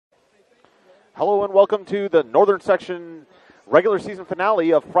Hello and welcome to the Northern Section regular season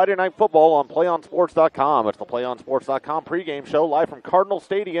finale of Friday Night Football on PlayOnSports.com. It's the PlayOnSports.com pregame show live from Cardinal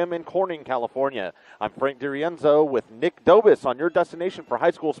Stadium in Corning, California. I'm Frank DiRienzo with Nick Dobis on your destination for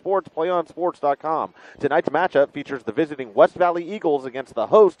high school sports, PlayOnSports.com. Tonight's matchup features the visiting West Valley Eagles against the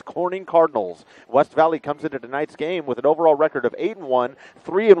host Corning Cardinals. West Valley comes into tonight's game with an overall record of 8-1,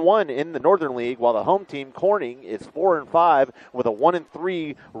 3-1 in the Northern League, while the home team, Corning, is 4-5 with a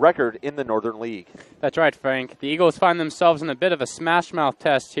 1-3 record in the Northern League. That's right, Frank. The Eagles find themselves in a bit of a smash-mouth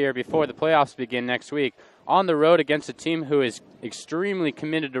test here before the playoffs begin next week, on the road against a team who is extremely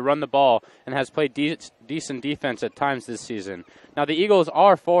committed to run the ball and has played decent defense at times this season. Now, the Eagles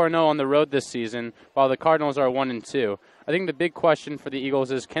are 4-0 on the road this season, while the Cardinals are 1-2. I think the big question for the Eagles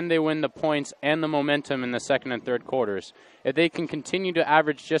is, can they win the points and the momentum in the second and third quarters? If they can continue to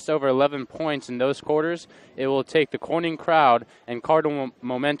average just over 11 points in those quarters, it will take the Corning crowd and Cardinal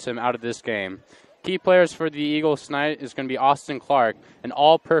momentum out of this game. Key players for the Eagles tonight is going to be Austin Clark, an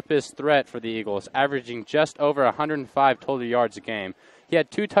all-purpose threat for the Eagles, averaging just over 105 total yards a game. He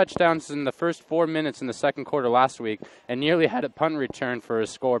had 2 touchdowns in the first 4 minutes in the second quarter last week and nearly had a punt return for his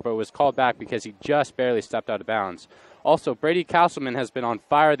score, but was called back because he just barely stepped out of bounds. Also, Brady Castleman has been on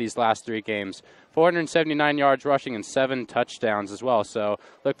fire these last 3 games, 479 yards rushing and 7 touchdowns as well, so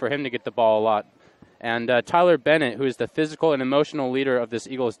look for him to get the ball a lot. And Tyler Bennett, who is the physical and emotional leader of this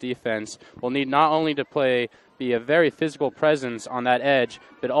Eagles defense, will need not only to be a very physical presence on that edge,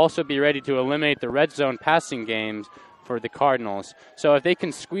 but also be ready to eliminate the red zone passing games for the Cardinals. So if they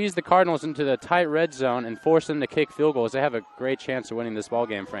can squeeze the Cardinals into the tight red zone and force them to kick field goals, they have a great chance of winning this ball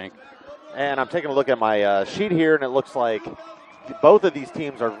game, Frank. And I'm taking a look at my sheet here, and it looks like both of these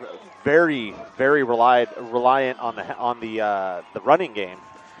teams are very, very reliant on the running game,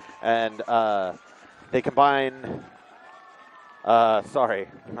 and they combine. Sorry,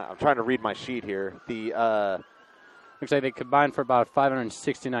 I'm trying to read my sheet here. Looks like they combined for about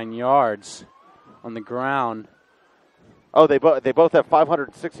 569 yards on the ground. Oh, they both have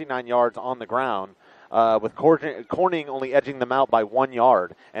 569 yards on the ground, with Corning only edging them out by 1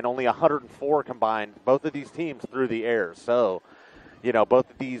 yard, and only 104 combined. Both of these teams through the air. So, both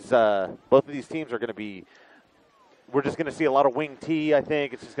of these teams are going to be. We're just going to see a lot of wing T, I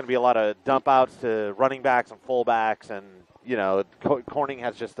think. It's just going to be a lot of dump outs to running backs and fullbacks. And, Corning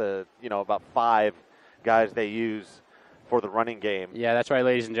has just about 5 guys they use for the running game. Yeah, that's right,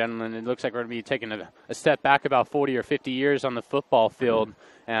 ladies and gentlemen. It looks like we're going to be taking a step back about 40 or 50 years on the football field.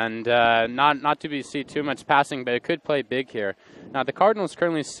 And not to see too much passing, but it could play big here. Now, the Cardinals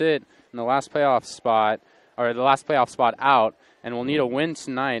currently sit in the last playoff spot out, and will need a win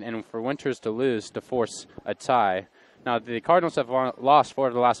tonight and for Winters to lose to force a tie. Now, the Cardinals have lost 4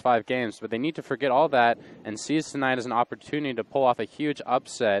 of the last 5 games, but they need to forget all that and seize tonight as an opportunity to pull off a huge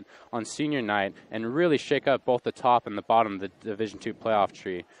upset on senior night and really shake up both the top and the bottom of the Division II playoff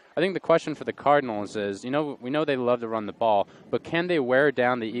tree. I think the question for the Cardinals is, we know they love to run the ball, but can they wear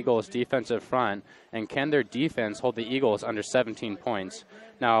down the Eagles' defensive front, and can their defense hold the Eagles under 17 points?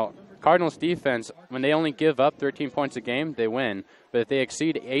 Now, Cardinals defense, when they only give up 13 points a game, they win. But if they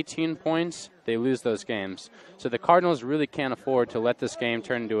exceed 18 points, they lose those games. So the Cardinals really can't afford to let this game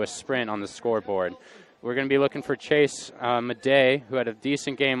turn into a sprint on the scoreboard. We're going to be looking for Chase Madej, who had a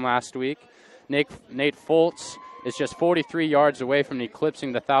decent game last week. Nate Foltz is just 43 yards away from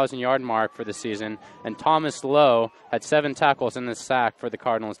eclipsing the 1,000-yard mark for the season. And Thomas Lowe had 7 tackles in the sack for the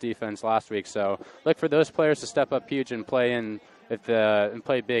Cardinals defense last week. So look for those players to step up huge and play and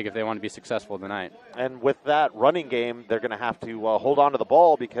play big if they want to be successful tonight. And with that running game, they're going to have to hold on to the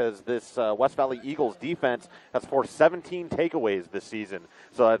ball because this West Valley Eagles defense has forced 17 takeaways this season.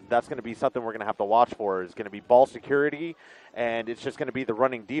 So that's going to be something we're going to have to watch for. Is going to be ball security, and it's just going to be the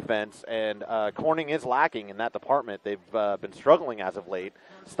running defense. And Corning is lacking in that department. They've been struggling as of late,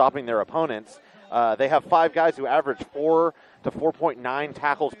 stopping their opponents. They have 5 guys who average 4 to 4.9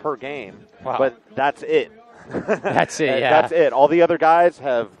 tackles per game, but that's it. That's it, yeah. That's it. All the other guys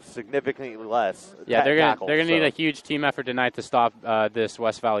have significantly less. Yeah, they're gonna need a huge team effort tonight to stop this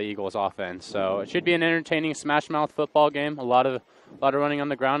West Valley Eagles offense. So it should be an entertaining smash-mouth football game. A lot of running on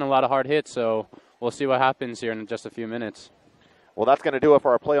the ground, and a lot of hard hits. So we'll see what happens here in just a few minutes. Well, that's going to do it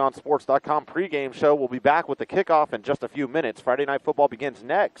for our PlayOnSports.com pregame show. We'll be back with the kickoff in just a few minutes. Friday Night Football begins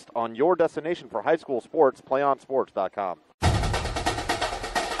next on your destination for high school sports, PlayOnSports.com.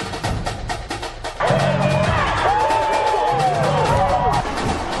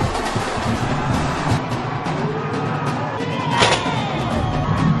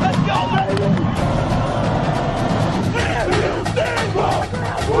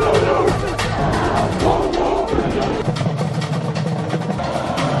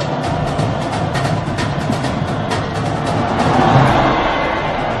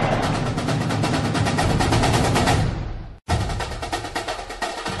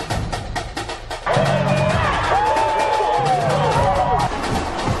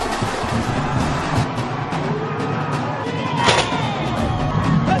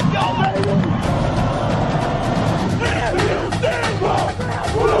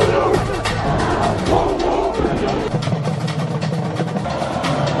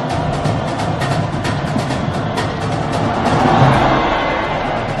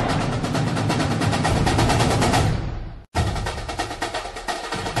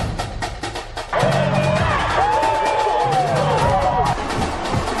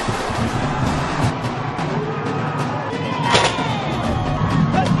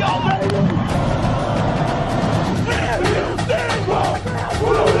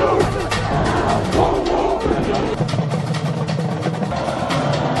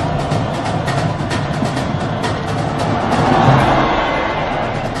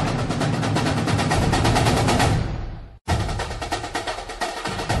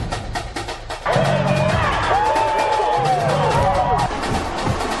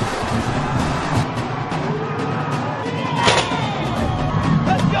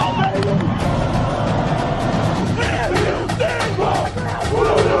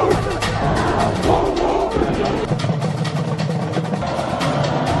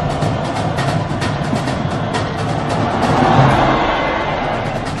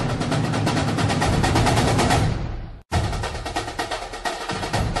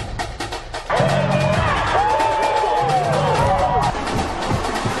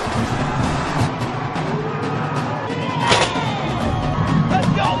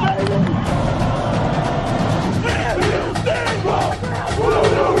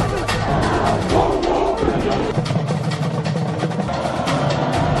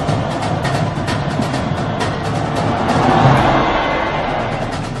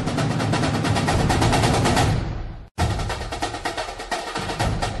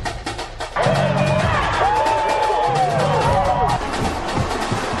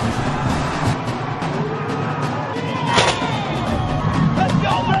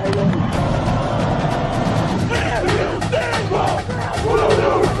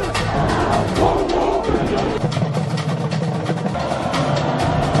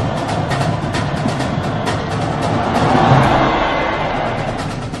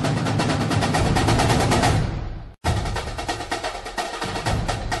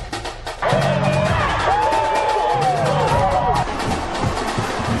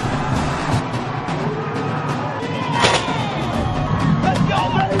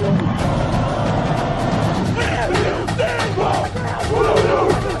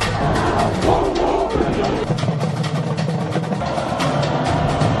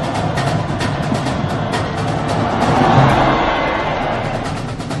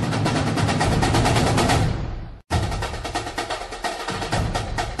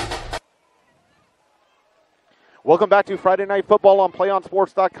 Welcome back to Friday Night Football on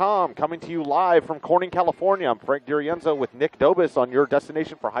PlayOnSports.com. Coming to you live from Corning, California. I'm Frank Durienzo with Nick Dobis on your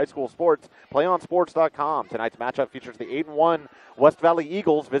destination for high school sports, PlayOnSports.com. Tonight's matchup features the 8-1 West Valley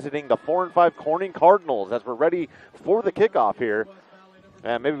Eagles visiting the 4-5 Corning Cardinals as we're ready for the kickoff here.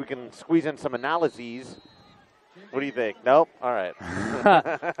 And maybe we can squeeze in some analyses. What do you think? Nope? All right.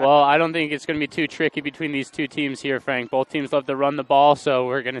 Well, I don't think it's going to be too tricky between these two teams here, Frank. Both teams love to run the ball, so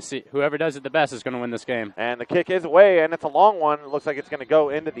we're going to see whoever does it the best is going to win this game. And the kick is away, and it's a long one. It looks like it's going to go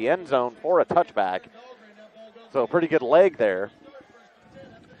into the end zone for a touchback. So pretty good leg there.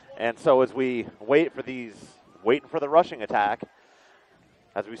 And so as we waiting for the rushing attack,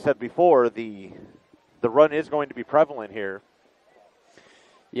 as we said before, the run is going to be prevalent here.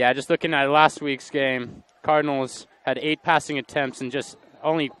 Yeah, just looking at last week's game, Cardinals had 8 passing attempts and just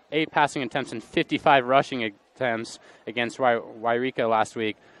only 8 passing attempts and 55 rushing attempts against Wairika last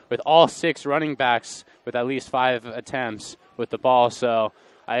week, with all 6 running backs with at least 5 attempts with the ball. So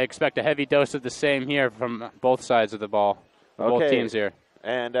I expect a heavy dose of the same here from both sides of the ball, both teams here.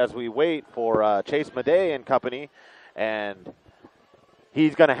 And as we wait for Chase Madej and company, and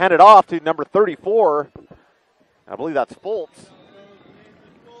he's going to hand it off to number 34. I believe that's Fultz.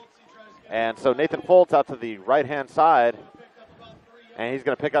 And so Nathan Fultz out to the right-hand side, and he's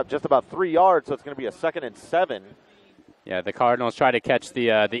going to pick up just about 3 yards, so it's going to be a 2nd and 7. Yeah, the Cardinals try to catch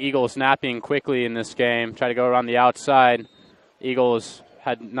the Eagles napping quickly in this game, try to go around the outside. Eagles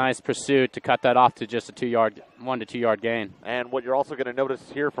had nice pursuit to cut that off to just a 1 to 2 yard gain. And what you're also going to notice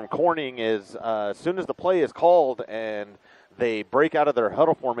here from Corning is as soon as the play is called and they break out of their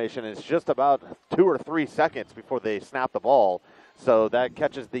huddle formation, it's just about 2 or 3 seconds before they snap the ball. So that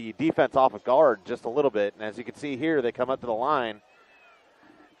catches the defense off of guard just a little bit. And as you can see here, they come up to the line.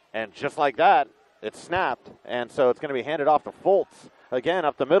 And just like that, it's snapped. And so it's going to be handed off to Fultz again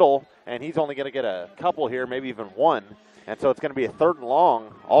up the middle. And he's only going to get a couple here, maybe even 1. And so it's going to be a 3rd and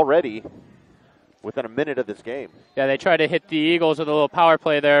long already within a minute of this game. Yeah, they tried to hit the Eagles with a little power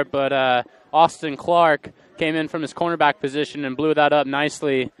play there, but Austin Clark came in from his cornerback position and blew that up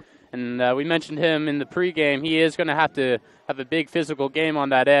nicely. And we mentioned him in the pregame. He is going to have a big physical game on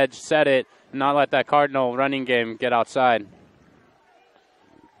that edge, set it, and not let that Cardinal running game get outside.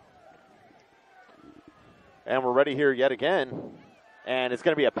 And we're ready here yet again. And it's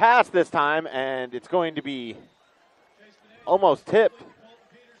going to be a pass this time, and it's going to be almost tipped.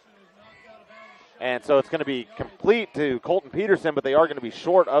 And so it's going to be complete to Colton Peterson, but they are going to be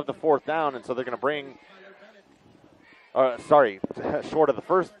short of the 4th down, and so they're going to bring short of the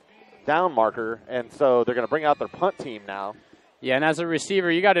 1st down marker, and so they're going to bring out their punt team now. Yeah, and as a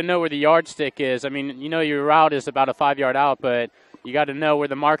receiver, you got to know where the yardstick is. I mean, you know your route is about a 5 yard out, but you got to know where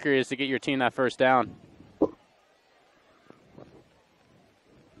the marker is to get your team that 1st down.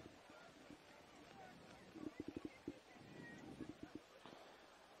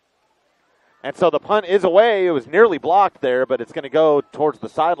 And so the punt is away. It was nearly blocked there, but it's going to go towards the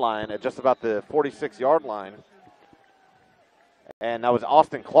sideline at just about the 46-yard line. And that was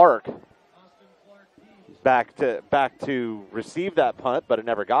Austin Clark back to receive that punt, but it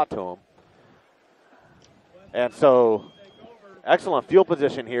never got to him. And so excellent field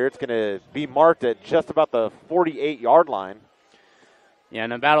position here. It's going to be marked at just about the 48-yard line. Yeah,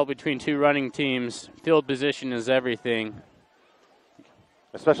 in a battle between two running teams, field position is everything.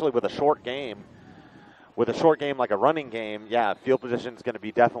 Especially with a short game. With a short game like a running game, yeah, field position is going to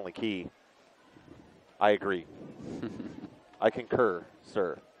be definitely key. I agree. I concur,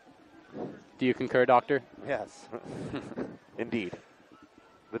 sir. Do you concur, Doctor? Yes. Indeed.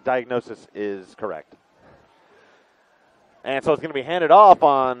 The diagnosis is correct. And so it's going to be handed off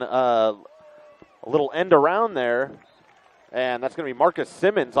on a little end around there. And that's going to be Marcus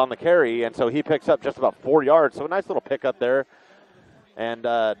Simmons on the carry. And so he picks up just about 4 yards. So a nice little pickup there. And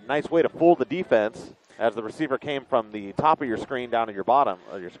nice way to fool the defense as the receiver came from the top of your screen down to your bottom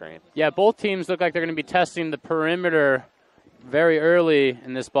of your screen. Yeah, both teams look like they're going to be testing the perimeter very early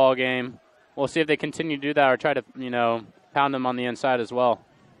in this ball game. We'll see if they continue to do that or try to, pound them on the inside as well.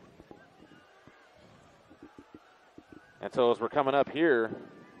 And so as we're coming up here,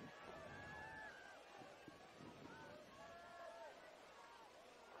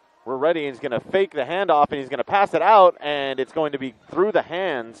 we're ready. He's going to fake the handoff, and he's going to pass it out, and it's going to be through the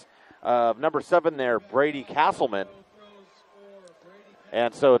hands of number 7 there, Brady Castleman.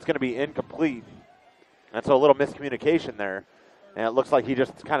 And so it's going to be incomplete. And so a little miscommunication there. And it looks like he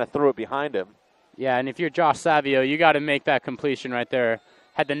just kind of threw it behind him. Yeah, and if you're Josh Savio, you got to make that completion right there.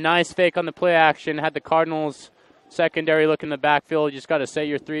 Had the nice fake on the play action, had the Cardinals secondary look in the backfield. You just got to set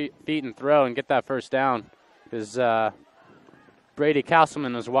your 3 feet and throw and get that 1st down. Because Brady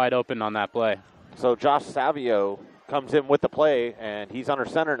Castleman was wide open on that play. So Josh Savio comes in with the play, and he's under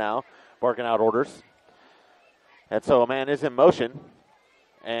center now, barking out orders. And so a man is in motion,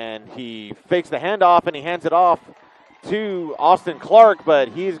 and he fakes the handoff, and he hands it off to Austin Clark, but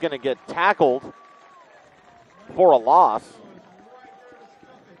he's going to get tackled for a loss.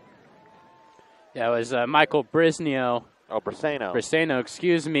 Yeah, it was Michael Briseno. Oh, Briseno. Briseno,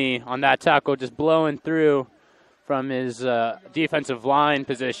 excuse me, on that tackle, just blowing through from his defensive line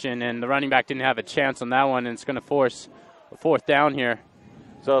position, and the running back didn't have a chance on that one, and it's going to force a fourth down here.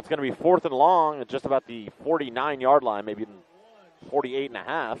 So it's going to be 4th and long at just about the 49-yard line, maybe 48 and a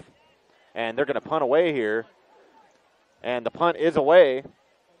half. And they're going to punt away here. And the punt is away.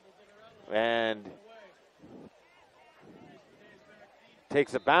 And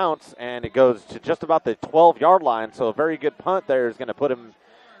takes a bounce, and it goes to just about the 12-yard line. So a very good punt there is going to put him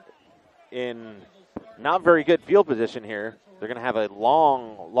in not very good field position here. They're going to have a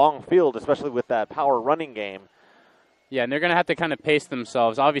long field, especially with that power running game. Yeah, and they're going to have to kind of pace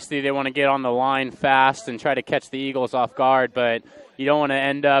themselves. Obviously, they want to get on the line fast and try to catch the Eagles off guard, but you don't want to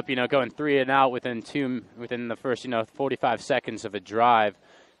end up, going 3 and out within the first, 45 seconds of a drive.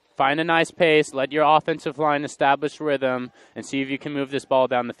 Find a nice pace, let your offensive line establish rhythm, and see if you can move this ball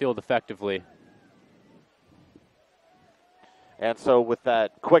down the field effectively. And so with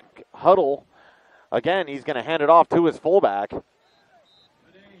that quick huddle, again, he's going to hand it off to his fullback.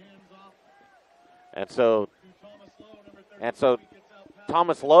 And so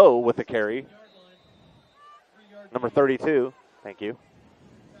Thomas Lowe with the carry. Number 32. Thank you.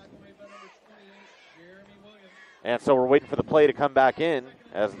 And so we're waiting for the play to come back in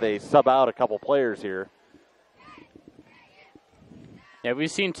as they sub out a couple players here. Yeah,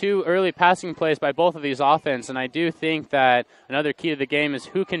 we've seen 2 early passing plays by both of these offenses, and I do think that another key to the game is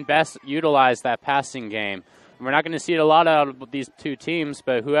who can best utilize that passing game. We're not going to see it a lot out of these 2 teams,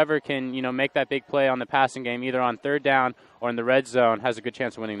 but whoever can, make that big play on the passing game, either on 3rd down or in the red zone, has a good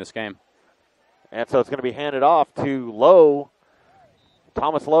chance of winning this game. And so it's going to be handed off to Lowe,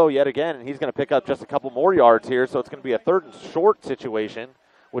 Thomas Lowe yet again, and he's going to pick up just a couple more yards here. So it's going to be a 3rd and short situation,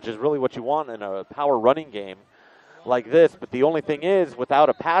 which is really what you want in a power running game like this. But the only thing is, without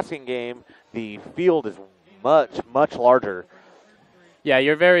a passing game, the field is much larger. Yeah,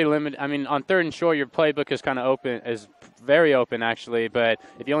 you're very limited. I mean, on 3rd and short, your playbook is kind of open, is very open actually. But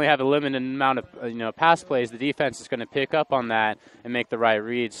if you only have a limited amount of pass plays, the defense is going to pick up on that and make the right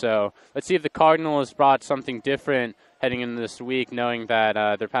read. So let's see if the Cardinals brought something different heading into this week, knowing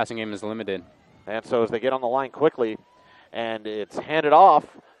that their passing game is limited. And so as they get on the line quickly, and it's handed off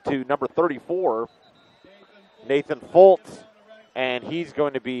to number 34, Nathan Foltz, and he's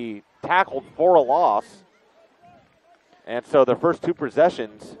going to be tackled for a loss. And so the first two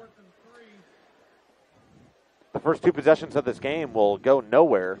possessions of this game will go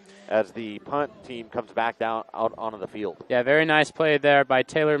nowhere as the punt team comes back down out onto the field. Yeah, very nice play there by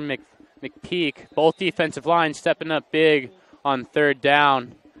Taylor McPeak. Both defensive lines stepping up big on 3rd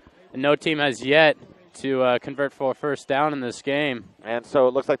down. And no team has yet to convert for a first down in this game. And so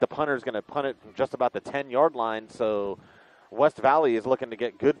it looks like the punter is going to punt it from just about the 10-yard line. So West Valley is looking to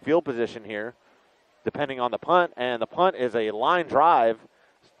get good field position here, depending on the punt. And the punt is a line drive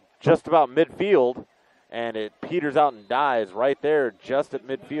just about midfield, and it peters out and dies right there just at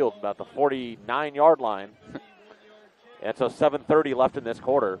midfield, about the 49-yard line. And so 7:30 left in this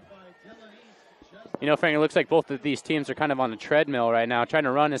quarter. Frank, it looks like both of these teams are kind of on a treadmill right now, trying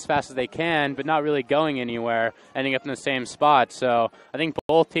to run as fast as they can, but not really going anywhere, ending up in the same spot. So I think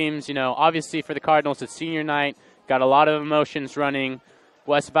both teams, obviously for the Cardinals, it's senior night, got a lot of emotions running.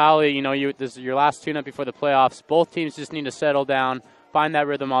 West Valley, this is your last tune-up before the playoffs. Both teams just need to settle down, find that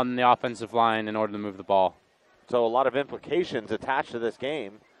rhythm on the offensive line in order to move the ball. So a lot of implications attached to this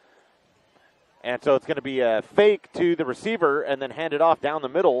game. And so it's going to be a fake to the receiver and then handed off down the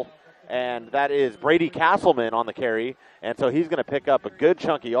middle. And that is Brady Castleman on the carry. And so he's going to pick up a good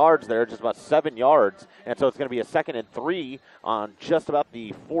chunk of yards there, just about 7 yards. And so it's going to be a 2nd and 3 on just about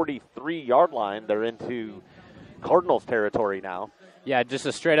the 43-yard line. They're into Cardinals territory now. Yeah, just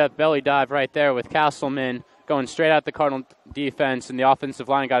a straight-up belly dive right there with Castleman going straight at the Cardinal defense, and the offensive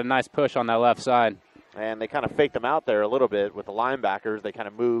line got a nice push on that left side. And they kind of faked them out there a little bit with the linebackers. They kind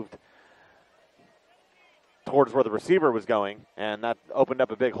of moved towards where the receiver was going, and that opened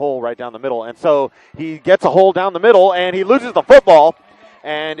up a big hole right down the middle. And so he gets a hole down the middle, and he loses the football,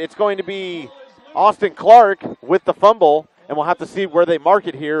 and it's going to be Austin Clark with the fumble, and we'll have to see where they mark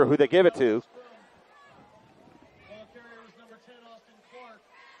it here, who they give it to.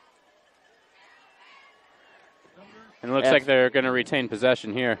 And it looks like they're going to retain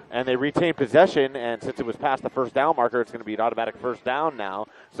possession here. And they retain possession, and since it was past the first down marker, it's going to be an automatic first down now.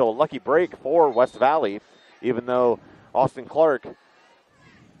 So a lucky break for West Valley, even though Austin Clark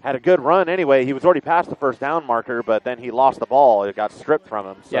had a good run anyway. He was already past the first down marker, but then he lost the ball. It got stripped from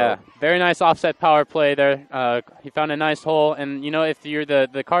him. So. Yeah, very nice offset power play there. He found a nice hole. And, if you're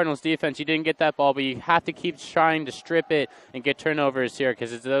the Cardinals defense, you didn't get that ball, but you have to keep trying to strip it and get turnovers here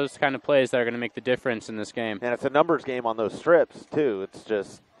because it's those kind of plays that are going to make the difference in this game. And it's a numbers game on those strips, too. It's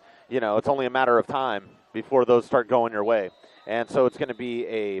just, it's only a matter of time before those start going your way. And so it's going to be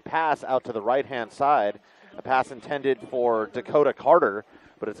a pass out to the right-hand side, a pass intended for Dakota Carter,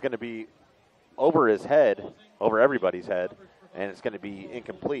 but it's going to be over his head, over everybody's head, and it's going to be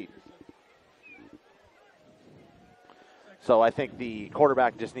incomplete. So I think the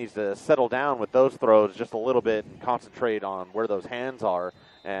quarterback just needs to settle down with those throws just a little bit and concentrate on where those hands are.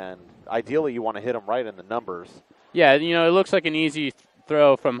 And ideally, you want to hit them right in the numbers. Yeah, it looks like an easy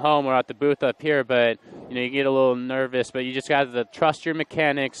throw from home or at the booth up here, but, you get a little nervous, but you just got to trust your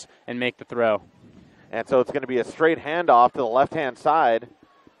mechanics and make the throw. And so it's going to be a straight handoff to the left-hand side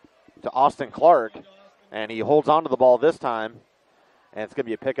to Austin Clark, and he holds on to the ball this time, and it's going to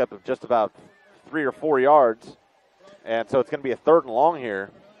be a pickup of just about 3 or 4 yards, and so it's going to be a 3rd and long here.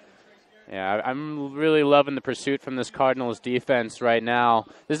 Yeah, I'm really loving the pursuit from this Cardinals defense right now.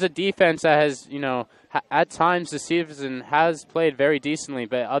 This is a defense that has, at times this season has played very decently,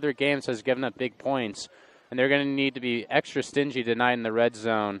 but other games has given up big points, and they're going to need to be extra stingy tonight in the red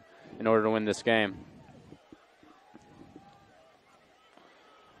zone in order to win this game.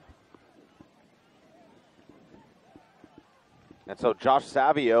 And so Josh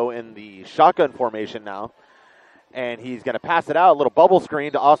Savio in the shotgun formation now. And he's going to pass it out, a little bubble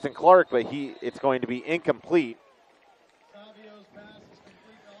screen to Austin Clark, but it's going to be incomplete.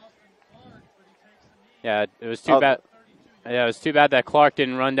 Yeah, it was too bad. Yeah, it was too bad that Clark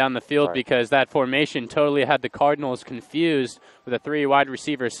didn't run down the field because that formation totally had the Cardinals confused with a 3 wide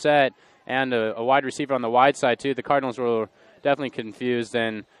receiver set and a wide receiver on the wide side too. The Cardinals were definitely confused,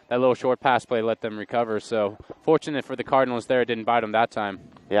 and that little short pass play let them recover. So fortunate for the Cardinals there, it didn't bite them that time.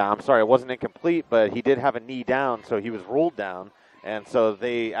 Yeah, I'm sorry, it wasn't incomplete, but he did have a knee down, so he was ruled down. And so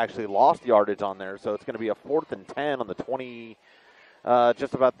they actually lost yardage on there. So it's going to be a 4th and 10 on the 20,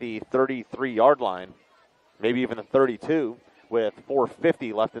 just about the 33-yard line, maybe even the 32, with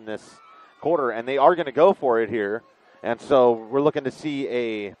 4:50 left in this quarter. And they are going to go for it here. And so we're looking to see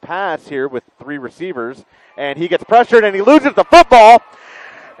a pass here with 3 receivers. And he gets pressured and he loses the football.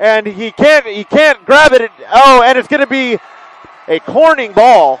 And he can't grab it. Oh, and it's going to be a corning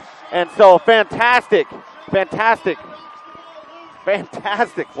ball. And so fantastic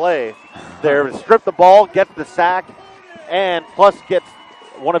play there to strip the ball, gets the sack, and plus gets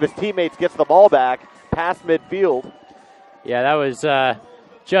one of his teammates gets the ball back past midfield. Yeah, that was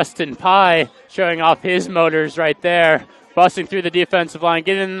Justin Pye showing off his motors right there, busting through the defensive line,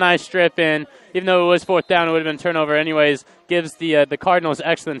 getting a nice strip in. Even though it was 4th down, it would have been turnover anyways. Gives the Cardinals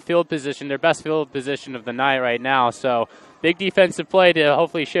excellent field position, their best field position of the night right now. So big defensive play to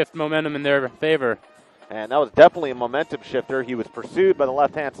hopefully shift momentum in their favor. And that was definitely a momentum shifter. He was pursued by the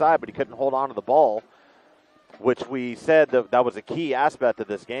left-hand side, but he couldn't hold on to the ball, which we said that was a key aspect of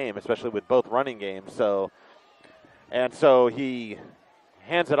this game, especially with both running games. So he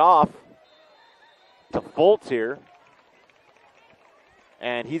hands it off to Fultz here.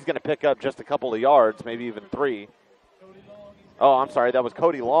 And he's going to pick up just a couple of yards, maybe even 3. Oh, I'm sorry, that was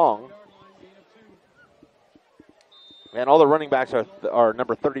Cody Long. And all the running backs are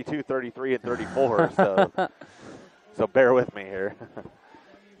number 32, 33, and 34, so bear with me here.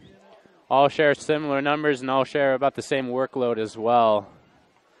 All share similar numbers and all share about the same workload as well.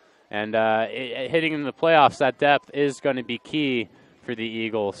 And hitting in the playoffs, that depth is going to be key for the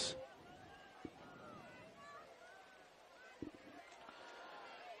Eagles.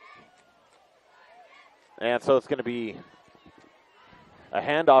 And so it's going to be a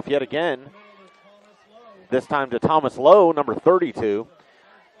handoff yet again, this time to Thomas Lowe, number 32.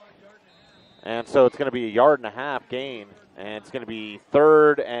 And so it's going to be a 1.5 yard gain, and it's going to be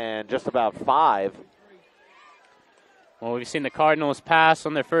 3rd and just about 5. Well, we've seen the Cardinals pass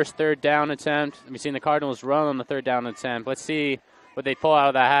on their first 3rd down attempt. We've seen the Cardinals run on the 3rd down attempt. Let's see what they pull out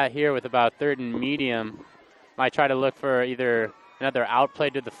of the hat here with about 3rd and medium. Might try to look for either another outplay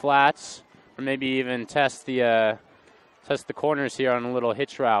to the flats, or maybe even test the corners here on a little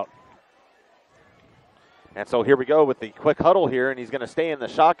hitch route. And so here we go with the quick huddle here, and he's going to stay in the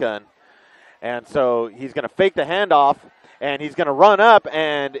shotgun. And so he's going to fake the handoff, and he's going to run up,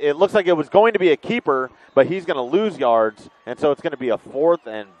 and it looks like it was going to be a keeper, but he's going to lose yards. And so it's going to be a 4th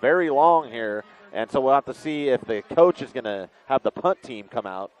and very long here And so we'll have to see if the coach is going to have the punt team come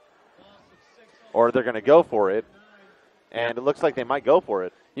out or they're going to go for it. And it looks like they might go for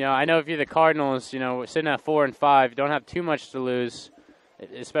it. I know if you're the Cardinals, sitting at 4-5, you don't have too much to lose,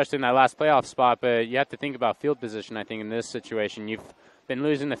 especially in that last playoff spot, but you have to think about field position, I think, in this situation. You've been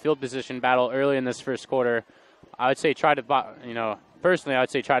losing the field position battle early in this first quarter. I would say personally, I would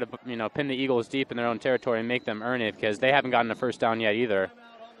say try to, pin the Eagles deep in their own territory and make them earn it because they haven't gotten a first down yet either.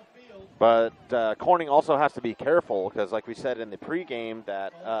 But Corning also has to be careful because, like we said in the pregame,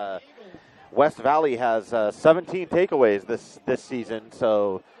 that West Valley has 17 takeaways this season.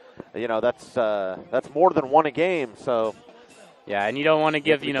 So, that's more than one a game. So, yeah, and you don't want to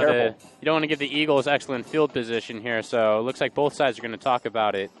give you don't want to give the Eagles excellent field position here. So it looks like both sides are going to talk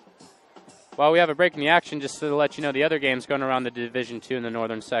about it. While we have a break in the action, just to let you know the other games going around the Division II in the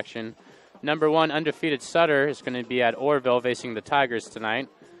northern section. Number 1 undefeated Sutter is going to be at Orrville facing the Tigers tonight.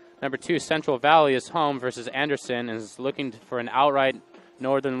 Number 2 Central Valley is home versus Anderson and is looking for an outright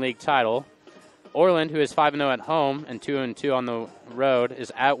Northern League title. Orland, who is 5-0 at home and 2-2 on the road,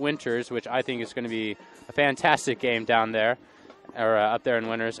 is at Winters, which I think is going to be a fantastic game down there, or up there in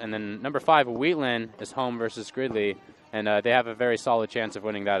Winters. And then number 5 Wheatland is home versus Gridley, and they have a very solid chance of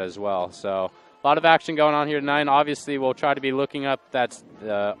winning that as well. So a lot of action going on here tonight. Obviously, we'll try to be looking up that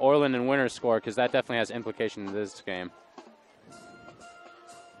Orland and Winters score because that definitely has implications in this game.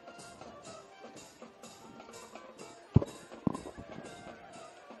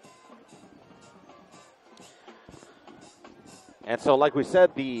 And so, like we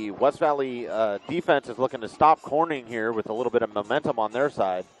said, the West Valley defense is looking to stop Corning here with a little bit of momentum on their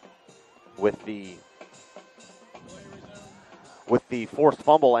side with the forced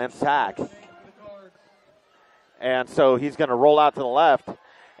fumble and sack. And so he's going to roll out to the left,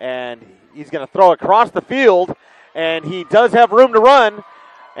 and he's going to throw across the field, and he does have room to run,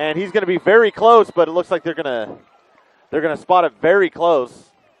 and he's going to be very close, but it looks like they're going to spot it very close.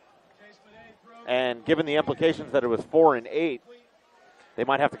 And given the implications that it was 4 and 8, they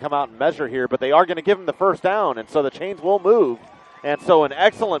might have to come out and measure here, but they are going to give him the first down, and so the chains will move. And so an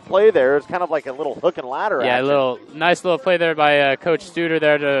excellent play there. It's kind of like a little hook and ladder action. Yeah, nice little play there by Coach Studer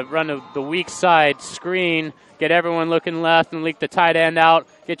there to run the weak side screen, get everyone looking left and leak the tight end out,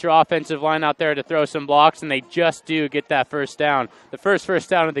 get your offensive line out there to throw some blocks, and they just do get that first down. The first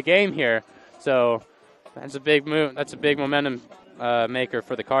down of the game here. So that's a big move. That's a big momentum maker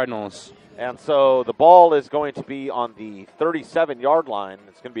for the Cardinals. And so the ball is going to be on the 37-yard line.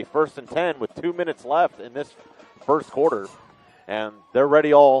 It's going to be 1st and 10 with 2 minutes left in this first quarter. And they're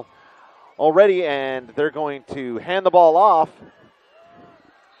ready already, and they're going to hand the ball off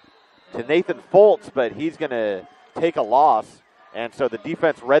to Nathan Foltz, but he's going to take a loss. And so the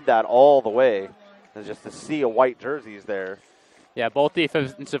defense read that all the way. And just to see a white jerseys there. Yeah, both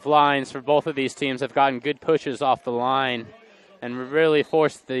defensive lines for both of these teams have gotten good pushes off the line and really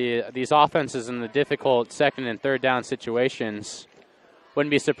forced these offenses in the difficult 2nd and 3rd down situations.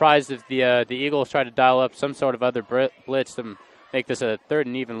 Wouldn't be surprised if the Eagles try to dial up some sort of other blitz to make this a 3rd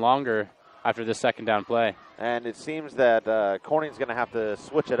and even longer after this 2nd down play. And it seems that Corning's going to have to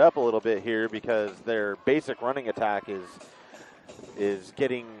switch it up a little bit here because their basic running attack is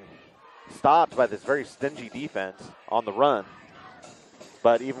getting stopped by this very stingy defense on the run.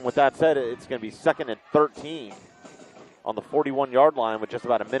 But even with that said, it's going to be 2nd and 13 on the 41-yard line with just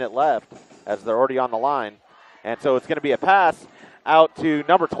about a minute left as they're already on the line. And so it's going to be a pass out to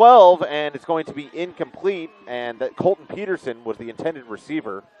number 12, and it's going to be incomplete, and that Colton Peterson was the intended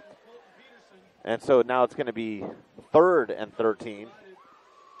receiver. And so now it's going to be 3rd and 13,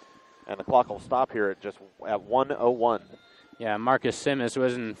 and the clock will stop here at 1:01. Yeah, Marcus Simmons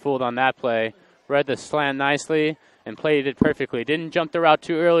wasn't fooled on that play. Read the slant nicely and played it perfectly. Didn't jump the route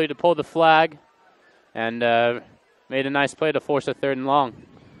too early to pull the flag, and made a nice play to force a 3rd and long.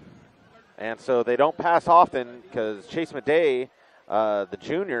 And so they don't pass often because Chase Madej, the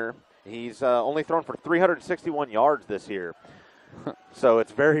junior, he's only thrown for 361 yards this year. So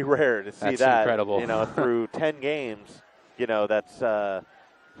it's very rare to see that's that. Incredible. Through 10 games, that's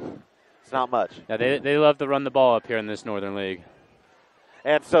it's not much. Yeah, they love to run the ball up here in this Northern League.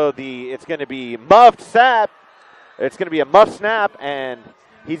 And so it's going to be muffed snap. It's going to be a muffed snap, and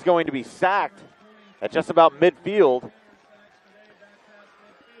he's going to be sacked at just about midfield.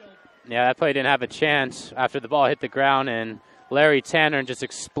 Yeah, that play didn't have a chance after the ball hit the ground, and Larry Tanner just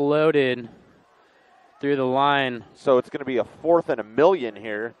exploded through the line. So it's going to be a 4th and 1,000,000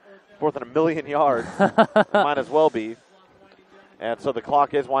 here. 4th and 1,000,000 yards. Might as well be. And so the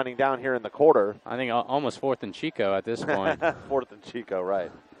clock is winding down here in the quarter. I think almost 4th and Chico at this point. 4th and Chico,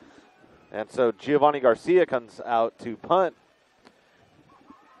 right. And so Giovanni Garcia comes out to punt.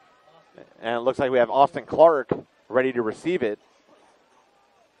 And it looks like we have Austin Clark ready to receive it.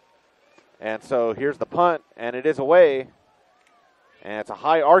 And so here's the punt, and it is away. And it's a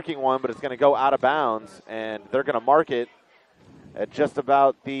high arcing one, but it's going to go out of bounds, and they're going to mark it at just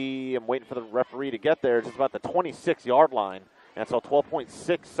about I'm waiting for the referee to get there, just about the 26-yard line. And so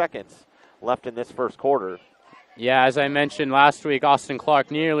 12.6 seconds left in this first quarter. Yeah, as I mentioned last week, Austin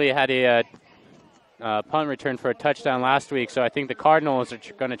Clark nearly had a punt return for a touchdown last week, so I think the Cardinals are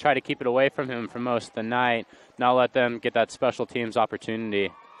going to try to keep it away from him for most of the night, not let them get that special teams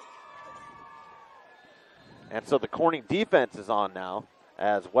opportunity. And so the Corning defense is on now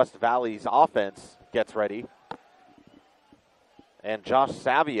as West Valley's offense gets ready. And Josh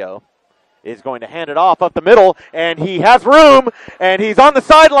Savio is going to hand it off up the middle, and he has room, and he's on the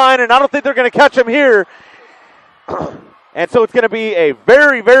sideline, and I don't think they're going to catch him here. And so it's going to be a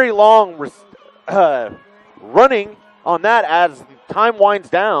very, very long running on that as time winds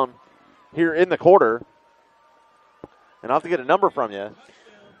down here in the quarter. And I'll have to get a number from you.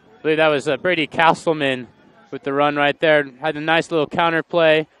 I believe that was Brady Castleman with the run right there. Had a nice little counter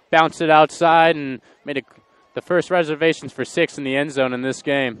play, bounced it outside, and made the first reservations for 6 in the end zone in this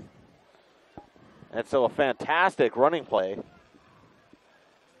game. And so a fantastic running play.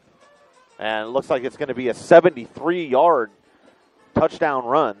 And it looks like it's going to be a 73-yard touchdown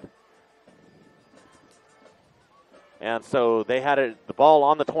run. And so they had the ball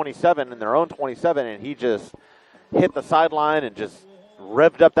on the 27, in their own 27, and he just hit the sideline and just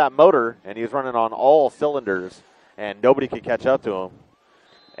revved up that motor, and he was running on all cylinders, and nobody could catch up to him.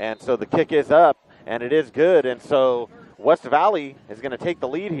 And so the kick is up, and it is good. And so West Valley is going to take the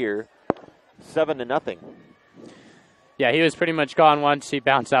lead here, 7-0. Yeah, he was pretty much gone once he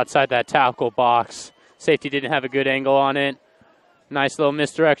bounced outside that tackle box. Safety didn't have a good angle on it. Nice little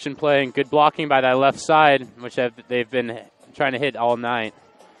misdirection play and good blocking by that left side, which they've been trying to hit all night.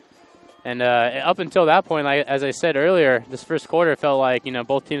 And up until that point, as I said earlier, this first quarter felt like,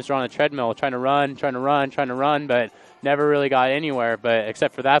 both teams were on a treadmill, trying to run, but never really got anywhere, but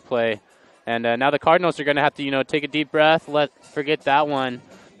except for that play. And now the Cardinals are going to have to, take a deep breath, forget that one,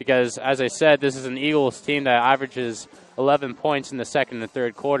 because as I said, this is an Eagles team that averages 11 points in the second and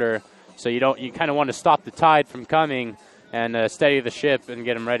third quarter. So you kind of want to stop the tide from coming and steady the ship and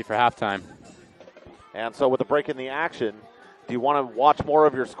get them ready for halftime. And so with a break in the action, do you want to watch more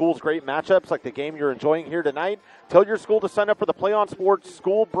of your school's great matchups like the game you're enjoying here tonight? Tell your school to sign up for the PlayOn Sports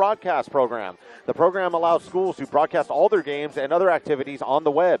School Broadcast Program. The program allows schools to broadcast all their games and other activities on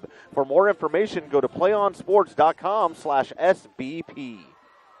the web. For more information, go to playonsports.com/SBP.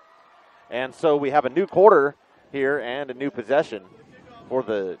 And so we have a new quarter here and a new possession for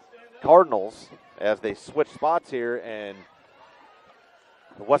the Cardinals as they switch spots here, and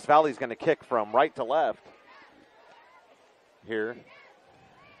West Valley's going to kick from right to left here.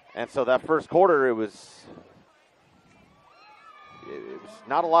 And so that first quarter, it was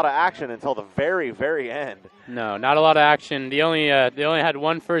not a lot of action until the very, very end. No, not a lot of action. They only had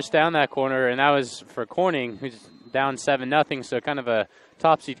one first down that corner, and that was for Corning, who's down 7-0. So kind of a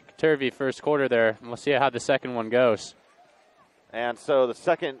topsy-turvy first quarter there. We'll see how the second one goes. And so the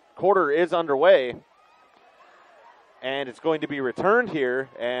second quarter is underway, and it's going to be returned here,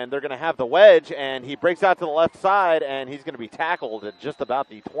 and they're going to have the wedge, and he breaks out to the left side, and he's going to be tackled at just about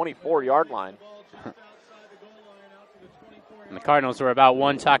the 24-yard line. And the Cardinals were about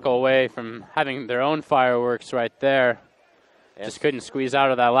one tackle away from having their own fireworks right there. Just couldn't squeeze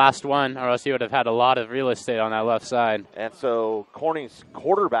out of that last one, or else he would have had a lot of real estate on that left side. And so Corning's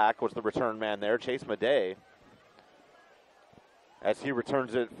quarterback was the return man there, Chase Madej, as he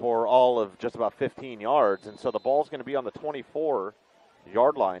returns it for all of just about 15 yards. And so the ball's going to be on the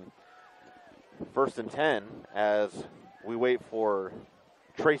 24-yard line. 1st and 10 as we wait for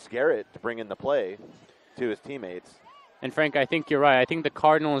Trace Garrett to bring in the play to his teammates. And, Frank, I think you're right. I think the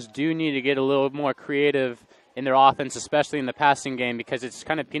Cardinals do need to get a little more creative in their offense, especially in the passing game, because it's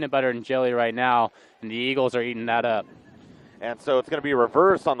kind of peanut butter and jelly right now, and the Eagles are eating that up. And so it's going to be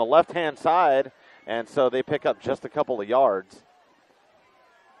reversed on the left-hand side, and so they pick up just a couple of yards.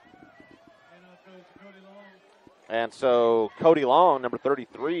 And so Cody Long, number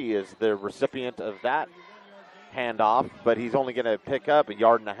 33, is the recipient of that handoff, but he's only going to pick up a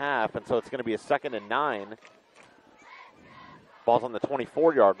yard and a half, and so it's going to be a 2nd and 9. Ball's on the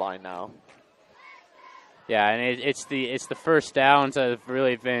 24-yard line now. Yeah, and it's the first downs that have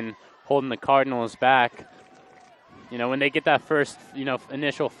really been holding the Cardinals back. When they get that first,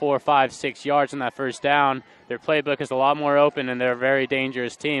 initial 4, 5, 6 yards on that first down, their playbook is a lot more open, and they're a very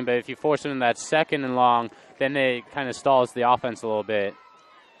dangerous team. But if you force them in that 2nd and long, then it kind of stalls the offense a little bit.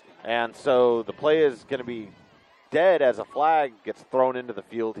 And so the play is going to be dead as a flag gets thrown into the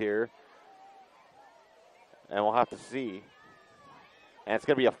field here. And we'll have to see. And it's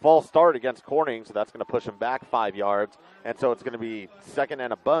going to be a false start against Corning, so that's going to push him back 5 yards. And so it's going to be second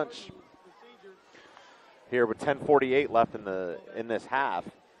and a bunch here with 10:48 left in this half.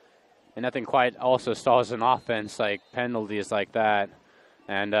 And nothing quite also stalls an offense like penalties like that.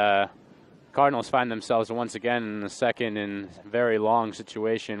 And Cardinals find themselves once again in the second and very long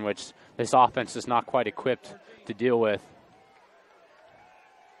situation, which this offense is not quite equipped to deal with.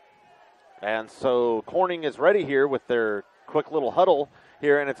 And so Corning is ready here with their quick little huddle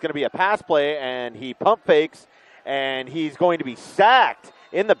here, and it's going to be a pass play, and he pump fakes, and he's going to be sacked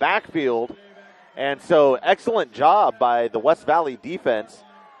in the backfield. And so excellent job by the West Valley defense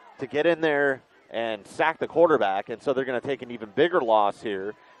to get in there and sack the quarterback. And so they're going to take an even bigger loss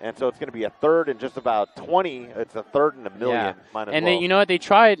here. And so it's going to be a third and just about 20. It's a third and a million. Yeah. And they, you know what, they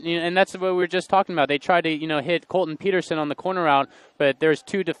tried, and that's what we were just talking about. They tried to, hit Colton Peterson on the corner route, but there's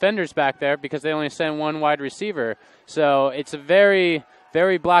 2 defenders back there because they only send 1 wide receiver. So it's a very,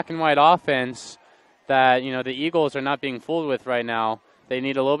 very black and white offense that, the Eagles are not being fooled with right now. They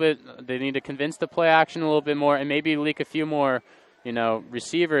need a little bit. They need to convince the play action a little bit more, and maybe leak a few more,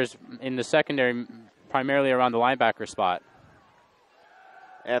 receivers in the secondary, primarily around the linebacker spot.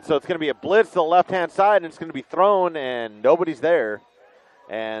 And so it's going to be a blitz to the left-hand side, and it's going to be thrown, and nobody's there.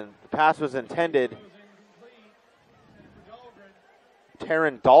 And the pass was intended.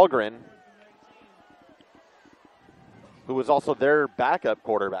 Taryn Dahlgren, who was also their backup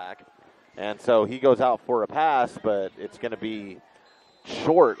quarterback. And so he goes out for a pass, but it's going to be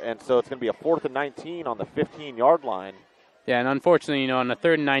short, and so it's going to be a 4th and 19 on the 15-yard line. Yeah, and unfortunately, on a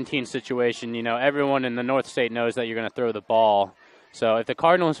 3rd and 19 situation, everyone in the North State knows that you're going to throw the ball. So if the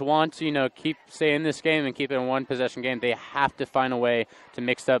Cardinals want to, stay in this game and keep it a one-possession game, they have to find a way to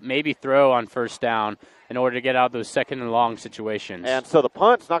mix up, maybe throw on first down in order to get out of those second and long situations. And so the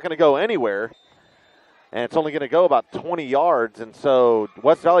punt's not going to go anywhere, and it's only going to go about 20 yards. And so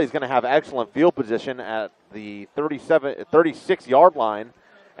West Valley is going to have excellent field position at the 36-yard line,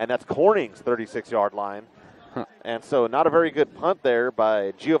 and that's Corning's 36-yard line. And so not a very good punt there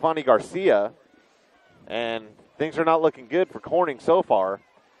by Giovanni Garcia. And things are not looking good for Corning so far,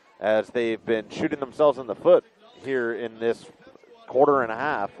 as they've been shooting themselves in the foot here in this quarter and a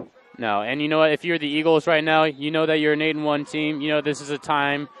half. No, and you know what? If you're the Eagles right now, you know that you're an 8-1 team. This is a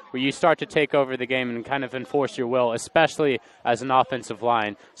time where you start to take over the game and kind of enforce your will, especially as an offensive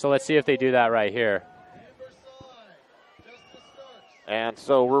line. So let's see if they do that right here. And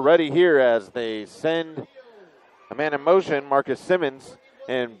so we're ready here as they send a man in motion, Marcus Simmons,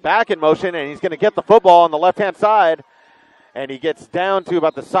 and back in motion, and he's going to get the football on the left-hand side, and he gets down to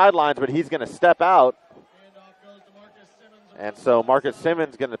about the sidelines, but he's going to step out. And so Marcus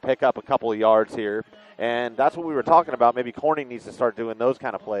Simmons going to pick up a couple of yards here, and that's what we were talking about. Maybe Corning needs to start doing those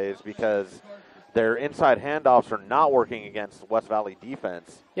kind of plays because their inside handoffs are not working against West Valley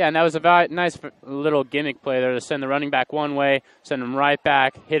defense. Yeah, and that was a nice little gimmick play there to send the running back one way, send him right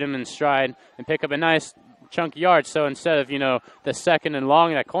back, hit him in stride, and pick up a nice chunk of yards. So instead of, the second and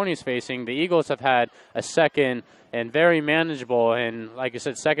long that Corning's facing, the Eagles have had a second and very manageable. And like I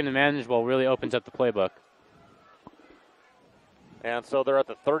said, second and manageable really opens up the playbook. And so they're at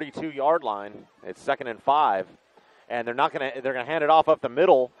the 32-yard line. It's 2nd and 5. And they're going to hand it off up the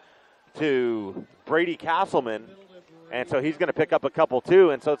middle to Brady Castleman. And so he's going to pick up a couple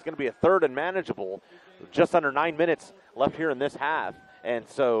too. And so it's going to be a 3rd and manageable. Just under 9 minutes left here in this half. And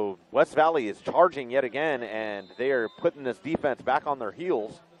so West Valley is charging yet again, and they are putting this defense back on their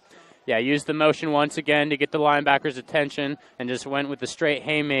heels. Yeah, used the motion once again to get the linebackers' attention and just went with the straight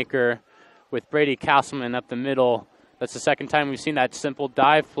haymaker with Brady Castleman up the middle. That's the second time we've seen that simple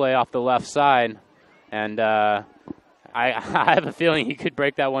dive play off the left side. And I have a feeling he could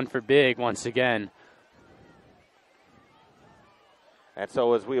break that one for big once again. And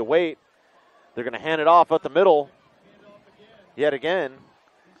so as we await, they're going to hand it off up the middle yet again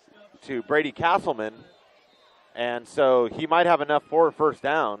to Brady Castleman. And so he might have enough for a first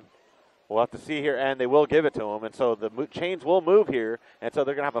down. We'll have to see here, and they will give it to him. And so the chains will move here, and so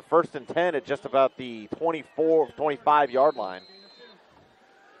they're going to have a 1st and 10 at just about the 25-yard line.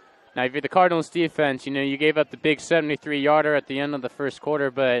 Now, if you're the Cardinals defense, you gave up the big 73-yarder at the end of the first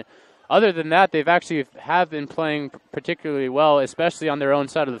quarter, but other than that, they've actually have been playing particularly well, especially on their own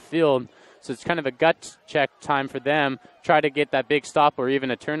side of the field. So it's kind of a gut check time for them. Try to get that big stop or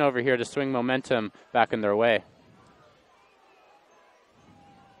even a turnover here to swing momentum back in their way.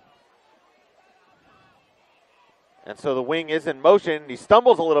 And so the wing is in motion. He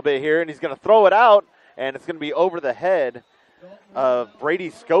stumbles a little bit here, and he's going to throw it out, and it's going to be over the head of Brady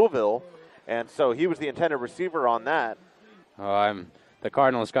Scoville. And so he was the intended receiver on that. The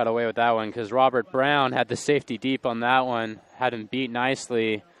Cardinals got away with that one because Robert Brown had the safety deep on that one, had him beat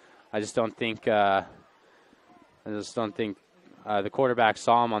nicely. I just don't think the quarterback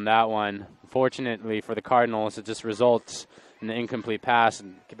saw him on that one. Fortunately for the Cardinals, it just results in an incomplete pass,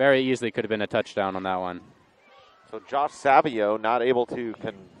 and very easily could have been a touchdown on that one. So Josh Savio not able to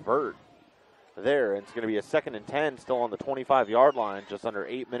convert there. It's going to be a 2nd and 10, still on the 25-yard line, just under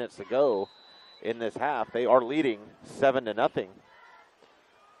 8 minutes to go in this half. They are leading 7-0.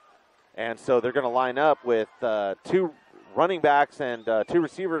 And so they're going to line up with 2 running backs and 2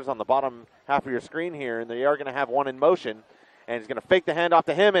 receivers on the bottom half of your screen here, and they are going to have one in motion. And he's going to fake the handoff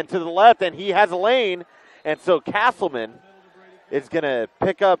to him and to the left, and he has a lane. And so Castleman is going to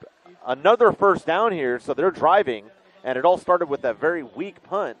pick up another first down here. So they're driving, and it all started with that very weak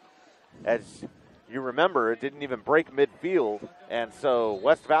punt. As you remember, it didn't even break midfield, and so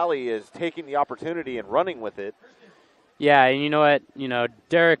West Valley is taking the opportunity and running with it. Yeah, and you know what?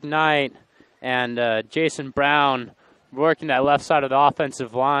 Derek Knight and Jason Brown working that left side of the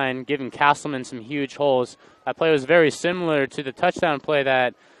offensive line, giving Castleman some huge holes. That play was very similar to the touchdown play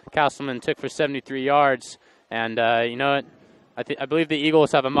that Castleman took for 73 yards. And you know what? I believe the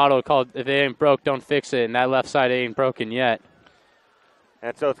Eagles have a motto called, if it ain't broke, don't fix it, and that left side ain't broken yet.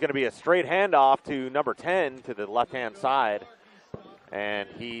 And so it's going to be a straight handoff to number 10 to the left-hand side. And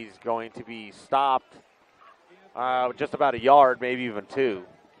he's going to be stopped just about a yard, maybe even 2.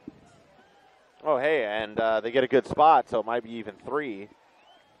 Oh, hey, and they get a good spot, so it might be even 3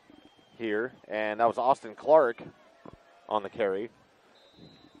 here. And that was Austin Clark on the carry.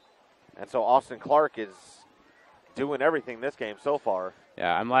 And so Austin Clark is doing everything this game so far.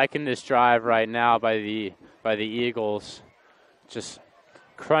 Yeah, I'm liking this drive right now by the Eagles. Just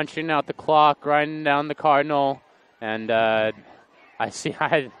crunching out the clock, grinding down the Cardinal, and I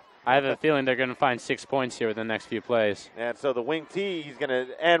have a feeling they're going to find 6 points here within the next few plays. And so the wing T, he's going to,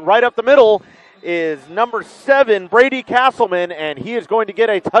 and right up the middle is number 7, Brady Castleman, and he is going to get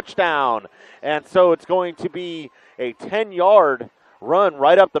a touchdown. And so it's going to be a 10-yard run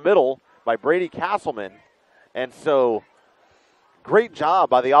right up the middle by Brady Castleman. And so great job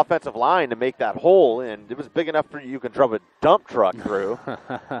by the offensive line to make that hole, and it was big enough for you can drive a dump truck through.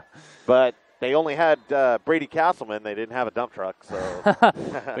 But they only had Brady Castleman. They didn't have a dump truck.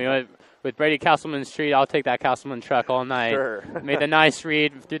 So with Brady Castleman's treat, I'll take that Castleman truck all night. Sure. Made a nice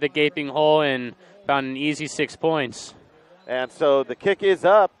read through the gaping hole and found an easy 6 points. And so the kick is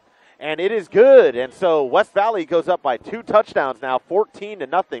up, and it is good. And so West Valley goes up by 2 touchdowns now,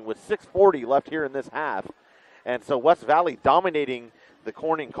 14-0, with 6:40 left here in this half. And so West Valley dominating the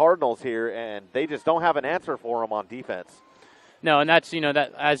Corning Cardinals here, and they just don't have an answer for them on defense. No, and that's,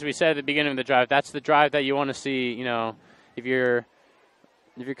 that as we said at the beginning of the drive, that's the drive that you want to see, if you're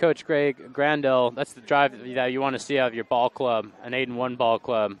Coach Greg Grandel, that's the drive that you want to see out of your ball club, an 8-1 ball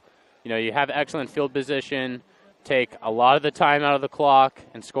club. You have excellent field position, take a lot of the time out of the clock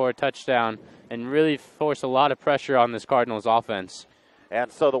and score a touchdown, and really force a lot of pressure on this Cardinals offense. And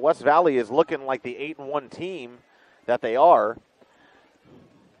so the West Valley is looking like the 8-1 team that they are.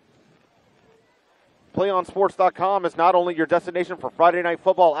 PlayOnSports.com is not only your destination for Friday night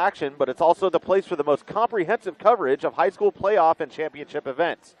football action, but it's also the place for the most comprehensive coverage of high school playoff and championship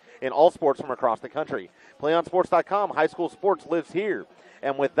events in all sports from across the country. PlayOnSports.com, high school sports lives here.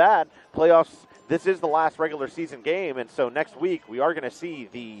 And with that, playoffs, this is the last regular season game, and so next week we are going to see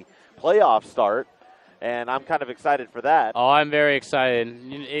the playoffs start. And I'm kind of excited for that. Oh, I'm very excited.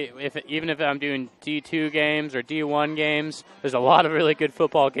 Even if I'm doing D2 games or D1 games, there's a lot of really good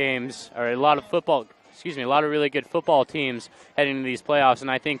football games, or a lot of really good football teams heading to these playoffs, and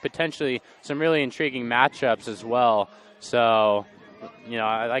I think potentially some really intriguing matchups as well. So,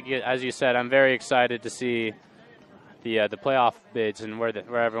 as you said, I'm very excited to see the playoff bids and where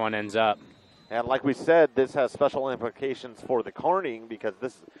everyone ends up. And like we said, this has special implications for Corning because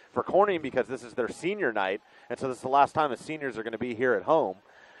this is their senior night, and so this is the last time the seniors are going to be here at home.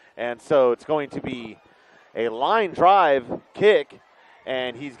 And so it's going to be a line drive kick,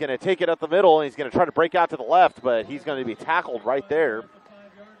 and he's going to take it up the middle, and he's going to try to break out to the left, but he's going to be tackled right there.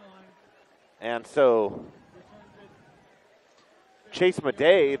 And so Chase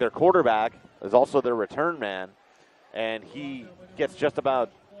Madej, their quarterback, is also their return man, and he gets just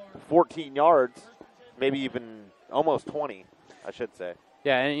about 14 yards, maybe even almost 20, I should say.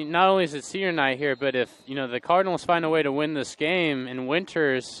 Yeah, and not only is it senior night here, but if, the Cardinals find a way to win this game and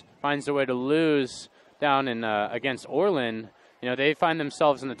Winters finds a way to lose down in against Orland, they find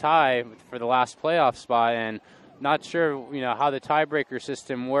themselves in the tie for the last playoff spot, and not sure, how the tiebreaker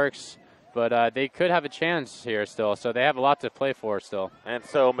system works But they could have a chance here still, so they have a lot to play for still. And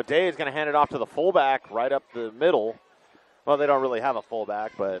so Madej is going to hand it off to the fullback right up the middle. Well, they don't really have a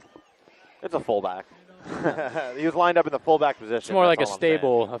fullback, but it's a fullback. He was lined up in the fullback position. It's more like a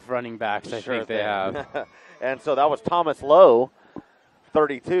stable of running backs, I think they have. And so that was Thomas Lowe,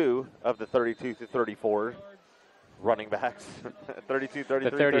 32 of the 32 to 34 running backs. 32, 33,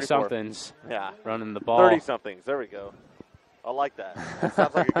 the 30-somethings running the ball. 30-somethings, there we go. I like that. That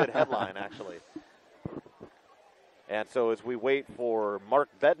sounds like a good headline, actually. And so as we wait for Mark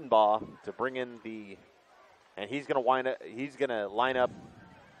Bettenbaugh to bring in and he's going to line up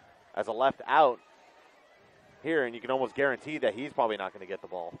as a left out here, and you can almost guarantee that he's probably not going to get the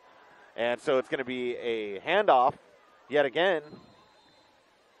ball. And so it's going to be a handoff yet again.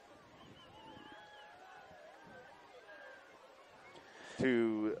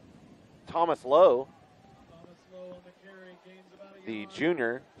 To Thomas Lowe, the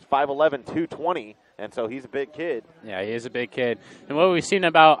junior, 5'11", 220, and so he's a big kid. Yeah, he is a big kid. And what we've seen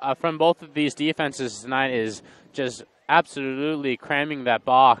about from both of these defenses tonight is just absolutely cramming that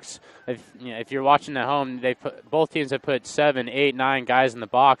box. If you're watching at home, both teams have put 7, 8, 9 guys in the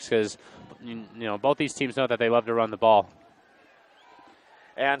box because both these teams know that they love to run the ball.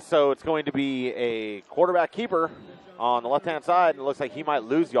 And so it's going to be a quarterback keeper on the left-hand side. It looks like he might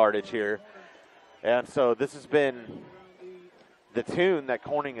lose yardage here. And so this has been the tune that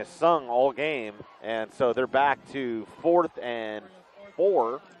Corning has sung all game. And so they're back to 4th and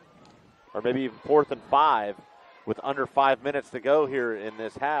 4, or maybe even 4th and 5, with under 5 minutes to go here in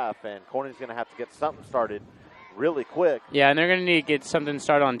this half. And Corning's going to have to get something started really quick. Yeah, and they're going to need to get something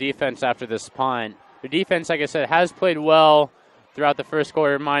started on defense after this punt. Their defense, like I said, has played well throughout the first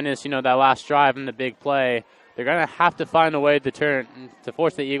quarter, minus, that last drive and the big play. They're going to have to find a way to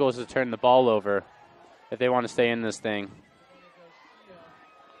force the Eagles to turn the ball over if they want to stay in this thing.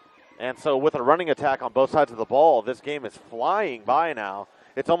 And so with a running attack on both sides of the ball, this game is flying by now.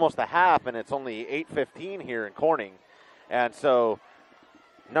 It's almost a half, and it's only 8:15 here in Corning. And so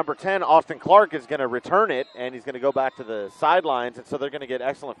number 10, Austin Clark, is going to return it, and he's going to go back to the sidelines. And so they're going to get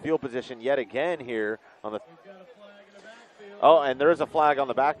excellent field position yet again here on the. Oh, and there is a flag on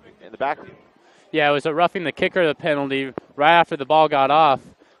the back in the backfield. Yeah, it was a roughing the kicker the penalty right after the ball got off.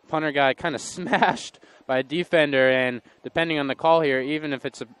 Punter got kind of smashed by a defender, and depending on the call here, even if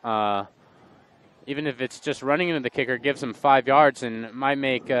it's just running into the kicker, gives him 5 yards, and it might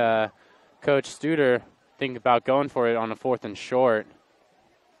make Coach Studer think about going for it on a 4th and short.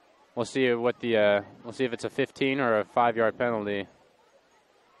 We'll see if it's a 15 or a 5-yard penalty.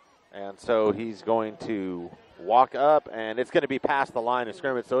 And so he's going to walk up, and it's going to be past the line of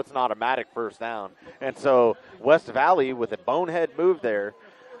scrimmage, so it's an automatic first down. And so West Valley with a bonehead move there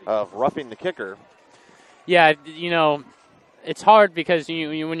of roughing the kicker. Yeah, it's hard because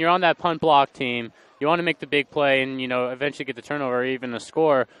when you're on that punt block team, you want to make the big play and, eventually get the turnover or even a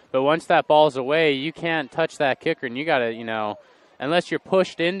score. But once that ball's away, you can't touch that kicker, and you got to, unless you're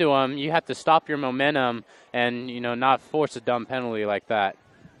pushed into them, you have to stop your momentum and, not force a dumb penalty like that.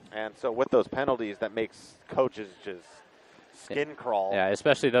 And so with those penalties, that makes coaches just skin crawl. Yeah,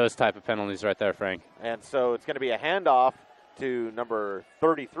 especially those type of penalties right there, Frank. And so it's going to be a handoff to number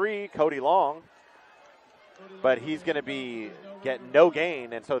 33, Cody Long. But he's going to be getting no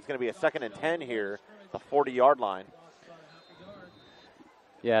gain, and so it's going to be a 2nd and 10 here, the 40-yard line.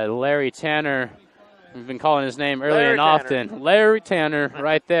 Yeah, Larry Tanner. We've been calling his name early and often. Larry Tanner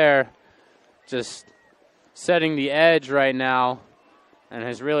right there, just setting the edge right now, and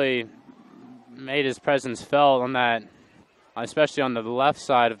has really made his presence felt on that, especially on the left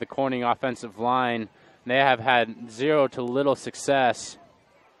side of the Corning offensive line. They have had 0 to little success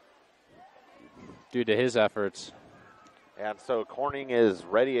due to his efforts. And so Corning is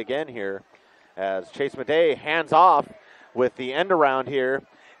ready again here as Chase Madej hands off with the end around here,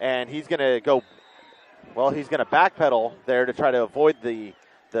 and he's going to go, he's going to backpedal there to try to avoid the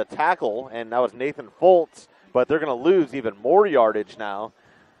tackle, and that was Nathan Foltz, but they're going to lose even more yardage now.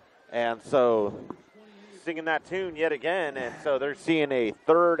 And so singing that tune yet again, and so they're seeing a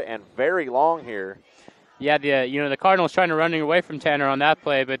 3rd and very long here. Yeah, the Cardinals trying to run away from Tanner on that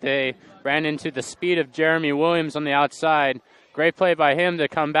play, but they ran into the speed of Jeremy Williams on the outside. Great play by him to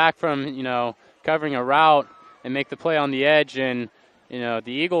come back from, covering a route and make the play on the edge. And, the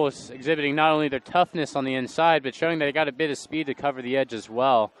Eagles exhibiting not only their toughness on the inside, but showing that they got a bit of speed to cover the edge as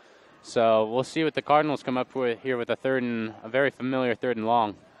well. So we'll see what the Cardinals come up with here with a very familiar 3rd and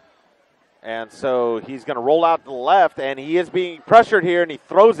long. And so he's going to roll out to the left, and he is being pressured here, and he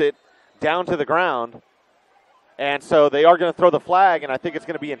throws it down to the ground. And so they are going to throw the flag, and I think it's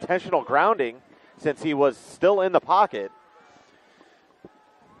going to be intentional grounding since he was still in the pocket.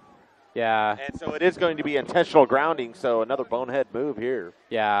 Yeah. And so it is going to be intentional grounding, so another bonehead move here.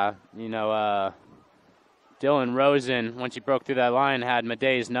 Yeah, Dylan Rosen, once he broke through that line, had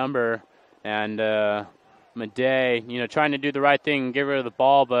Madey's number. And Madey, trying to do the right thing and get rid of the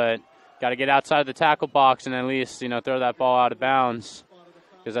ball, but got to get outside the tackle box and at least, throw that ball out of bounds,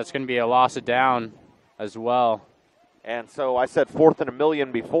 because that's going to be a loss of down as well. And so I said 4th and a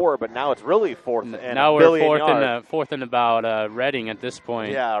million before, but now it's really 4th and now a we're million yards. fourth and about Reading at this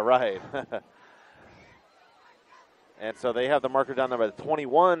point. Yeah, right. And so they have the marker down there by the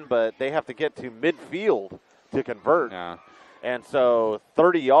 21, but they have to get to midfield to convert. Yeah. And so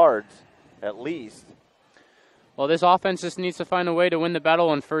 30 yards at least. Well, this offense just needs to find a way to win the battle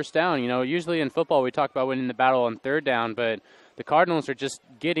on first down. Usually in football we talk about winning the battle on third down, but the Cardinals are just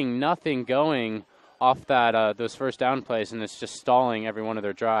getting nothing going off that those first down plays, and it's just stalling every one of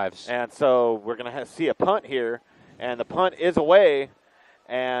their drives. And so we're going to see a punt here, and the punt is away,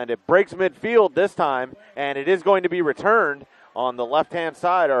 and it breaks midfield this time, and it is going to be returned on the left-hand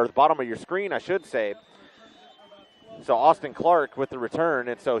side, or the bottom of your screen, I should say. So Austin Clark with the return,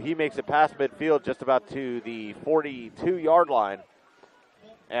 and so he makes it past midfield just about to the 42-yard line.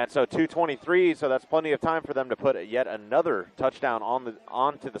 And so 2:23, so that's plenty of time for them to put yet another touchdown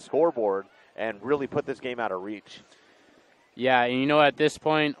onto the scoreboard and really put this game out of reach. Yeah, and at this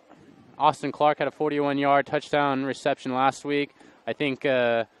point, Austin Clark had a 41-yard touchdown reception last week. I think,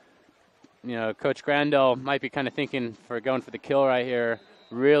 Coach Grandel might be kind of thinking for going for the kill right here,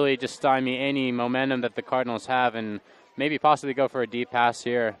 really just stymie any momentum that the Cardinals have and maybe possibly go for a deep pass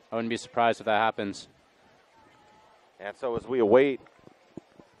here. I wouldn't be surprised if that happens. And so as we await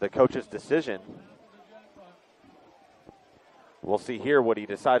the coach's decision, we'll see here what he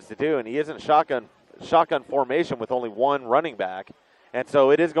decides to do. And he is in shotgun formation with only one running back. And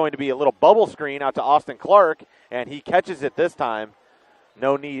so it is going to be a little bubble screen out to Austin Clark, and he catches it this time.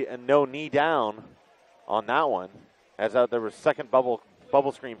 No knee down on that one, as there was second bubble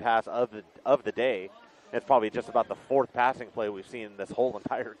screen pass of the day. It's probably just about the fourth passing play we've seen this whole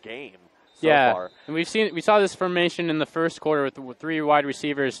entire game so far. And we saw this formation in the first quarter with three wide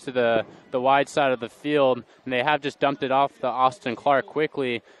receivers to the wide side of the field, and they have just dumped it off to Austin Clark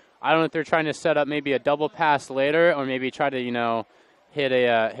quickly. I don't know if they're trying to set up maybe a double pass later, or maybe try to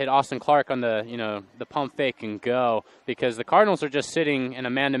hit Austin Clark on the pump fake and go, because the Cardinals are just sitting in a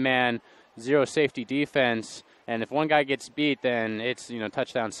man-to-man zero safety defense. And if one guy gets beat, then it's,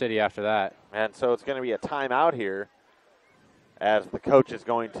 touchdown city after that. And so it's going to be a timeout here as the coach is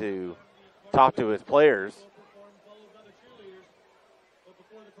going to talk to his players.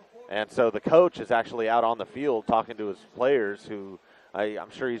 And so the coach is actually out on the field talking to his players, who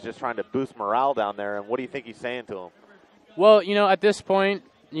I'm sure he's just trying to boost morale down there. And what do you think he's saying to them? Well, at this point,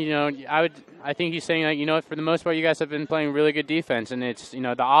 I think he's saying, that, for the most part, you guys have been playing really good defense, and it's,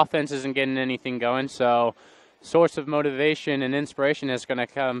 the offense isn't getting anything going, so source of motivation and inspiration is going to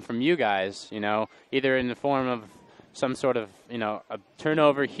come from you guys, either in the form of some sort of, a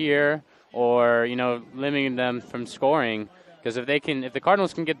turnover here or, limiting them from scoring. Because if the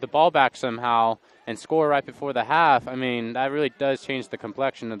Cardinals can get the ball back somehow and score right before the half, that really does change the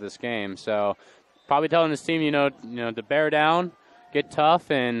complexion of this game. So probably telling this team, to bear down, get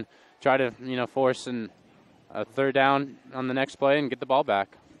tough, and try to, force a third down on the next play and get the ball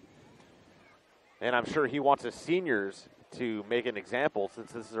back. And I'm sure he wants his seniors to make an example,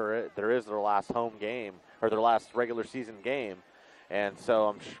 since there is their last home game, or their last regular season game. And so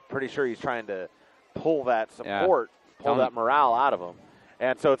I'm pretty sure he's trying to pull that support, pull that morale out of them.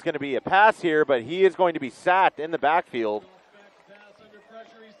 And so it's going to be a pass here, but he is going to be sacked in the backfield.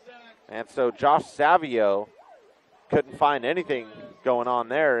 And so Josh Savio couldn't find anything going on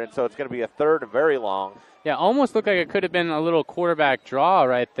there, and so it's going to be a third and very long. Yeah, almost looked like it could have been a little quarterback draw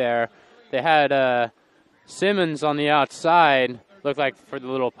right there. They had Simmons on the outside, looked like for the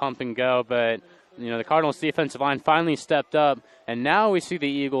little pump and go, but the Cardinals' defensive line finally stepped up, and now we see the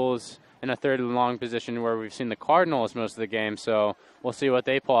Eagles in a third and long position where we've seen the Cardinals most of the game, so we'll see what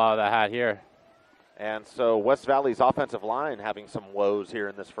they pull out of the hat here. And so West Valley's offensive line having some woes here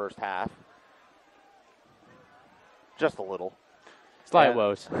in this first half. Just a little. Slight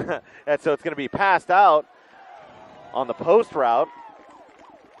woes. And so it's going to be passed out on the post route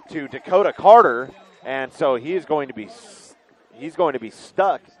to Dakota Carter, and so he's going to be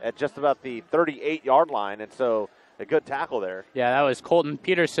stuck at just about the 38-yard line, and so a good tackle there. Yeah, that was Colton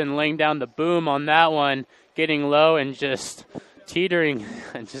Peterson laying down the boom on that one, getting low and just teetering,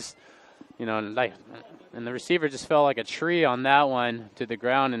 and just and the receiver just fell like a tree on that one to the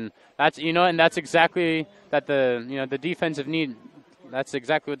ground, and that's and that's exactly that the defensive need. That's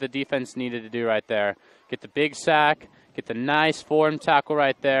exactly what the defense needed to do right there. Get the big sack, get the nice form tackle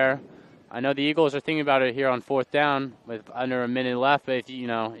right there. I know the Eagles are thinking about it here on 4th down with under a minute left, but if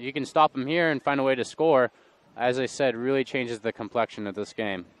you can stop them here and find a way to score, as I said, really changes the complexion of this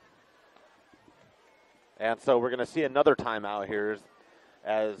game. And so we're going to see another timeout here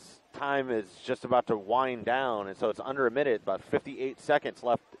as time is just about to wind down. And so it's under a minute, about 58 seconds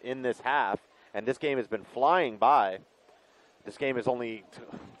left in this half. And this game has been flying by. This game is only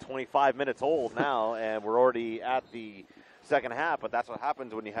 25 minutes old now, and we're already at the second half. But that's what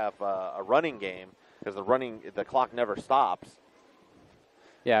happens when you have a running game, because the clock never stops.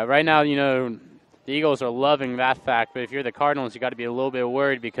 Yeah, right now, the Eagles are loving that fact, but if you're the Cardinals, you got to be a little bit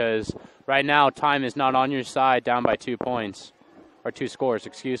worried because right now time is not on your side, down by 2 points, or 2 scores,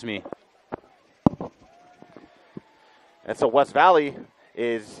 excuse me. And so West Valley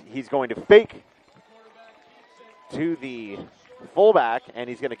he's going to fake to the fullback, and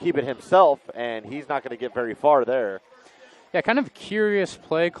he's going to keep it himself, and he's not going to get very far there. Yeah, kind of curious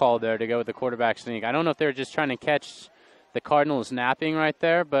play call there to go with the quarterback sneak. I don't know if they're just trying to catch the Cardinals napping right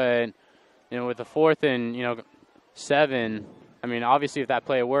there, but with the 4th and 7, I mean, obviously if that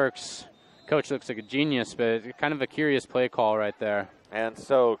play works, coach looks like a genius, but kind of a curious play call right there. And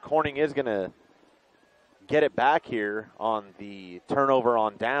so Corning is going to get it back here on the turnover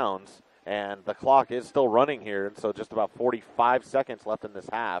on downs, and the clock is still running here, and so just about 45 seconds left in this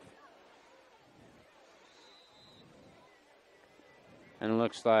half. And it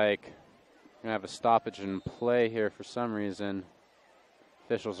looks like we're going to have a stoppage in play here for some reason.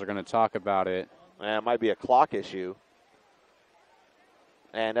 Officials are going to talk about it. And it might be a clock issue.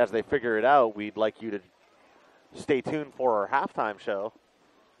 And as they figure it out, we'd like you to stay tuned for our halftime show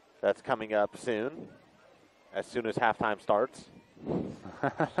that's coming up soon as halftime starts.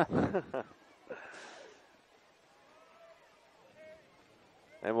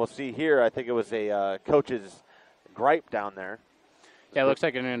 And we'll see here, I think it was a coach's gripe down there. Yeah, it looks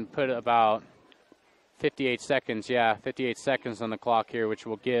like they're going to put about 58 seconds, 58 seconds on the clock here, which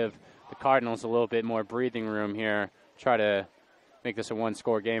will give the Cardinals a little bit more breathing room here, try to make this a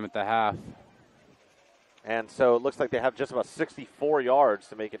one-score game at the half. And so it looks like they have just about 64 yards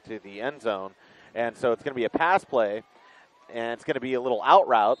to make it to the end zone. And so it's going to be a pass play, and it's going to be a little out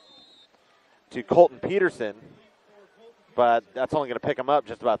route to Colton Peterson. But that's only going to pick him up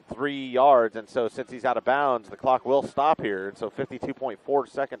just about 3 yards. And so since he's out of bounds, the clock will stop here. And so 52.4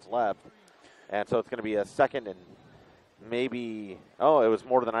 seconds left. And so it's going to be a second and maybe, it was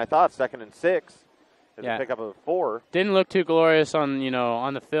more than I thought, 2nd and 6. There's a pickup of 4. Didn't look too glorious on,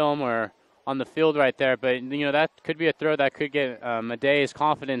 on the film or on the field right there. But, that could be a throw that could get Madei's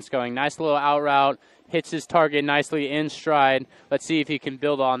confidence going. Nice little out route. Hits his target nicely in stride. Let's see if he can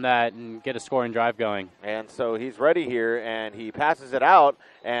build on that and get a scoring drive going. And so he's ready here, and he passes it out,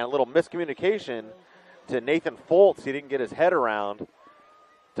 and a little miscommunication to Nathan Foltz. He didn't get his head around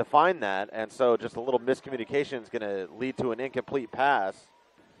to find that, and so just a little miscommunication is going to lead to an incomplete pass.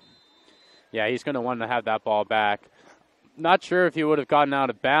 Yeah, he's going to want to have that ball back. Not sure if he would have gotten out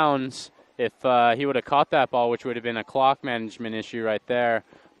of bounds if he would have caught that ball, which would have been a clock management issue right there.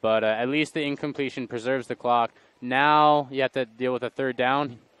 But at least the incompletion preserves the clock. Now you have to deal with a 3rd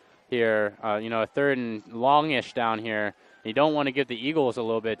down here, a 3rd and longish down here. You don't want to give the Eagles a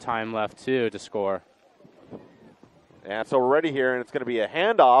little bit of time left, too, to score. And so we're ready here, and it's going to be a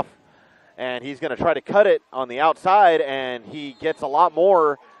handoff. And he's going to try to cut it on the outside, and he gets a lot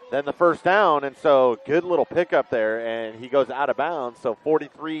more than the first down. And so good little pickup there, and he goes out of bounds. So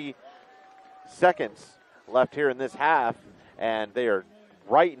 43 seconds left here in this half, and they are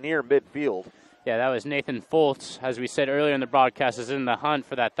right near midfield. Yeah, that was Nathan Foltz, as we said earlier in the broadcast, is in the hunt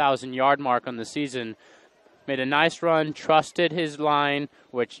for that 1,000-yard mark on the season. Made a nice run, trusted his line,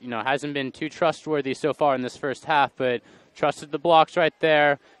 which, hasn't been too trustworthy so far in this first half, but trusted the blocks right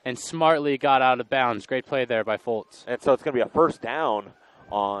there and smartly got out of bounds. Great play there by Foltz. And so it's going to be a first down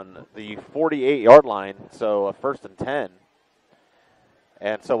on the 48-yard line, so a 1st and 10.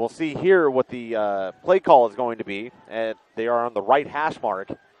 And so we'll see here what the play call is going to be. And they are on the right hash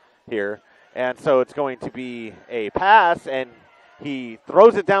mark here. And so it's going to be a pass, and he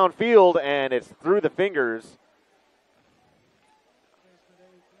throws it downfield, and it's through the fingers.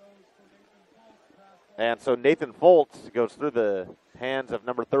 And so Nathan Foltz goes through the hands of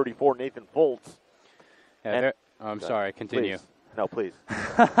number 34, Nathan Foltz. Yeah, I'm sorry, continue. Please. No, please.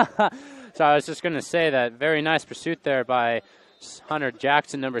 So I was just going to say that very nice pursuit there by Hunter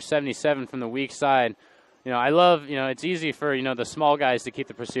Jackson, number 77 from the weak side. I love, it's easy for, the small guys to keep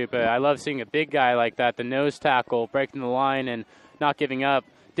the pursuit, but I love seeing a big guy like that, the nose tackle, breaking the line and not giving up.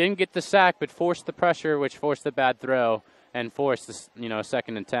 Didn't get the sack, but forced the pressure, which forced the bad throw. and force this,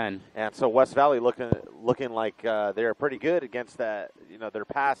 2nd and 10. And so West Valley looking like they're pretty good against that. Their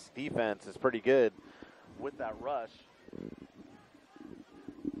pass defense is pretty good with that rush,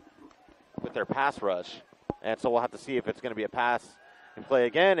 with their pass rush. And so we'll have to see if it's going to be a pass and play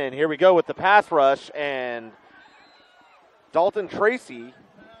again. And here we go with the pass rush. And Dalton Tracy,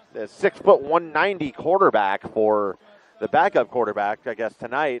 the 6'1", 190 quarterback for the backup quarterback, I guess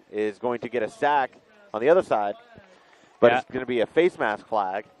tonight, is going to get a sack on the other side. But it's going to be a face mask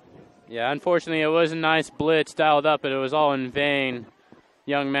flag. Yeah, unfortunately, it was a nice blitz dialed up, but it was all in vain.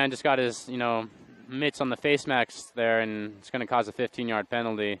 Young man just got his, mitts on the face mask there, and it's going to cause a 15-yard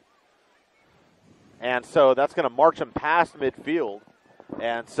penalty. And so that's going to march them past midfield.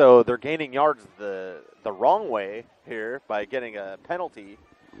 And so they're gaining yards the wrong way here by getting a penalty.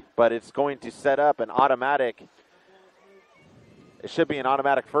 But it's going to set up an automatic. It should be an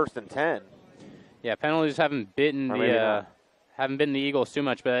automatic 1st and 10. Yeah, penalties haven't bitten the Eagles too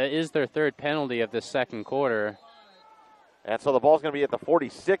much, but it is their 3rd penalty of the 2nd quarter. And so the ball's going to be at the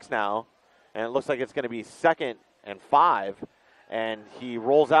 46 now, and it looks like it's going to be 2nd and 5. And he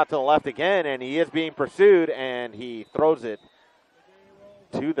rolls out to the left again, and he is being pursued, and he throws it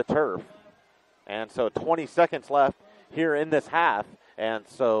to the turf. And so 20 seconds left here in this half, and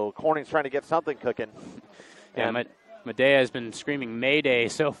so Corning's trying to get something cooking. Yeah, Medea has been screaming Mayday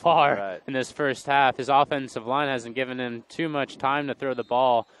so far in this first half. His offensive line hasn't given him too much time to throw the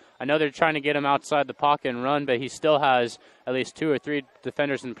ball. I know they're trying to get him outside the pocket and run, but he still has at least 2 or 3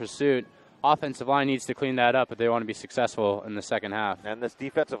 defenders in pursuit. Offensive line needs to clean that up if they want to be successful in the second half. And this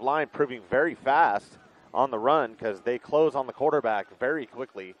defensive line proving very fast on the run because they close on the quarterback very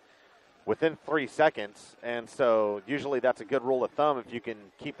quickly within 3 seconds. And so usually that's a good rule of thumb. If you can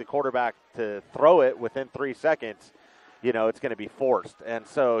keep the quarterback to throw it within 3 seconds, it's going to be forced. And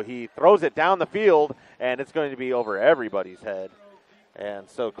so he throws it down the field, and it's going to be over everybody's head. And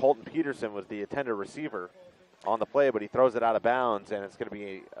so Colton Peterson was the intended receiver on the play, but he throws it out of bounds, and it's going to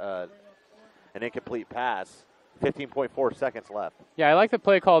be an incomplete pass. 15.4 seconds left. Yeah, I like the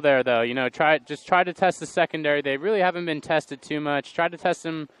play call there, though. Try to test the secondary. They really haven't been tested too much. Try to test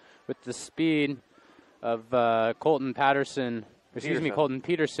them with the speed of Colton Peterson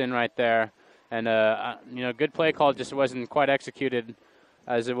right there. And, good play call, just wasn't quite executed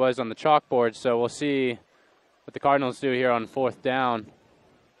as it was on the chalkboard. So we'll see what the Cardinals do here on 4th down.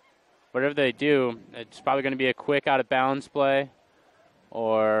 Whatever they do, it's probably going to be a quick out-of-bounds play.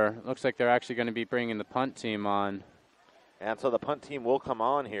 Or it looks like they're actually going to be bringing the punt team on. And so the punt team will come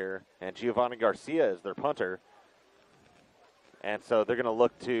on here, and Giovanni Garcia is their punter. And so they're going to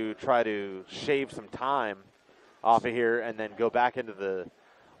look to try to shave some time off of here and then go back into the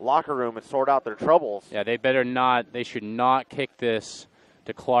locker room and sort out their troubles. Yeah, they should not kick this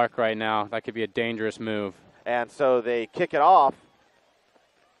to Clark right now. That could be a dangerous move. And so they kick it off.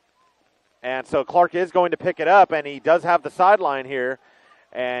 And so Clark is going to pick it up, and he does have the sideline here.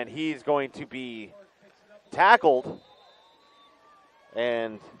 And he's going to be tackled.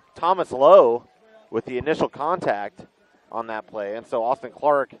 And Thomas Lowe with the initial contact on that play. And so Austin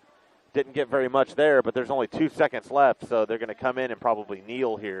Clark didn't get very much there, but there's only 2 seconds left. So they're going to come in and probably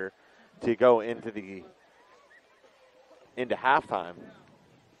kneel here to go into halftime.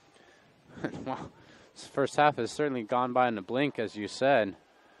 Well, this first half has certainly gone by in a blink, as you said.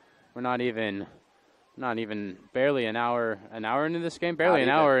 We're not even barely an hour into this game. Barely an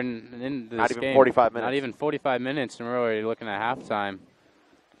hour into this game. Not even 45 minutes. Not even 45 minutes, and we're already looking at halftime.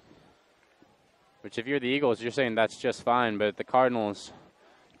 Which, if you're the Eagles, you're saying that's just fine. But the Cardinals,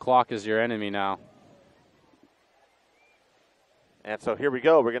 clock is your enemy now. And so here we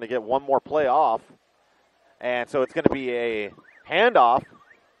go. We're going to get one more play off. And so it's going to be a handoff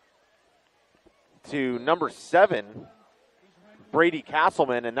to number 7, Brady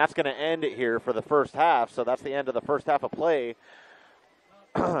Castleman, and that's going to end it here for the first half. So that's the end of the first half of play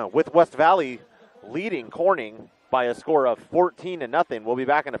with West Valley leading Corning by a score of 14-0. We'll be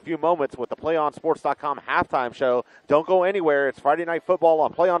back in a few moments with the PlayOnSports.com halftime show. Don't go anywhere. It's Friday Night Football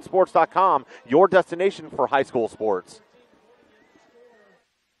on PlayOnSports.com, your destination for high school sports.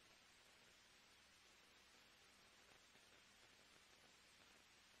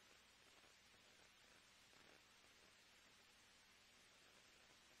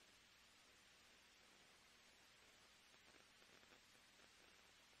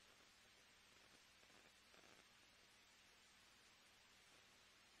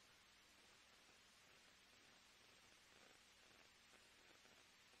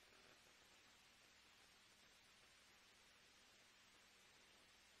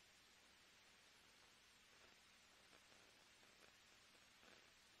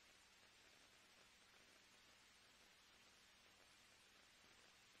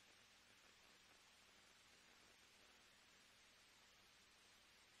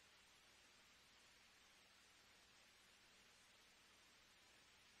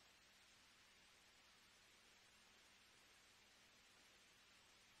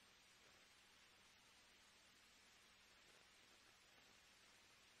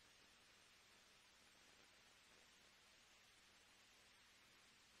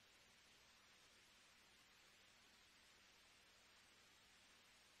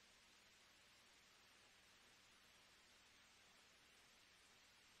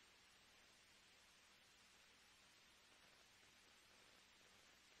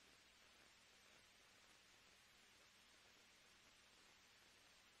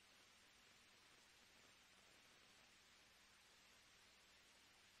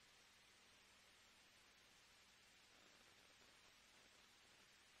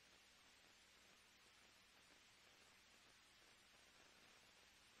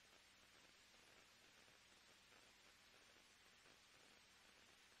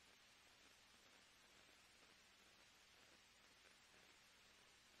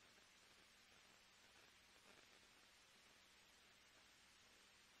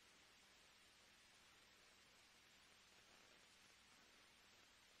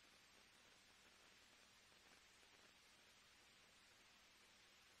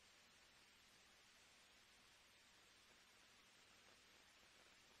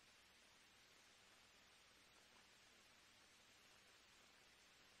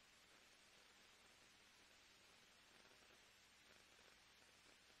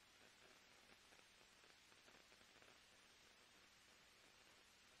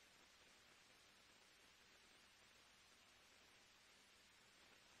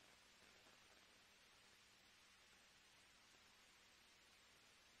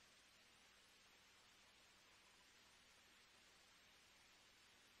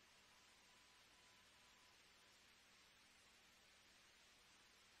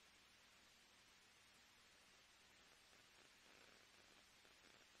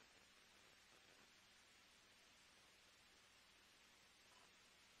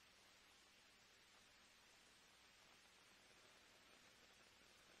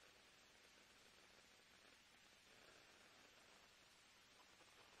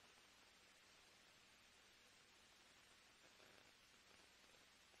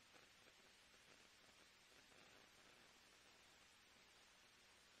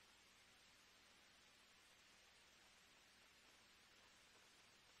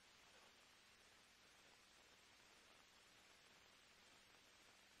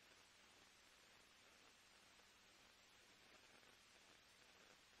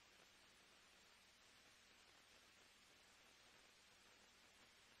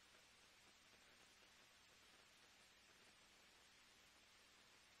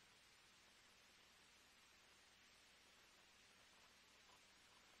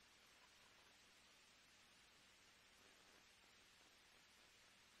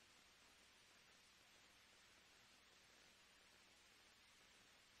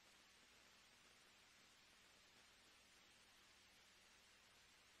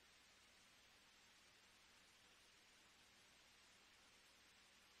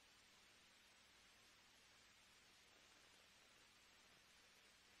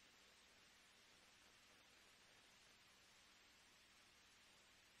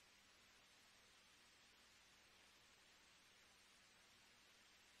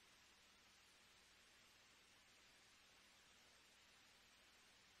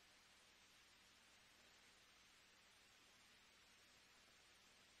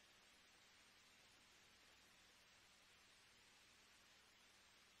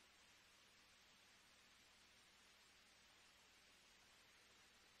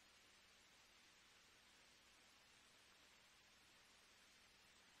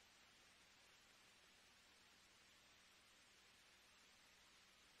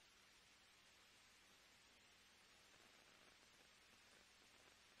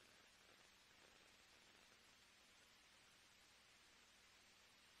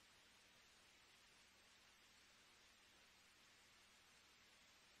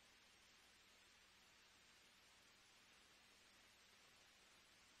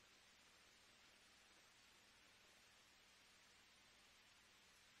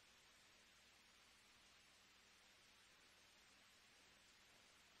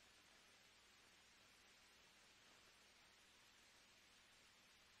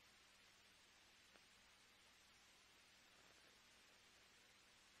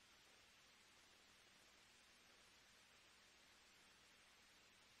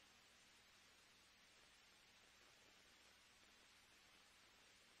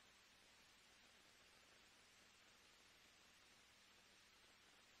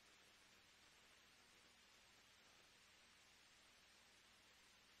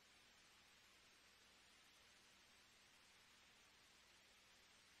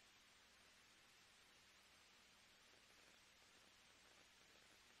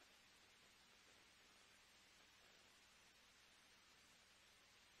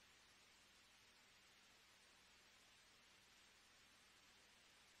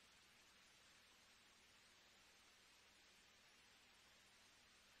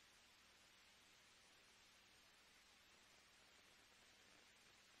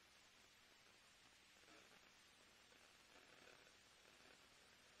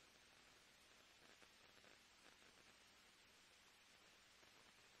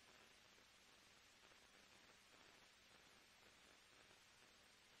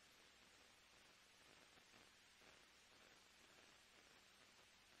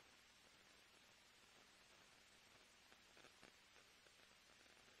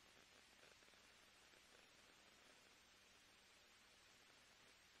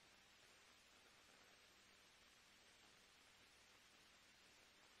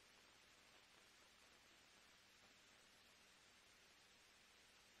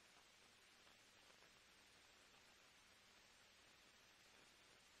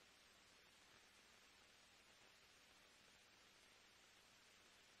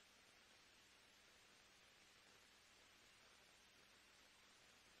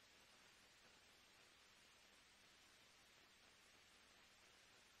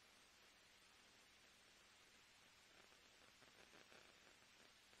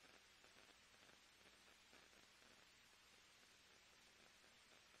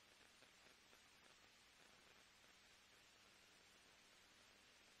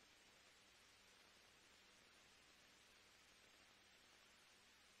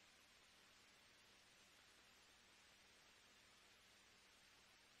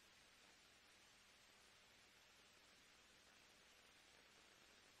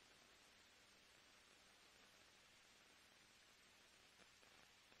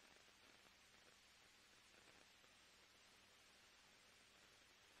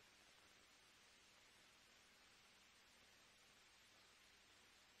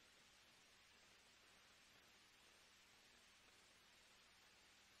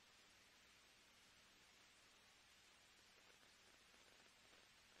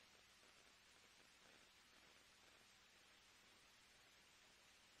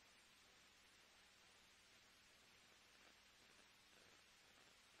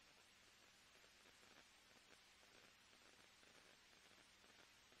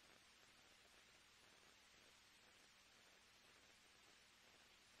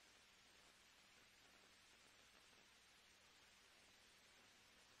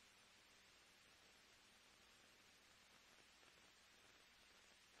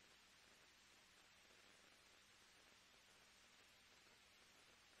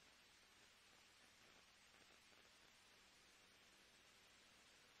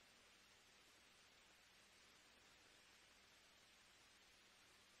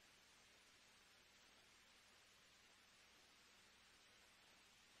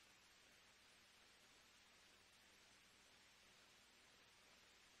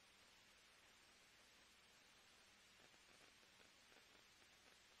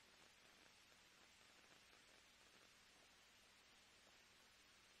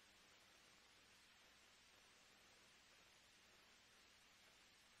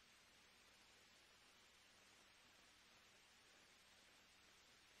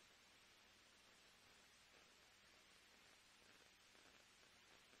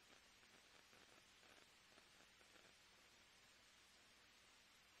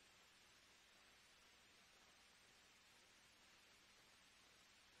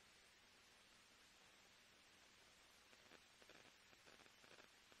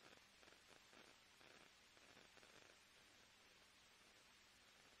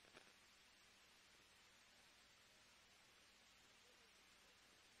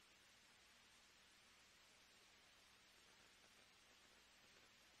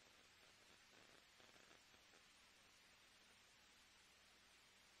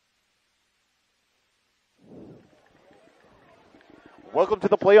 Welcome to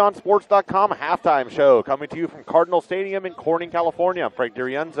the PlayOnSports.com halftime show, coming to you from Cardinal Stadium in Corning, California. I'm Frank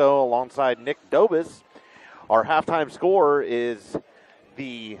Durienzo alongside Nick Dobis. Our halftime score is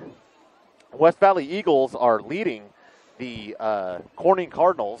the West Valley Eagles are leading the Corning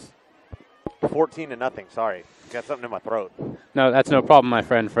Cardinals 14-0. Sorry, got something in my throat. No, that's no problem, my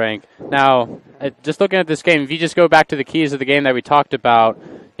friend Frank. Now, just looking at this game, if you just go back to the keys of the game that we talked about,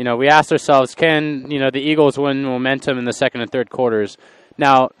 we asked ourselves, can, the Eagles win momentum in the second and third quarters?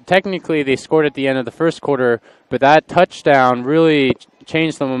 Now, technically, they scored at the end of the first quarter, but that touchdown really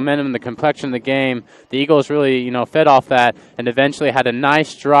changed the momentum and the complexion of the game. The Eagles really, fed off that and eventually had a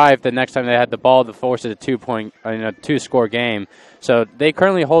nice drive the next time they had the ball to force it a two-score game. So they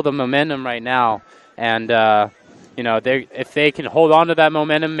currently hold the momentum right now, and if they can hold on to that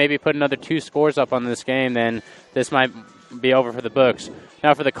momentum, maybe put another 2 scores up on this game, then this might be over for the books.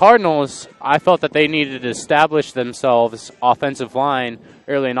 Now, for the Cardinals, I felt that they needed to establish themselves offensive line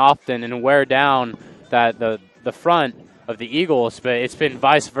early and often and wear down the front of the Eagles, but it's been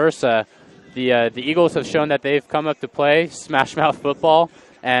vice versa. The Eagles have shown that they've come up to play smash mouth football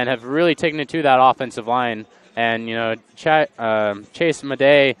and have really taken it to that offensive line. And, Chase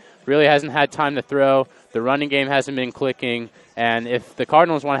Madej really hasn't had time to throw. The running game hasn't been clicking. And if the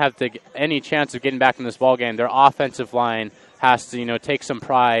Cardinals want to have any chance of getting back in this ball game, their offensive line has to, take some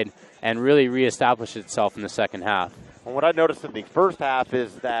pride and really reestablish itself in the second half. Well, what I noticed in the first half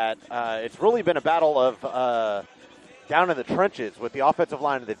is that it's really been a battle of down in the trenches with the offensive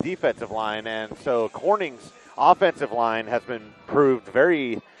line and the defensive line. And so Corning's offensive line has been proved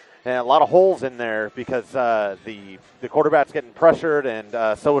a lot of holes in there because the quarterback's getting pressured,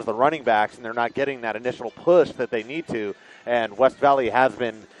 and so is the running backs, and they're not getting that initial push that they need to. And West Valley has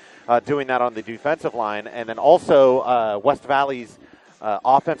been doing that on the defensive line. And then also West Valley's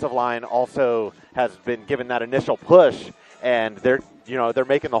offensive line also has been given that initial push, and they're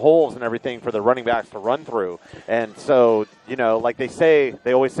making the holes and everything for the running backs to run through. And so, like they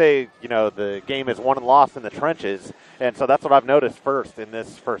always say, the game is won and lost in the trenches. And so that's what I've noticed first in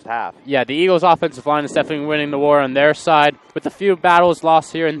this first half. Yeah, the Eagles' offensive line is definitely winning the war on their side with a few battles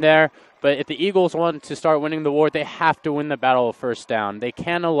lost here and there. But if the Eagles want to start winning the war, they have to win the battle of first down. They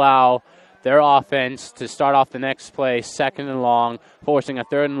can't allow their offense to start off the next play second and long, forcing a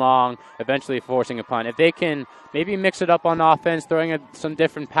third and long, eventually forcing a punt. If they can maybe mix it up on offense, throwing some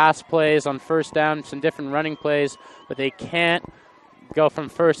different pass plays on first down, some different running plays, but they can't go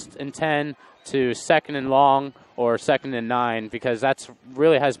from 1st and 10 to 2nd and long or 2nd and 9, because that's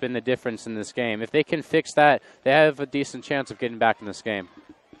really has been the difference in this game. If they can fix that, they have a decent chance of getting back in this game.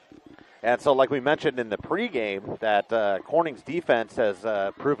 And so, like we mentioned in the pregame, that Corning's defense has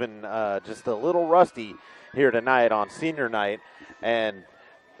proven just a little rusty here tonight on senior night. And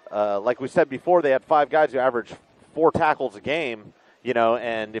like we said before, they had 5 guys who averaged 4 tackles a game,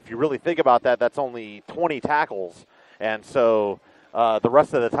 and if you really think about that, that's only 20 tackles. And so the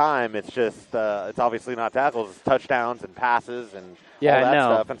rest of the time, it's just it's obviously not tackles, it's touchdowns and passes and all that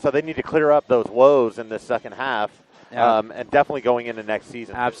stuff. And so they need to clear up those woes in this second half. Yeah. And definitely going into next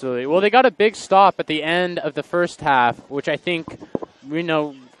season. Absolutely. Well, they got a big stop at the end of the first half, which I think,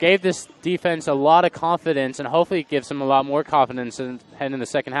 gave this defense a lot of confidence, and hopefully gives them a lot more confidence heading in the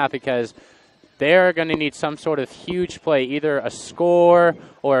second half, because they're going to need some sort of huge play, either a score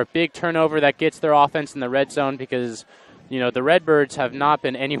or a big turnover that gets their offense in the red zone, because the Redbirds have not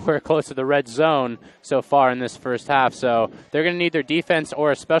been anywhere close to the red zone so far in this first half. So they're going to need their defense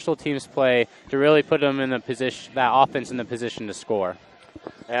or a special teams play to really put them in the position, that offense in the position to score.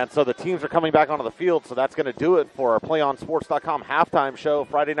 And so the teams are coming back onto the field, so that's going to do it for our PlayOnSports.com halftime show.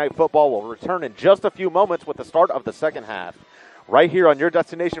 Friday Night Football will return in just a few moments with the start of the second half. Right here on your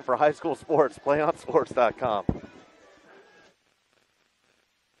destination for high school sports, PlayOnSports.com.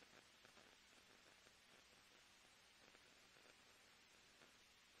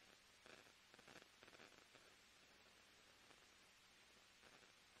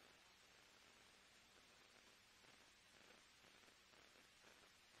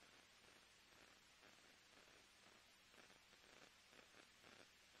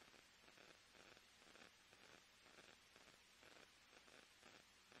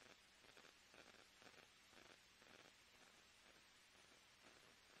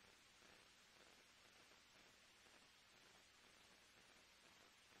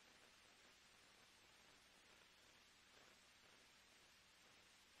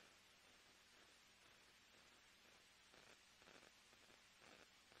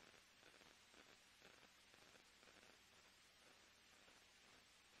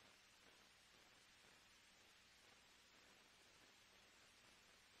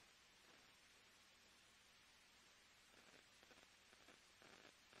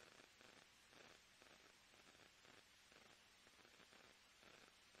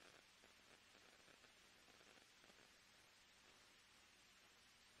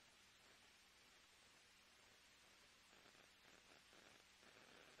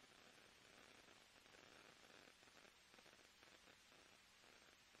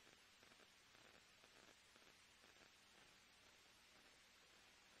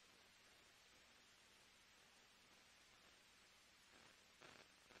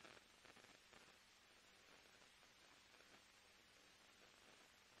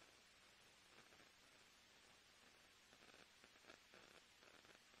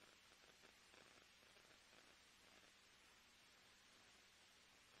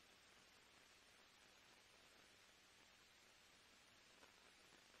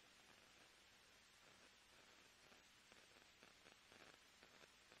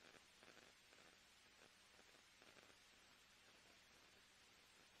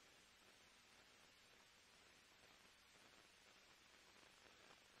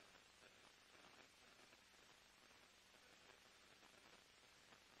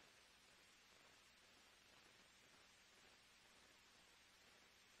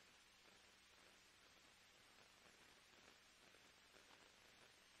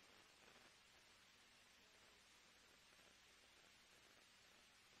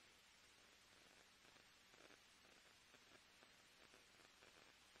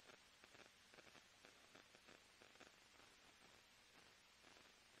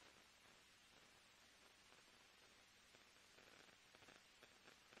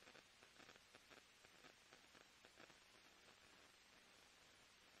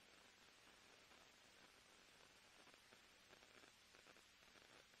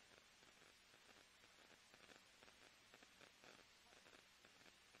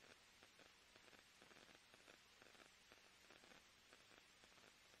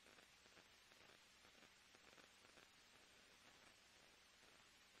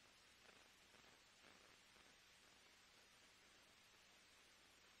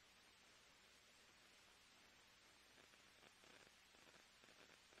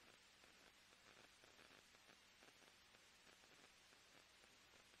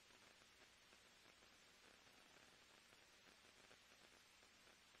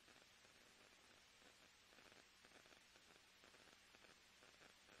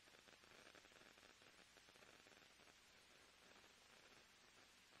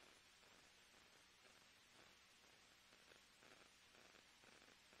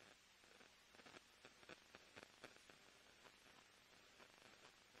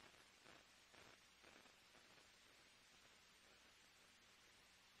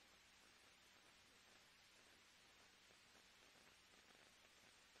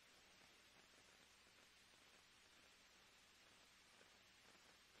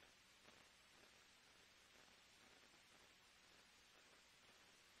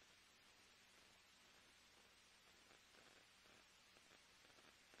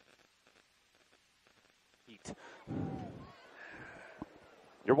 peaked.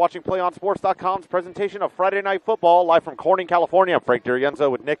 You're watching PlayOnSports.com's presentation of Friday Night Football live from Corning, California. I'm Frank D'Arienzo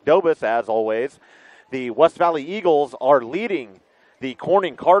with Nick Dobus, as always. The West Valley Eagles are leading the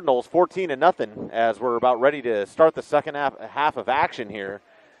Corning Cardinals 14-0 as we're about ready to start the second half of action here.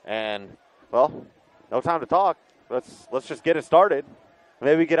 And, well, no time to talk. Let's just get it started.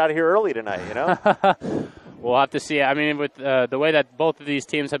 Maybe we get out of here early tonight, you know? We'll have to see. I mean, with the way that both of these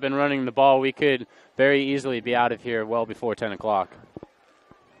teams have been running the ball, we could very easily be out of here well before 10 o'clock.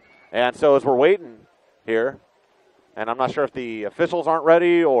 And so as we're waiting here, and I'm not sure if the officials aren't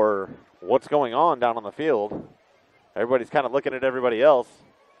ready or what's going on down on the field. Everybody's kind of looking at everybody else.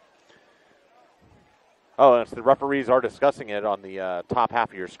 Oh, and it's the referees are discussing it on the top half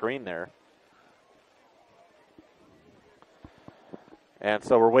of your screen there. And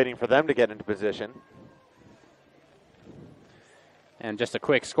so we're waiting for them to get into position. And just a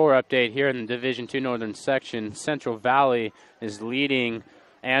quick score update here in the Division II Northern section. Central Valley is leading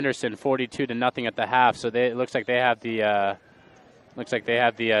Anderson 42-0 at the half. So it looks like they have the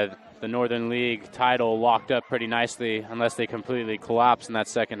the Northern League title locked up pretty nicely, unless they completely collapse in that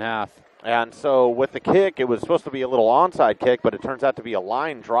second half. And so with the kick, it was supposed to be a little onside kick, but it turns out to be a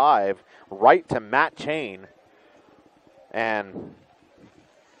line drive right to Matt Chain. And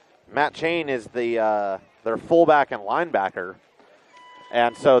Matt Chain is their fullback and linebacker.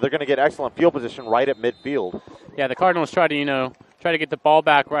 And so they're going to get excellent field position right at midfield. Yeah, the Cardinals try to get the ball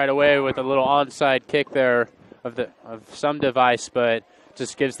back right away with a little onside kick there of some device, but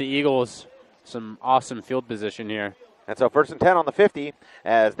just gives the Eagles some awesome field position here. And so 1st and 10 on the 50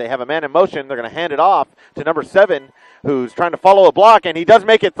 as they have a man in motion. They're going to hand it off to number 7, who's trying to follow a block, and he does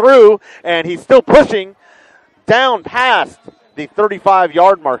make it through, and he's still pushing down past the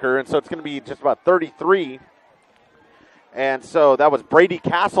 35-yard marker, and so it's going to be just about 33. And so that was Brady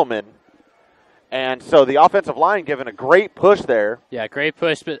Castleman. And so the offensive line giving a great push there. Yeah, great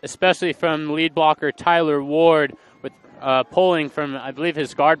push, but especially from lead blocker Tyler Ward with pulling from, I believe,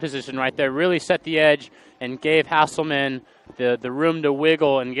 his guard position right there. Really set the edge and gave Hasselman the room to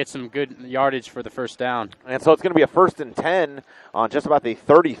wiggle and get some good yardage for the first down. And so it's going to be a 1st and 10 on just about the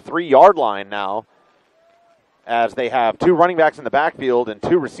 33-yard line now, as they have 2 running backs in the backfield and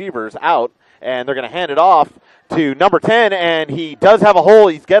 2 receivers out, and they're going to hand it off to number 10, and he does have a hole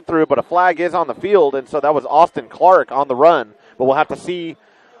he's get through, but a flag is on the field, and so that was Austin Clark on the run. But we'll have to see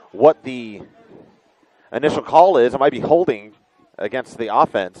what the initial call is. It might be holding against the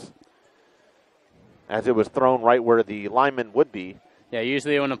offense, as it was thrown right where the lineman would be. Yeah,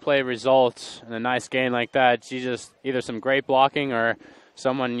 usually when a play results in a nice game like that, it's just either some great blocking or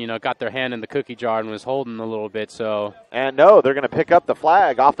someone, got their hand in the cookie jar and was holding a little bit. So, and no, they're going to pick up the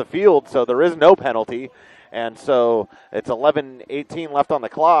flag off the field, so there is no penalty. And so it's 11:18 left on the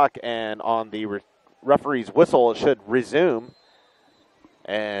clock, and on the referee's whistle, it should resume.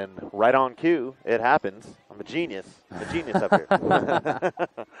 And right on cue, it happens. I'm a genius up here.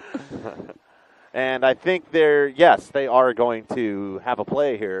 And I think they are going to have a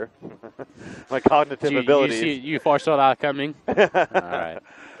play here. My cognitive abilities. You foresaw that coming? All right.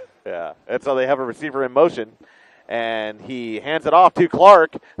 Yeah, and so they have a receiver in motion. And he hands it off to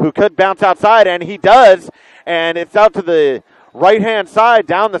Clark, who could bounce outside, and he does. And it's out to the right-hand side,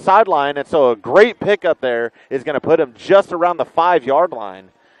 down the sideline. And so a great pickup there is going to put him just around the 5-yard line.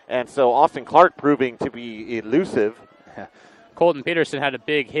 And so Austin Clark proving to be elusive. Colton Peterson had a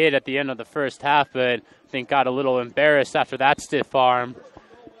big hit at the end of the first half, but I think got a little embarrassed after that stiff arm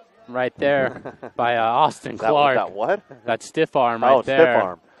right there by Austin Clark. That what? That stiff arm right there. Oh, stiff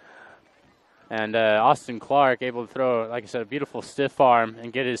arm. And Austin Clark able to throw, like I said, a beautiful stiff arm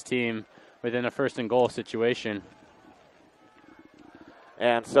and get his team within a 1st and goal situation.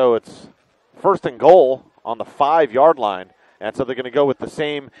 And so it's 1st and goal on the 5-yard line. And so they're going to go with the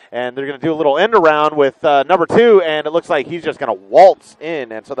same, and they're going to do a little end around with number 2, and it looks like he's just going to waltz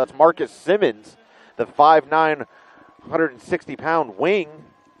in. And so that's Marcus Simmons, the 5'9", 160-pound wing.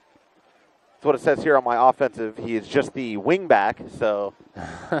 That's what it says here on my offensive. He is just the wing back, so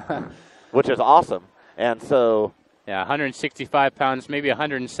which is awesome. And so, yeah, 165 pounds, maybe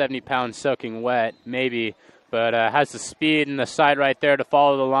 170 pounds soaking wet, maybe, but has the speed and the side right there to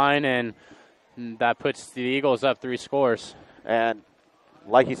follow the line, and that puts the Eagles up 3 scores. And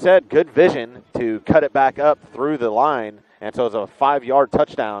like he said, good vision to cut it back up through the line, and so it's a 5-yard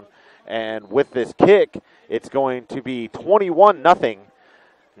touchdown. And with this kick, it's going to be 21-0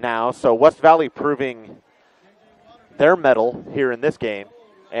 now. So West Valley proving their mettle here in this game.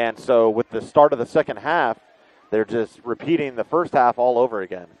 And so with the start of the second half, they're just repeating the first half all over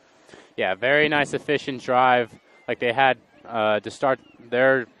again. Yeah, very nice, efficient drive like they had to start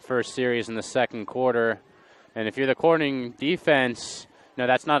their first series in the second quarter. And if you're the Corning defense,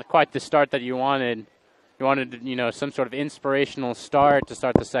 that's not quite the start that you wanted. You wanted, some sort of inspirational start to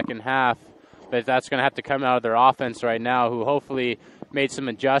start the second half. But that's going to have to come out of their offense right now, who hopefully made some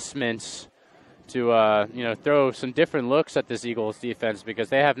adjustments to, throw some different looks at this Eagles defense, because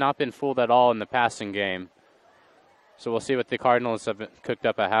they have not been fooled at all in the passing game. So we'll see what the Cardinals have cooked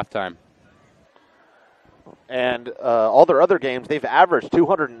up at halftime. And all their other games, they've averaged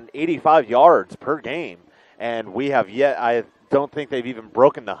 285 yards per game. And we have yet, I don't think they've even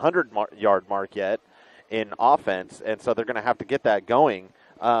broken the 100-yard mark yet in offense. And so they're going to have to get that going.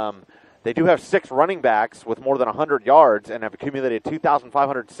 They do have 6 running backs with more than 100 yards and have accumulated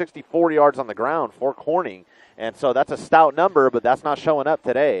 2,564 yards on the ground for Corning. And so that's a stout number, but that's not showing up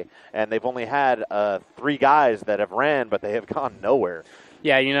today. And they've only had 3 guys that have ran, but they have gone nowhere.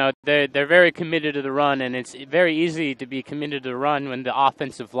 Yeah, they're very committed to the run, and it's very easy to be committed to the run when the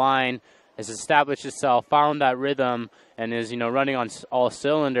offensive line has established itself, found that rhythm, and is, running on all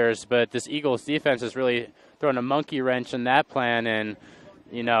cylinders. But this Eagles defense has really thrown a monkey wrench in that plan, and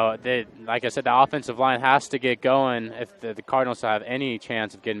like I said, the offensive line has to get going if the Cardinals have any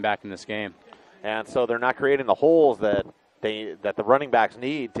chance of getting back in this game. And so they're not creating the holes that the running backs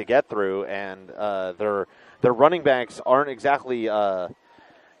need to get through, and their running backs aren't exactly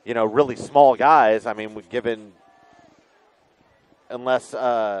really small guys. I mean, unless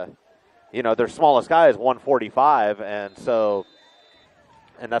their smallest guy is 145, and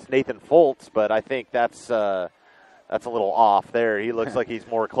that's Nathan Foltz, but I think that's a little off there. He looks like he's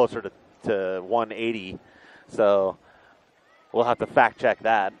more closer to 180, so we'll have to fact check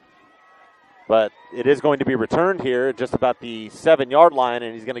that. But it is going to be returned here at just about the 7-yard line,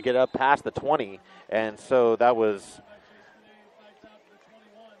 and he's going to get up past the 20. And so that was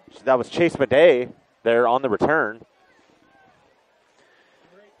Chase Madej there on the return.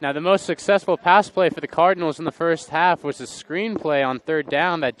 Now, the most successful pass play for the Cardinals in the first half was a screen play on 3rd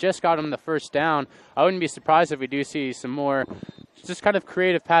down that just got them the first down. I wouldn't be surprised if we do see some more just kind of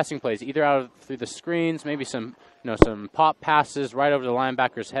creative passing plays, either through the screens, maybe some pop passes right over the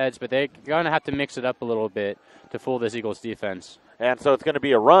linebackers' heads, but they're going to have to mix it up a little bit to fool this Eagles defense. And so it's going to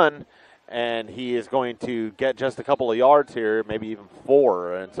be a run, and he is going to get just a couple of yards here, maybe even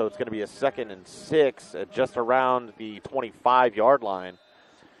 4. And so it's going to be a 2nd and 6 at just around the 25-yard line.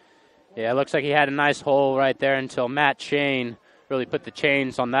 Yeah, it looks like he had a nice hole right there until Matt Shane really put the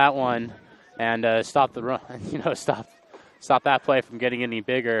chains on that one and stopped the run. Stop that play from getting any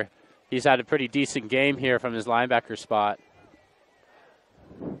bigger. He's had a pretty decent game here from his linebacker spot.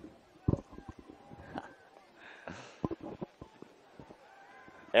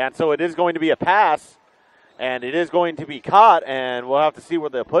 And so it is going to be a pass, and it is going to be caught, and we'll have to see where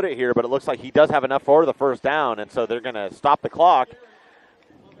they'll put it here, but it looks like he does have enough for the first down, and so they're going to stop the clock.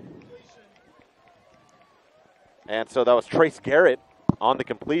 And so that was Trace Garrett on the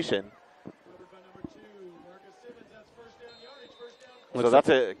completion. So that's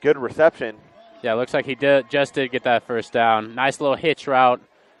a good reception. Yeah, looks like he just did get that first down. Nice little hitch route,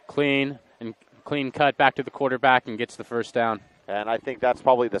 clean cut back to the quarterback, and gets the first down. And I think that's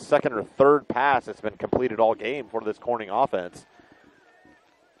probably the 2nd or 3rd pass that's been completed all game for this Corning offense.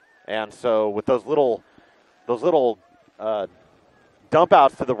 And so with those little dump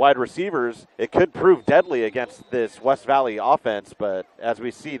outs to the wide receivers, it could prove deadly against this West Valley offense. But as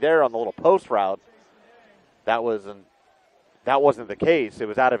we see there on the little post route, that wasn't the case. It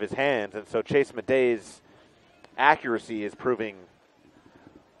was out of his hands. And so Chase Madej's accuracy is proving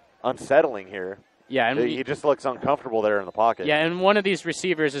unsettling here. Yeah, and he just looks uncomfortable there in the pocket. Yeah, and one of these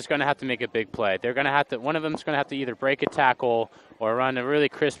receivers is going to have to make a big play. One of them is going to have to either break a tackle or run a really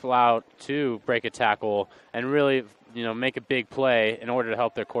crisp route to break a tackle and really, make a big play in order to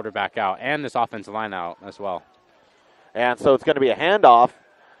help their quarterback out and this offensive line out as well. And so it's going to be a handoff.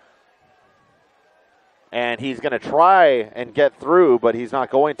 And he's going to try and get through, but he's not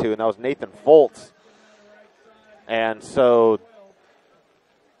going to. And that was Nathan Foltz. And so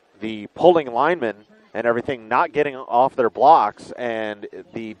the pulling linemen and everything not getting off their blocks, and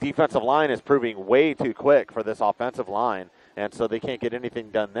the defensive line is proving way too quick for this offensive line. And so they can't get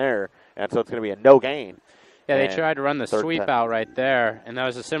anything done there. And so it's going to be a no gain. Yeah, they tried to run the sweep out right there, and that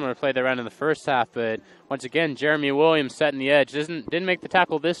was a similar play they ran in the first half. But once again, Jeremy Williams setting the edge. Didn't make the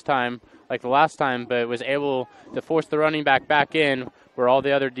tackle this time like the last time, but was able to force the running back in where all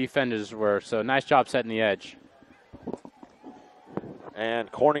the other defenders were. So nice job setting the edge.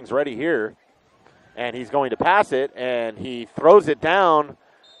 And Corning's ready here, and he's going to pass it, and he throws it down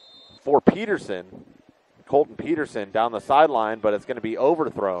for Peterson, Colton Peterson, down the sideline, but it's going to be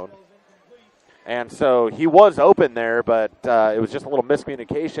overthrown. And so he was open there, but it was just a little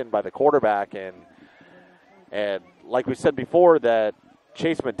miscommunication by the quarterback, and And like we said before, that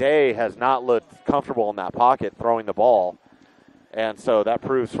Chase Madej has not looked comfortable in that pocket throwing the ball. And so that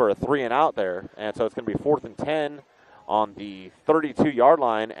proves for a 3-and-out there. And so it's going to be 4th and 10 on the 32-yard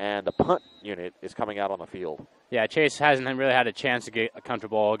line, and the punt unit is coming out on the field. Yeah, Chase hasn't really had a chance to get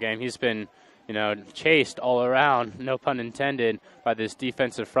comfortable all game. He's been, chased all around, no pun intended, by this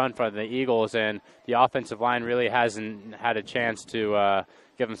defensive front for the Eagles, and the offensive line really hasn't had a chance to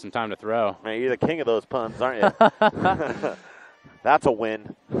give him some time to throw. Man, you're the king of those puns, aren't you? That's a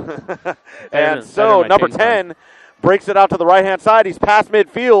win. And so number 10 breaks it out to the right-hand side. He's past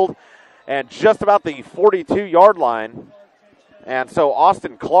midfield and just about the 42-yard line. And so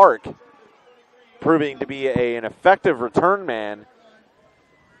Austin Clark proving to be an effective return man.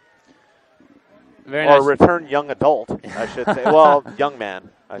 Very nice. Or return young adult, I should say. Well, young man,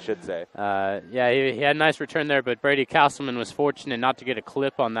 I should say. Yeah, he had a nice return there, but Brady Castleman was fortunate not to get a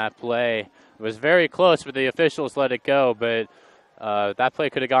clip on that play. It was very close, but the officials let it go. But that play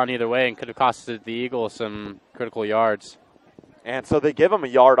could have gone either way and could have costed the Eagles some critical yards. And so they give him a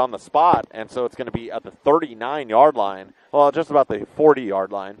yard on the spot, and so it's going to be at the 39-yard line. Well, just about the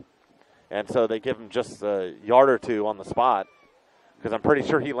 40-yard line. And so they give him just a yard or two on the spot, because I'm pretty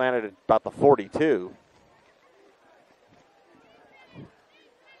sure he landed at about the 42.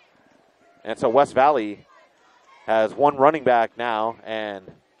 And so West Valley has one running back now,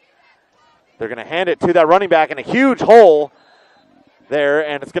 and they're going to hand it to that running back in a huge hole there,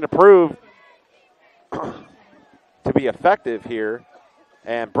 and it's going to prove to be effective here.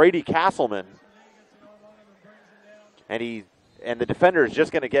 And Brady Castleman, and the defender is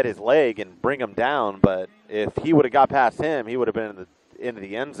just going to get his leg and bring him down, but if he would have got past him, he would have been into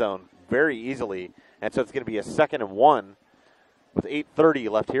the end zone very easily. And so it's going to be a 2nd and 1 with 8:30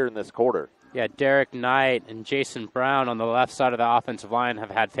 left here in this quarter. Yeah, Derek Knight and Jason Brown on the left side of the offensive line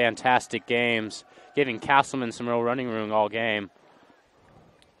have had fantastic games, giving Castleman some real running room all game.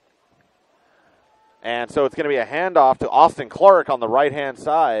 And so it's going to be a handoff to Austin Clark on the right-hand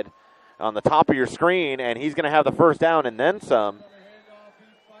side on the top of your screen, and he's going to have the first down and then some.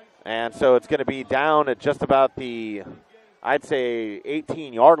 And so it's going to be down at just about the, I'd say,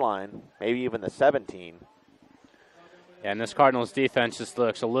 18-yard line, maybe even the 17. Yeah, and this Cardinals defense just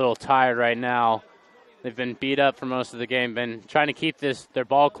looks a little tired right now. They've been beat up for most of the game, been trying to keep their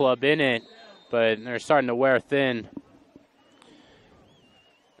ball club in it, but they're starting to wear thin.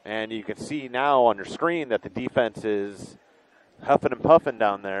 And you can see now on your screen that the defense is huffing and puffing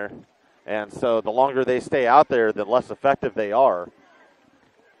down there. And so the longer they stay out there, the less effective they are.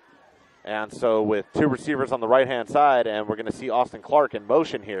 And so with two receivers on the right-hand side, and we're going to see Austin Clark in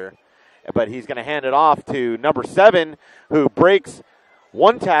motion here. But he's going to hand it off to number 7, who breaks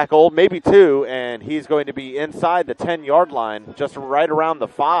one tackle, maybe two, and he's going to be inside the 10-yard line, just right around the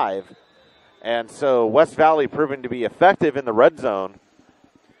 5. And so West Valley proving to be effective in the red zone.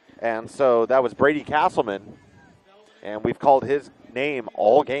 And so that was Brady Castleman, and we've called his name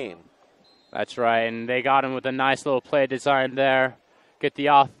all game. That's right, and they got him with a nice little play design there. Get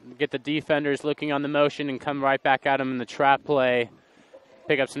the defenders looking on the motion and come right back at him in the trap play.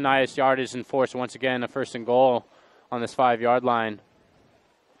 Pick up some nice yardage and force, once again, a 1st and goal on this 5-yard line.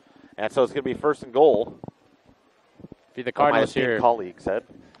 And so it's going to be 1st and goal. If you're the Cardinals here, colleague said.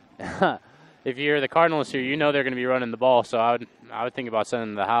 If you're the Cardinals here, you know they're going to be running the ball, so I would think about sending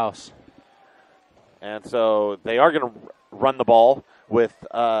them to the house. And so they are going to run the ball with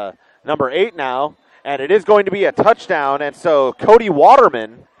number 8 now, and it is going to be a touchdown. And so Cody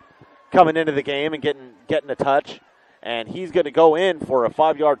Waterman coming into the game and getting a touch, and he's going to go in for a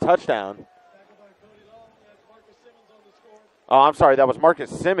 5-yard touchdown. Oh, I'm sorry, that was Marcus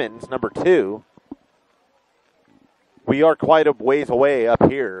Simmons, number 2. We are quite a ways away up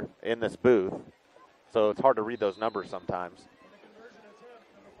here in this booth, so it's hard to read those numbers sometimes.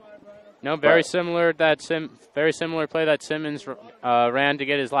 No, very similar play that Simmons ran to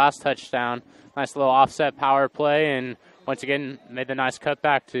get his last touchdown. Nice little offset power play, and once again made the nice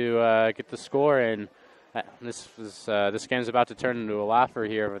cutback to get the score. And this game's about to turn into a laugher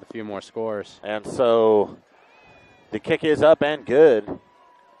here with a few more scores. And so the kick is up and good.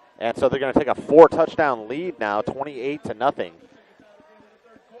 And so they're going to take a 4-touchdown lead now, 28-0.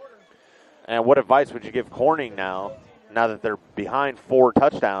 And what advice would you give Corning now that they're behind 4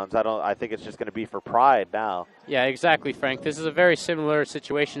 touchdowns? I think it's just going to be for pride now. Yeah, exactly, Frank. This is a very similar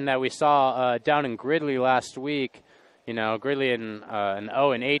situation that we saw down in Gridley last week. You know, Gridley, an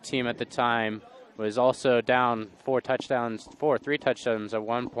 0-8 team at the time, was also down 3 touchdowns at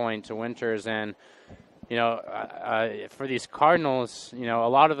one point to Winters. And for these Cardinals, a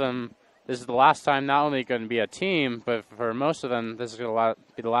lot of them, this is the last time not only going to be a team, but for most of them, this is going to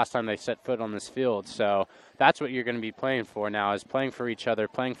be the last time they set foot on this field. So that's what you're going to be playing for now, is playing for each other,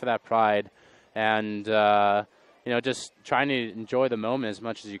 playing for that pride, and just trying to enjoy the moment as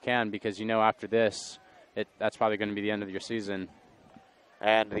much as you can, because after this, that's probably going to be the end of your season.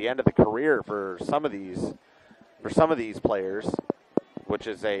 And the end of the career for some of these players, which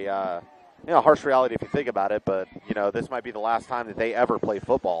is a harsh reality if you think about it, but this might be the last time that they ever play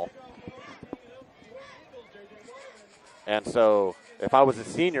football. And so if I was a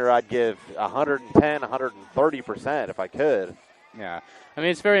senior, I'd give 110, 130% if I could. Yeah. I mean,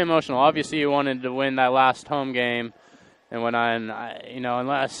 it's very emotional. Obviously, you wanted to win that last home game, and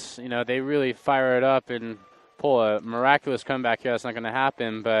unless they really fire it up and pull a miraculous comeback here, that's not going to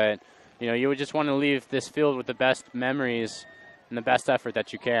happen. But you would just want to leave this field with the best memories and the best effort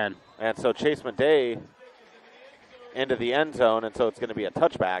that you can. And so Chase Madej into the end zone, and so it's going to be a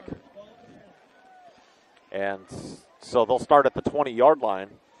touchback. And so they'll start at the 20-yard line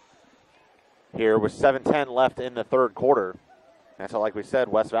here with 7:10 left in the third quarter. And so, like we said,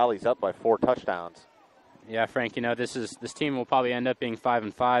 West Valley's up by 4 touchdowns. Yeah, Frank, this team will probably end up being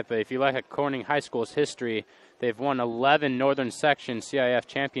 5-5, but if you look at Corning High School's history, they've won 11 Northern Section CIF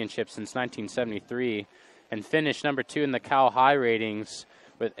championships since 1973 and finished number 2 in the Cal High ratings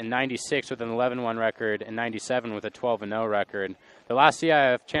in 96 with an 11-1 record and 97 with a 12-0 record. The last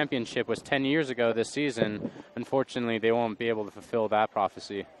CIF championship was 10 years ago this season. Unfortunately, they won't be able to fulfill that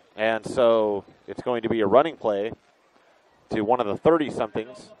prophecy. And so it's going to be a running play to one of the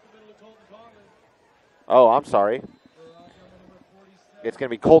 30-somethings. Oh, I'm sorry. It's going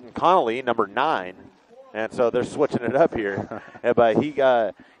to be Colton Connolly, number 9. And so they're switching it up here. But he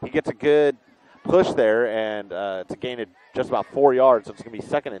gets a good push there, and it's a gain of just about 4 yards. So it's going to be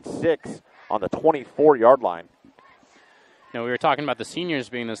 2nd and 6 on the 24-yard line. We were talking about the seniors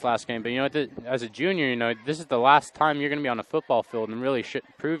being this last game, but as a junior, this is the last time you're going to be on a football field and really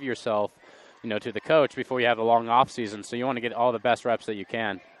prove yourself, to the coach before you have a long off season. So you want to get all the best reps that you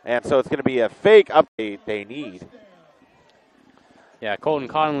can. And so it's going to be a fake update they need. Yeah, Colton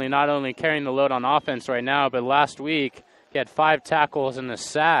Connolly not only carrying the load on offense right now, but last week he had 5 tackles and a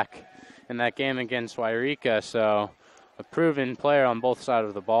sack in that game against Wairika. So a proven player on both sides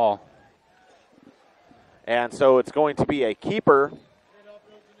of the ball. And so it's going to be a keeper.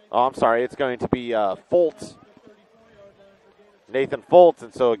 Oh, I'm sorry. It's going to be Foltz. Nathan Foltz,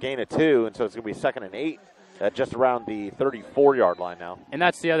 and so a gain of 2, and so it's going to be 2nd and 8 at just around the 34-yard line now. And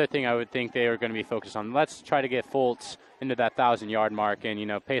that's the other thing I would think they are going to be focused on. Let's try to get Foltz into that 1,000-yard mark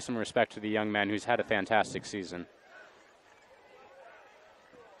and, pay some respect to the young man who's had a fantastic season.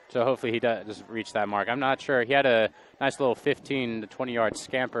 So hopefully he does reach that mark. I'm not sure. He had a nice little 15 to 20-yard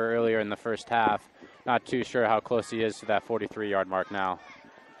scamper earlier in the first half. Not too sure how close he is to that 43-yard mark now.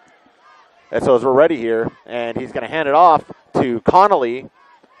 And so as we're ready here, and he's going to hand it off to Connolly,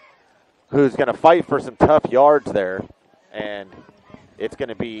 who's going to fight for some tough yards there. And it's going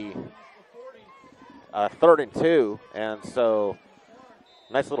to be 3rd and 2. And so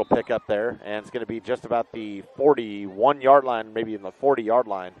nice little pickup there. And it's going to be just about the 41-yard line, maybe in the 40-yard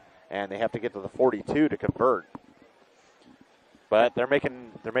line. And they have to get to the 42 to convert. But they're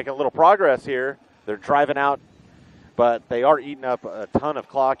making a little progress here. They're driving out, but they are eating up a ton of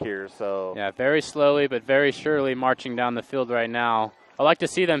clock here. So yeah, very slowly but very surely marching down the field right now. I'd like to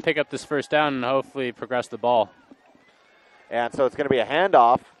see them pick up this first down and hopefully progress the ball. And so it's going to be a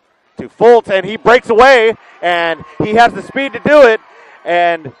handoff to Foltz, and he breaks away, and he has the speed to do it,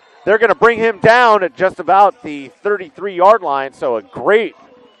 and they're going to bring him down at just about the 33-yard line. So a great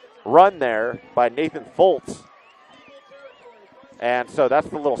run there by Nathan Foltz. And so that's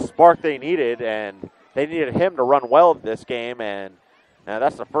the little spark they needed, and they needed him to run well this game. And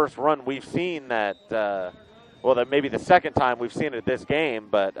that's the first run we've seen that, that maybe the second time we've seen it this game,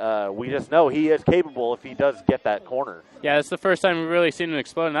 but we just know he is capable if he does get that corner. Yeah, it's the first time we've really seen him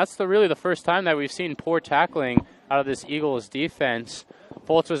explode, and that's really the first time that we've seen poor tackling out of this Eagles defense.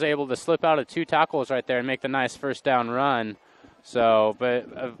 Foltz was able to slip out of 2 tackles right there and make the nice first down run. So, but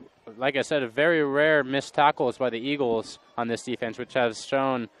like I said, a very rare missed tackles by the Eagles on this defense, which has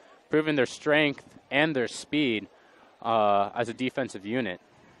proven their strength and their speed as a defensive unit.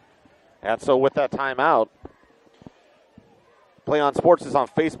 And so with that timeout, PlayOn Sports is on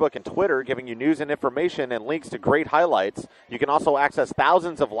Facebook and Twitter, giving you news and information and links to great highlights. You can also access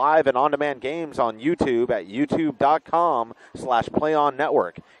thousands of live and on-demand games on YouTube at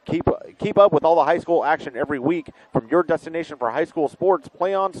youtube.com/PlayOnNetwork. Keep up with all the high school action every week from your destination for high school sports,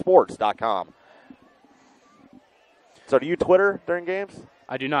 PlayOnSports.com. So do you Twitter during games?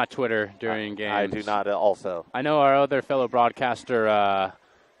 I do not Twitter during games. I do not also. I know our other fellow broadcaster,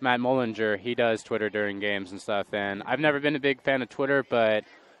 Matt Mullinger, he does Twitter during games and stuff. And I've never been a big fan of Twitter, but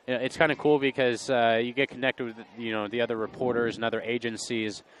it's kind of cool because you get connected with the other reporters and other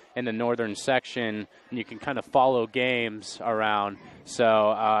agencies in the northern section, and you can kind of follow games around.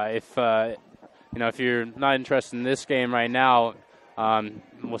 So if you're not interested in this game right now,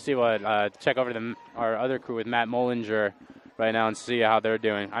 we'll see what check over to our other crew with Matt Mullinger right now and see how they're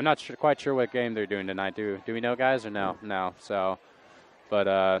doing. I'm not quite sure what game they're doing tonight. Do we know, guys, or no? No. So,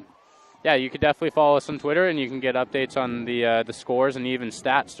 but yeah, you could definitely follow us on Twitter, and you can get updates on the scores and even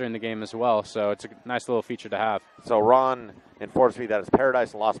stats during the game as well. So it's a nice little feature to have. So Ron informs me that it's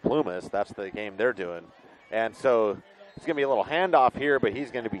Paradise and Las Plumas. That's the game they're doing. And so it's going to be a little handoff here, but he's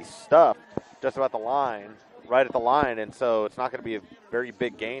going to be stuffed just about the line, right at the line, and so it's not going to be a very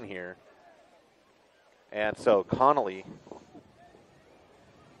big gain here. And so Connolly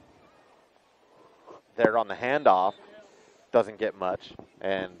there on the handoff doesn't get much,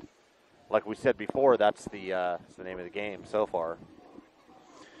 and like we said before, that's the name of the game so far.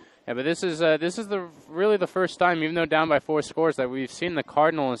 Yeah, but this is really the first time, even though down by 4 scores, that we've seen the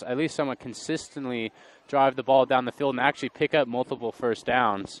Cardinals at least somewhat consistently drive the ball down the field and actually pick up multiple first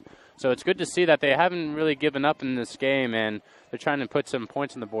downs. So it's good to see that they haven't really given up in this game, and they're trying to put some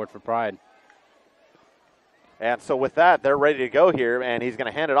points on the board for Pride. And so with that, they're ready to go here, and he's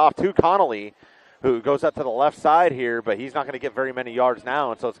going to hand it off to Connolly, who goes up to the left side here, but he's not going to get very many yards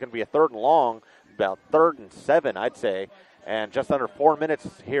now, and so it's going to be a 3rd and long, about 3rd and 7, I'd say. And just under 4 minutes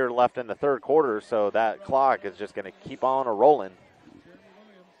here left in the 3rd quarter, so that clock is just going to keep on rolling.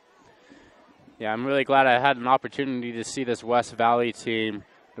 Yeah, I'm really glad I had an opportunity to see this West Valley team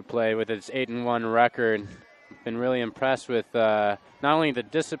to play with its 8-1 record. Been really impressed with not only the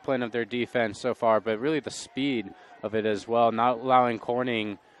discipline of their defense so far, but really the speed of it as well, not allowing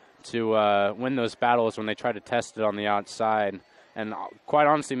Corning to win those battles when they try to test it on the outside. And quite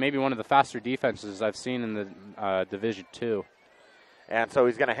honestly, maybe one of the faster defenses I've seen in the Division II. And so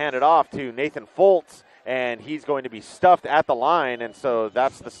he's going to hand it off to Nathan Foltz, and he's going to be stuffed at the line. And so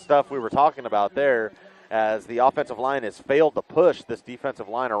that's the stuff we were talking about there, as the offensive line has failed to push this defensive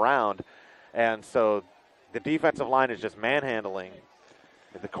line around. And so the defensive line is just manhandling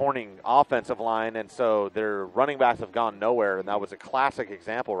the Corning offensive line, and so their running backs have gone nowhere, and that was a classic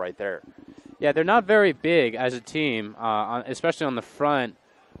example right there. Yeah, they're not very big as a team, especially on the front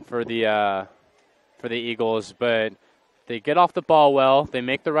for the Eagles, but they get off the ball well, they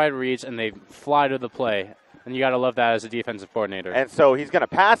make the right reads, and they fly to the play. And you got to love that as a defensive coordinator. And so he's going to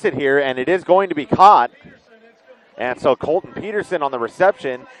pass it here, and it is going to be caught. And so Colton Peterson on the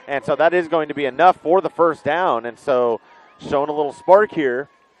reception, and so that is going to be enough for the first down. And so showing a little spark here,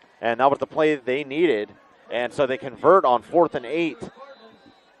 and that was the play that they needed. And so they convert on 4th and 8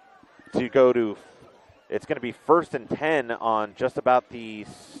 to go to, it's going to be 1st and 10 on just about the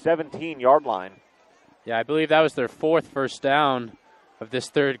 17-yard line. Yeah, I believe that was their 4th first down of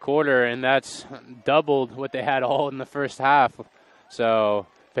this 3rd quarter, and that's doubled what they had all in the first half. So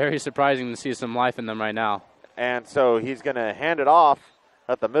very surprising to see some life in them right now. And so he's going to hand it off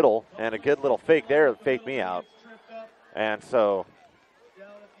at the middle, and a good little fake there, fake me out. And so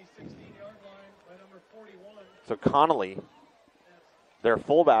Connolly, their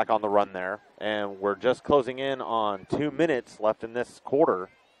fullback on the run there, and we're just closing in on 2 minutes left in this quarter.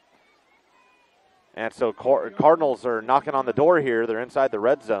 And so Cardinals are knocking on the door here. They're inside the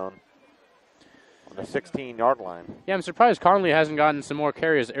red zone on the 16-yard line. Yeah, I'm surprised Connolly hasn't gotten some more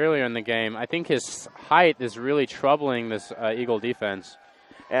carries earlier in the game. I think his height is really troubling this Eagle defense.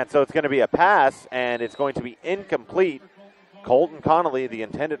 And so it's going to be a pass, and it's going to be incomplete. Colton Connolly, the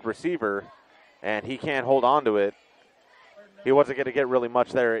intended receiver, and he can't hold on to it. He wasn't going to get really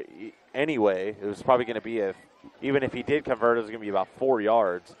much there anyway. It was probably going to be, even if he did convert, it was going to be about 4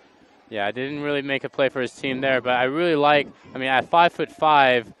 yards. Yeah, I didn't really make a play for his team there, but I really like, at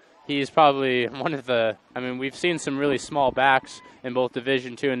 5'5", he's probably one of the, we've seen some really small backs in both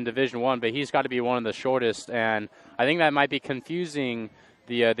Division II and Division I, but he's got to be one of the shortest, and I think that might be confusing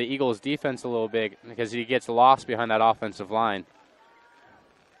the Eagles' defense a little bit because he gets lost behind that offensive line.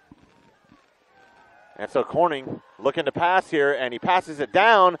 And so Corning looking to pass here, and he passes it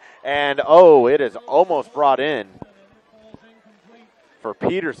down, and it is almost brought in for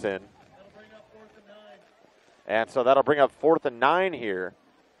Peterson. And so that'll bring up 4th and 9 here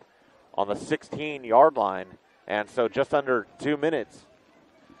on the 16-yard line. And so just under 2 minutes,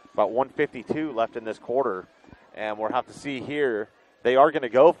 about 1:52 left in this quarter. And we'll have to see here. They are going to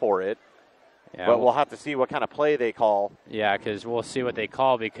go for it, but we'll have to see what kind of play they call. Yeah, because we'll see what they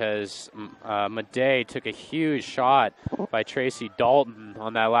call because Madej took a huge shot by Tracy Dalton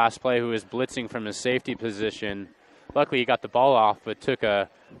on that last play, who was blitzing from his safety position. luckily he got the ball off, but took a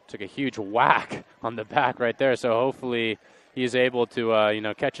huge whack on the back right there. So hopefully he's able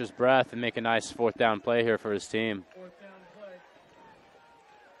to catch his breath and make a nice 4th down play here for his team.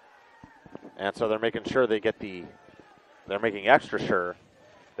 And so they're making sure they're making extra sure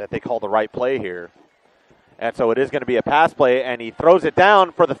that they call the right play here. And so it is going to be a pass play, and he throws it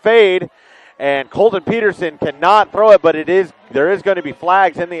down for the fade, and Colton Peterson cannot throw it, but there is going to be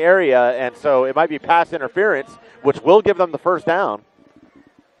flags in the area, and so it might be pass interference, which will give them the 1st down.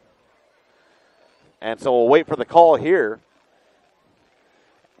 And so we'll wait for the call here.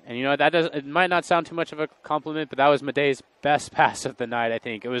 And it might not sound too much of a compliment, but that was Madej's best pass of the night, I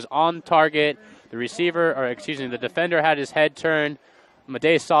think. It was on target. The defender had his head turned.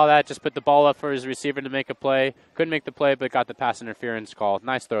 Madej saw that, just put the ball up for his receiver to make a play. Couldn't make the play, but got the pass interference call.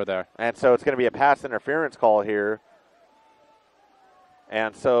 Nice throw there. And so it's going to be a pass interference call here.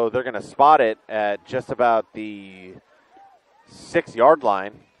 And so they're going to spot it at just about the 6-yard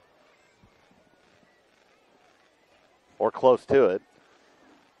line, or close to it.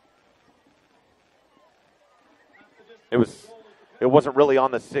 It wasn't really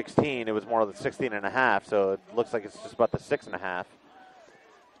on the 16. It was more of the 16 and a half, so it looks like it's just about the 6.5.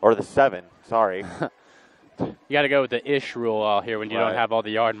 Or the 7, sorry. You got to go with the ish rule out here when you don't have all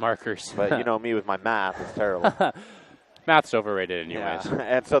the yard markers. But you know me with my math. It's terrible. Math's overrated anyways. Yeah.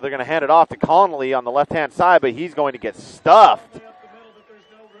 And so they're going to hand it off to Connolly on the left-hand side, but he's going to get stuffed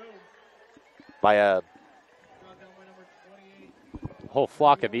by a whole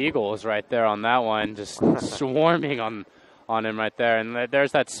flock of Eagles right there on that one, just swarming on him right there. And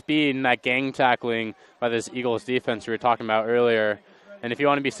there's that speed and that gang tackling by this Eagles defense we were talking about earlier. And if you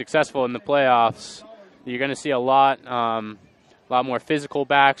want to be successful in the playoffs, you're going to see a lot more physical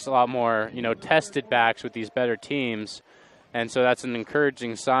backs, a lot more tested backs with these better teams. And so that's an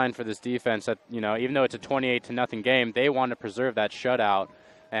encouraging sign for this defense that even though it's a 28-0 game, they want to preserve that shutout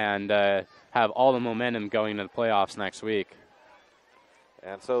and have all the momentum going into the playoffs next week.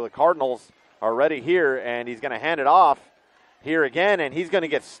 And so the Cardinals are ready here, and he's going to hand it off here again, and he's going to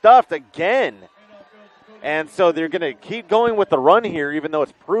get stuffed again. And so they're going to keep going with the run here, even though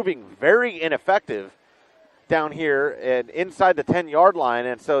it's proving very ineffective down here and inside the 10-yard line.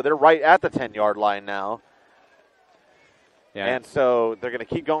 And so they're right at the 10-yard line now. Yeah. And so they're going to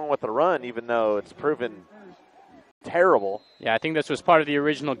keep going with the run, even though it's proven terrible. Yeah, I think this was part of the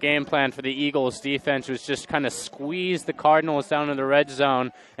original game plan for the Eagles defense, was just kind of squeeze the Cardinals down in the red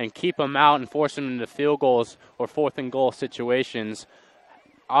zone and keep them out and force them into field goals or 4th and goal situations.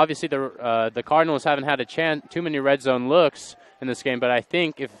 Obviously, the Cardinals haven't had too many red zone looks in this game, but I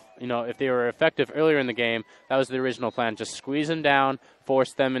think if they were effective earlier in the game, that was the original plan. Just squeeze them down,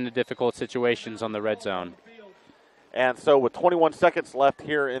 force them into difficult situations on the red zone. And so with 21 seconds left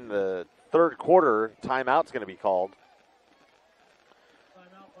here in the third quarter, timeout's going to be called.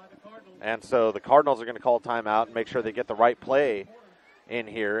 And so the Cardinals are going to call timeout and make sure they get the right play in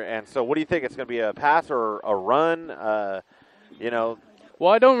here. And so what do you think? It's going to be a pass or a run?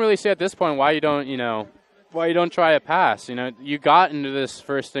 Well, I don't really see at this point why you don't try a pass. You got into this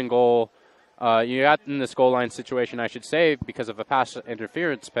 1st and goal. You got in this goal line situation, I should say, because of a pass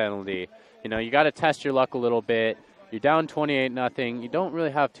interference penalty. You got to test your luck a little bit. You're down 28-0. You don't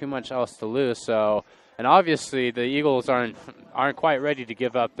really have too much else to lose. So, and obviously the Eagles aren't quite ready to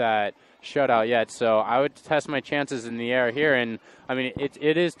give up that shutout yet. So I would test my chances in the air here. And I mean,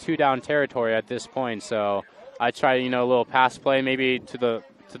 it is 2-down territory at this point. So I try a little pass play, maybe to the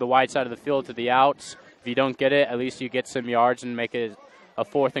wide side of the field, to the outs. If you don't get it, at least you get some yards and make it a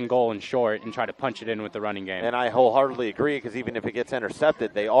 4th and goal and short and try to punch it in with the running game. And I wholeheartedly agree, because even if it gets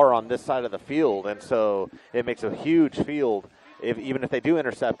intercepted, they are on this side of the field, and so it makes a huge field even if they do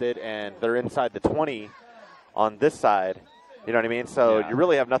intercept it and they're inside the 20 on this side. You know what I mean? So you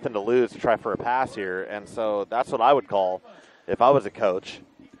really have nothing to lose to try for a pass here, and so that's what I would call if I was a coach.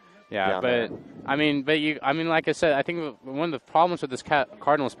 Yeah, but like I said, I think one of the problems with this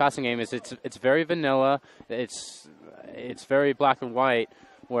Cardinals passing game is it's very vanilla. It's very black and white,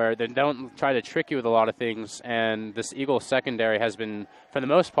 where they don't try to trick you with a lot of things. And this Eagles secondary has been, for the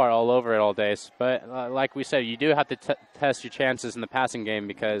most part, all over it all day. But like we said, you do have to test your chances in the passing game,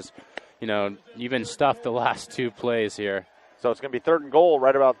 because you've been stuffed the last 2 plays here. So it's going to be 3rd and goal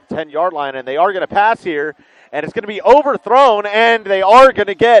right about the 10-yard line, and they are going to pass here, and it's going to be overthrown, and they are going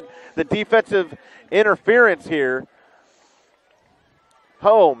to get the defensive interference here.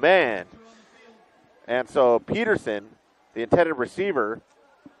 Oh, man. And so Peterson, the intended receiver,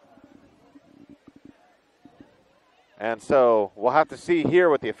 and so we'll have to see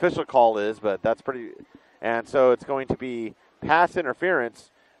here what the official call is, but that's pretty, and so it's going to be pass interference,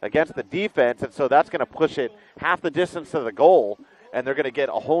 against the defense, and so that's going to push it half the distance to the goal, and they're going to get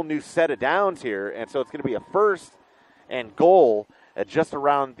a whole new set of downs here, and so it's going to be a 1st and goal at just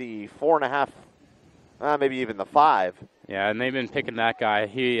around the 4.5, maybe even the 5. Yeah, and they've been picking that guy.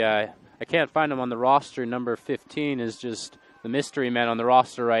 I can't find him on the roster. Number 15 is just the mystery man on the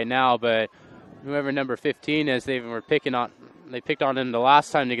roster right now, but whoever number 15 is, they picked on him the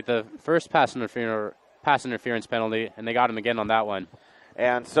last time to get the first pass interference penalty, and they got him again on that one.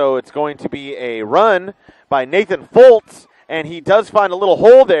 And so it's going to be a run by Nathan Foltz, and he does find a little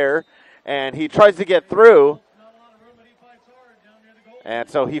hole there, and he tries to get through. And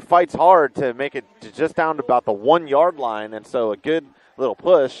so he fights hard to make it to just down to about the 1-yard line, and so a good little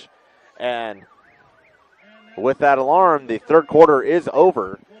push. And with that alarm, the third quarter is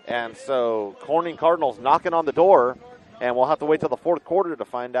over, and so Corning Cardinals knocking on the door, and we'll have to wait till the fourth quarter to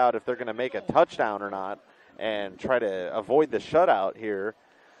find out if they're going to make a touchdown or not and try to avoid the shutout here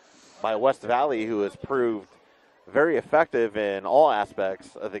by West Valley, who has proved very effective in all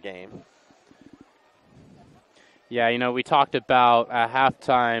aspects of the game. Yeah, we talked about at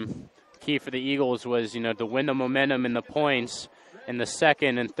halftime, key for the Eagles was, to win the momentum and the points in the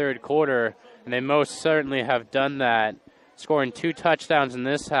second and third quarter, and they most certainly have done that, scoring 2 touchdowns in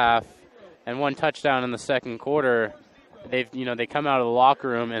this half and 1 touchdown in the second quarter. They come out of the locker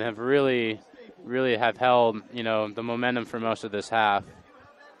room and have really have held, the momentum for most of this half.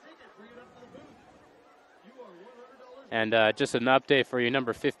 And just an update for you,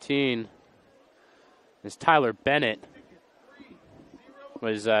 number 15 is Tyler Bennett.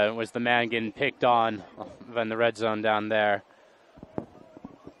 Was the man getting picked on in the red zone down there.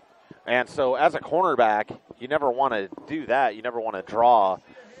 And so as a cornerback, you never want to do that. You never want to draw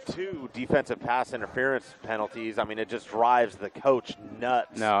 2 defensive pass interference penalties. I mean, it just drives the coach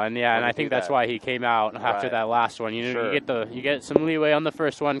nuts. No, and I think that's why he came out after that last one. Sure. You get some leeway on the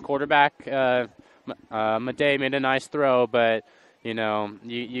first one. Quarterback Madej made a nice throw, but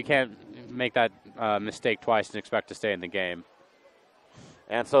you can't make that mistake twice and expect to stay in the game.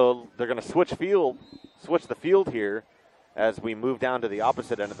 And so they're going to switch the field here as we move down to the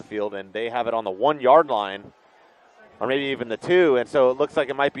opposite end of the field, and they have it on the 1-yard line, or maybe even the 2. And so it looks like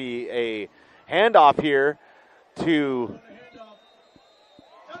it might be a handoff here to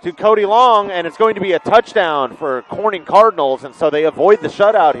Cody Long, and it's going to be a touchdown for Corning Cardinals, and so they avoid the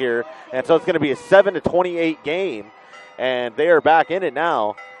shutout here, and so it's going to be a 7-28 game, and they are back in it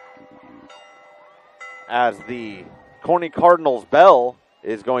now as the Corning Cardinals bell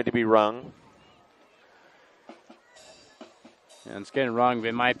is going to be rung. And it's getting rung, but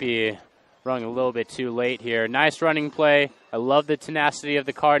it might be rung a little bit too late here. Nice running play. I love the tenacity of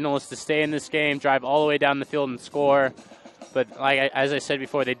the Cardinals to stay in this game, drive all the way down the field and score. But as I said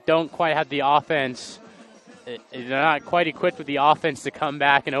before, they don't quite have the offense. They're not quite equipped with the offense to come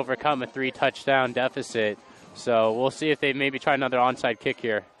back and overcome a 3-touchdown deficit. So we'll see if they maybe try another onside kick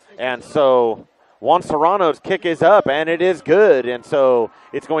here. And so Juan Serrano's kick is up, and it is good. And so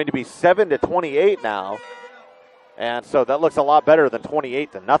it's going to be 7-28 now. And so that looks a lot better than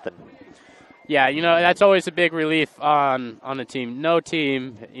 28-0. Yeah, that's always a big relief on a team. No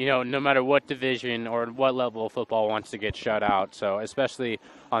team, no matter what division or what level of football wants to get shut out. So especially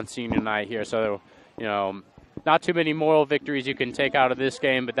on senior night here. So, not too many moral victories you can take out of this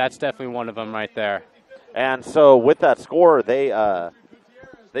game, but that's definitely one of them right there. And so with that score, they are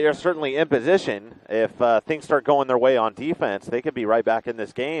certainly in position. If things start going their way on defense, they could be right back in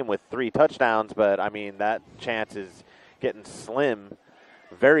this game with 3 touchdowns. But, I mean, that chance is getting slim,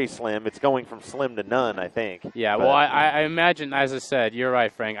 very slim. It's going from slim to none, I think. Yeah, well, I imagine, as I said, you're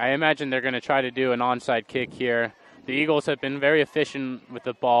right, Frank. I imagine they're going to try to do an onside kick here. The Eagles have been very efficient with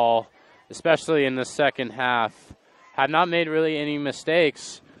the ball, especially in the second half. Have not made really any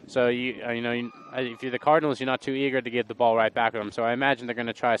mistakes. So, if you're the Cardinals, you're not too eager to give the ball right back to them. So I imagine they're going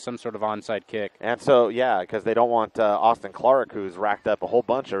to try some sort of onside kick. And so, yeah, because they don't want Austin Clark, who's racked up a whole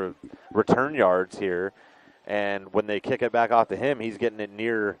bunch of return yards here. And when they kick it back off to him, he's getting it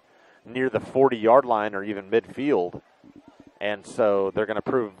near the 40-yard line or even midfield. And so they're going to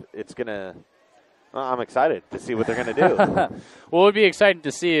prove it's going to I'm excited to see what they're going to do. Well, it would be exciting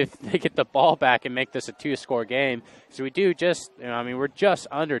to see if they get the ball back and make this a 2-score game. So we do just, we're just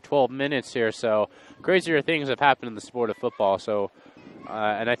under 12 minutes here. So crazier things have happened in the sport of football. So,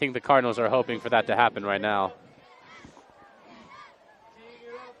 and I think the Cardinals are hoping for that to happen right now.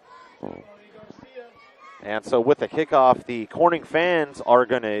 And so with the kickoff, the Corning fans are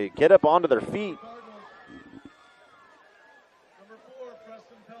going to get up onto their feet.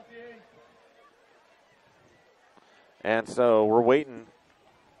 And so we're waiting.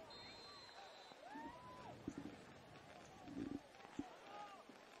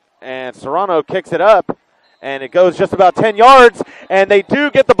 And Serrano kicks it up, and it goes just about 10 yards, and they do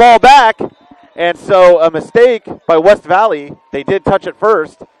get the ball back. And so a mistake by West Valley. They did touch it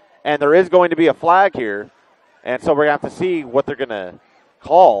first, and there is going to be a flag here. And so we're going to have to see what they're going to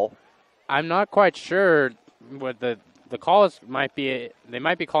call. I'm not quite sure what the call is. They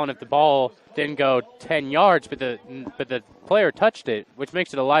might be calling if the ball didn't go 10 yards, but the player touched it, which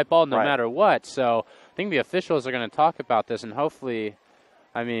makes it a live ball no matter what. So I think the officials are going to talk about this, and hopefully,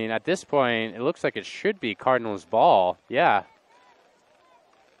 I mean, at this point, it looks like it should be Cardinals' ball. Yeah.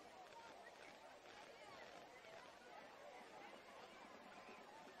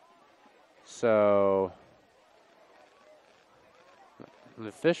 So the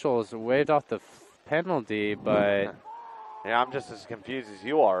officials waived off the penalty, but yeah, I'm just as confused as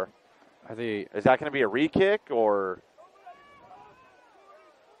you are. Is that going to be a re-kick or?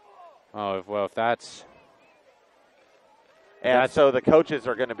 Oh, well, if that's. And so the coaches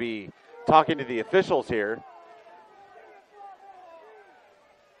are going to be talking to the officials here.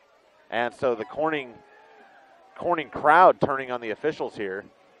 And so the Corning crowd turning on the officials here.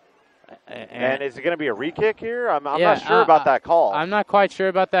 And is it going to be a re-kick here? I'm not sure about that call. I'm not quite sure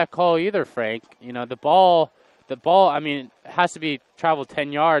about that call either, Frank. You know, the ball, I mean, has to be traveled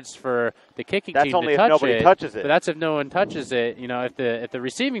 10 yards for the kicking team to touch it. That's only if nobody touches it. But that's if no one touches it. You know, if the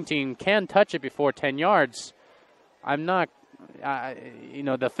receiving team can touch it before 10 yards, I'm not. You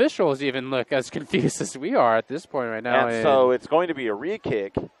know, the officials even look as confused as we are at this point right now. And so it's going to be a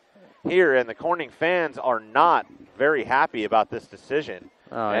re-kick here, and the Corning fans are not very happy about this decision.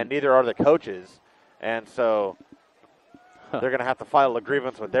 And neither are the coaches. And so they're going to have to file a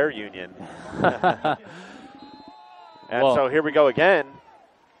grievance with their union. And so here we go again.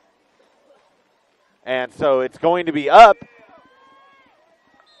 And so it's going to be up.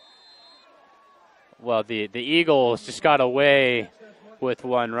 Well, the Eagles just got away with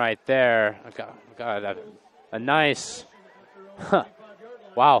one right there. God, a nice.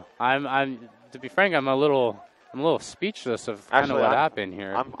 Wow. I'm to be frank, I'm a little speechless of kind of what happened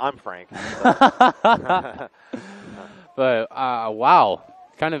here. I'm Frank. But wow,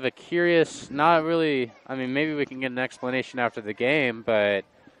 kind of a curious. Not really. I mean, maybe we can get an explanation after the game, but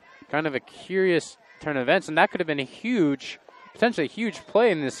kind of a curious turn of events, and that could have been a potentially huge play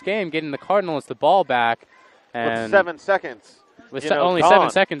in this game, getting the Cardinals the ball back. And with 7 seconds. With only 7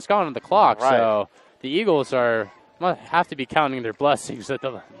 seconds gone on the clock, right. So the Eagles have to be counting their blessings that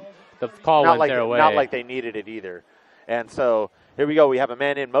the call went their way. Not like they needed it either. And so here we go. We have a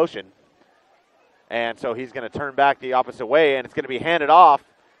man in motion. And so he's going to turn back the opposite way, and it's going to be handed off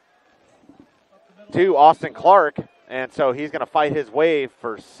to Austin Clark. And so he's going to fight his way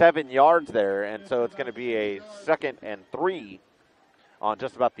for 7 yards there. And so it's going to be a 2nd and 3 on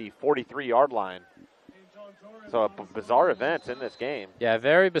just about the 43-yard line. So bizarre events in this game. Yeah,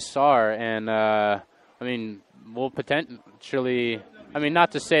 very bizarre. And, I mean, we'll potentially – I mean,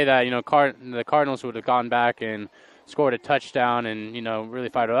 not to say that, you know, the Cardinals would have gone back and scored a touchdown and, you know, really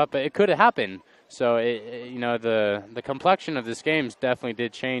fired it up, but it could have happened. So, you know, the complexion of this game definitely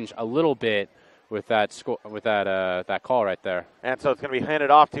did change a little bit with that that call right there. And so it's going to be handed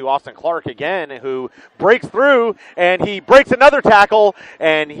off to Austin Clark again, who breaks through, and he breaks another tackle,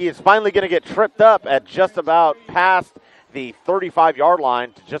 and he is finally going to get tripped up at just about past the 35-yard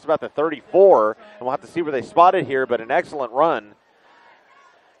line to just about the 34, and we'll have to see where they spot it here, but an excellent run.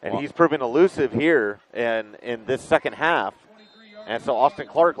 And he's proven elusive here in this second half. And so Austin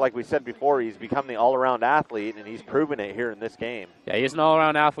Clark, like we said before, he's become the all-around athlete, and he's proven it here in this game. Yeah, he's an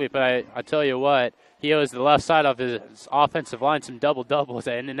all-around athlete, but I tell you what, he owes the left side of his offensive line some double-doubles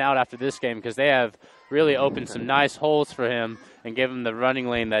in and out after this game because they have really opened some nice holes for him and given him the running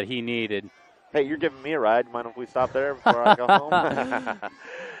lane that he needed. Hey, you're giving me a ride. Mind if we stop there before I go home?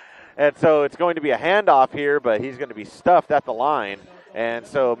 And so it's going to be a handoff here, but he's going to be stuffed at the line. And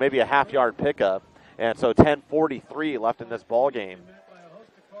so maybe a half-yard pickup. And so 10:43 left in this ball game.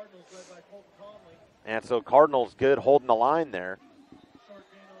 And so Cardinals good holding the line there.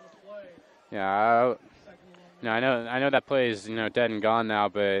 Yeah, I know that play is, you know, dead and gone now,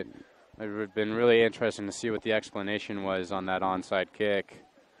 but it would have been really interesting to see what the explanation was on that onside kick,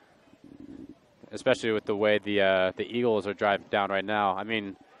 especially with the way the Eagles are driving down right now. I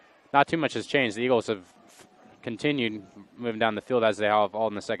mean, not too much has changed. The Eagles have continued moving down the field as they have all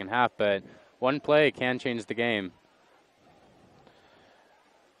in the second half, but one play can change the game.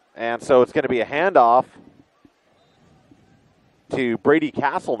 And so it's going to be a handoff to Brady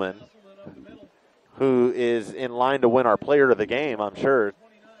Castleman, who is in line to win our player of the game, I'm sure,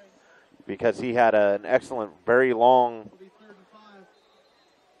 because he had an excellent, very long.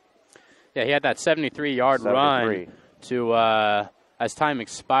 Yeah, he had that 73-yard run to, I as time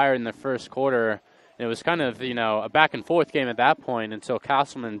expired in the first quarter. It was kind of, a back-and-forth game at that point until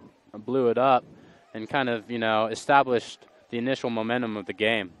Castleman blew it up and kind of, established the initial momentum of the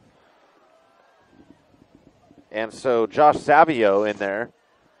game. And so Josh Savio in there,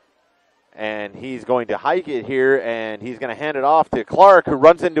 and he's going to hike it here, and he's going to hand it off to Clark, who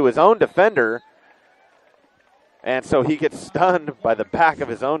runs into his own defender. And so he gets stunned by the back of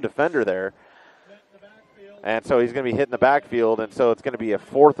his own defender there. And so he's going to be hitting the backfield, and so it's going to be a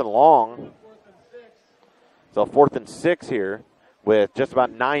 4th and long. So 4th and 6 here with just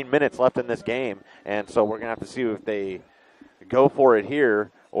about 9 minutes left in this game. And so we're going to have to see if they go for it here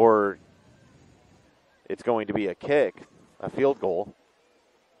or it's going to be a kick, a field goal.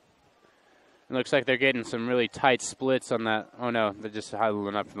 It looks like they're getting some really tight splits on that. Oh, no, they're just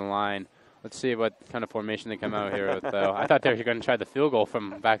huddling up from the line. Let's see what kind of formation they come out here with, though. I thought they were going to try the field goal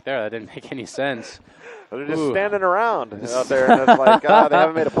from back there. That didn't make any sense. They're just standing around out there, and it's like, they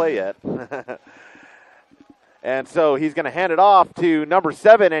haven't made a play yet. And so he's going to hand it off to number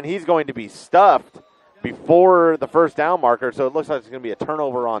 7, and he's going to be stuffed before the first down marker. So it looks like it's going to be a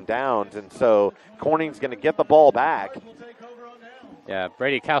turnover on downs, and so Corning's going to get the ball back. Yeah,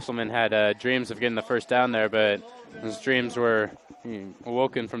 Brady Castleman had dreams of getting the first down there, but his dreams were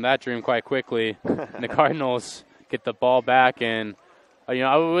awoken from that dream quite quickly. And the Cardinals get the ball back, and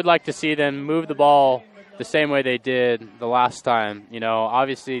I would like to see them move the ball the same way they did the last time.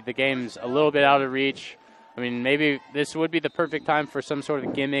 Obviously the game's a little bit out of reach. I mean, maybe this would be the perfect time for some sort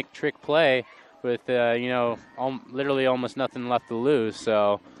of gimmick trick play with, literally almost nothing left to lose.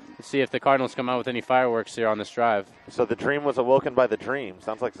 So let's see if the Cardinals come out with any fireworks here on this drive. So the dream was awoken by the dream.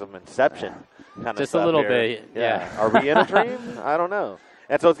 Sounds like some Inception kind of just stuff a little here. bit, yeah. Are we in a dream? I don't know.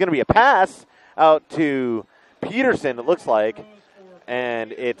 And so it's going to be a pass out to Peterson, it looks like,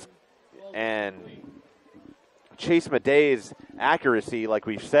 and Chase Madey's accuracy, like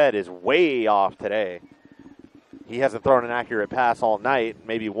we've said, is way off today. He hasn't thrown an accurate pass all night,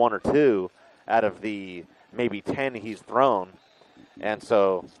 maybe 1 or 2 out of the maybe 10 he's thrown. And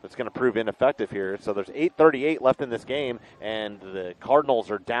so it's going to prove ineffective here. So there's 8:38 left in this game, and the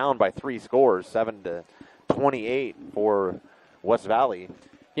Cardinals are down by 3 scores, 7-28 for West Valley.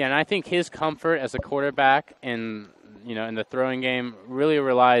 Yeah, and I think his comfort as a quarterback in the throwing game really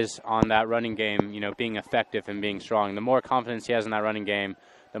relies on that running game, being effective and being strong. The more confidence he has in that running game,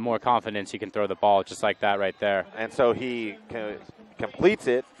 the more confidence he can throw the ball, just like that right there. And so he completes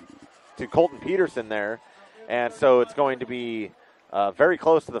it to Colton Peterson there. And so it's going to be very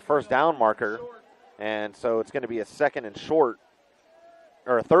close to the first down marker. And so it's going to be a 3rd and short,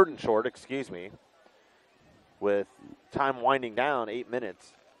 with time winding down, 8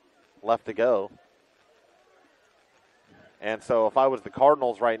 minutes left to go. And so if I was the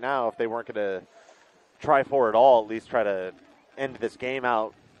Cardinals right now, if they weren't going to try for it all, at least try to end this game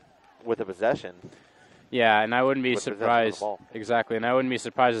out with a possession. Yeah, and I wouldn't be surprised. Exactly, and I wouldn't be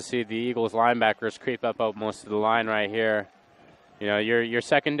surprised to see the Eagles linebackers creep up most of the line right here. Your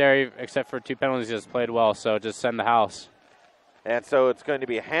secondary, except for 2 penalties, has played well, so just send the house. And so it's going to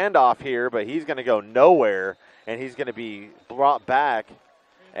be a handoff here, but he's going to go nowhere, and he's going to be brought back.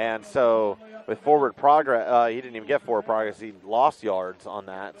 And so with forward progress, he didn't even get forward progress. He lost yards on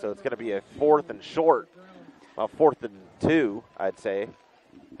that. So it's going to be a 4th and short, 4th and 2, I'd say.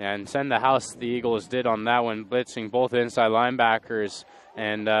 And send the house the Eagles did on that one, blitzing both inside linebackers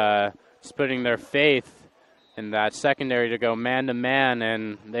and just putting their faith in that secondary to go man-to-man,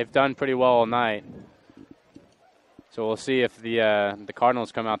 and they've done pretty well all night. So we'll see if the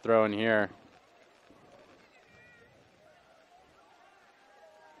Cardinals come out throwing here.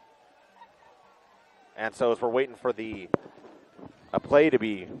 And so as we're waiting for a play to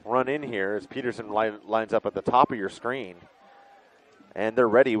be run in here, as Peterson lines up at the top of your screen, and they're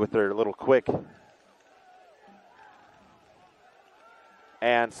ready with their little quick.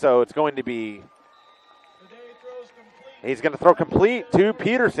 And so it's going to be, he's going to throw complete to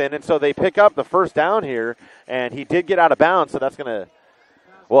Peterson, and so they pick up the first down here, and he did get out of bounds, so that's going to,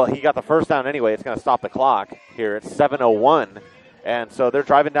 well, he got the first down anyway. It's going to stop the clock here at 7:01, and so they're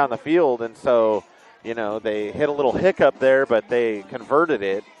driving down the field, and so, they hit a little hiccup there, but they converted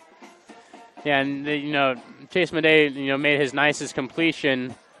it. Yeah, and Chase Madey, made his nicest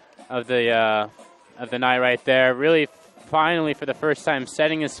completion of the night right there. Really, finally, for the first time,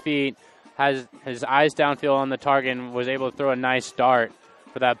 setting his feet, has his eyes downfield on the target, and was able to throw a nice dart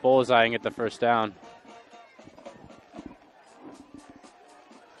for that bullseye and get the first down.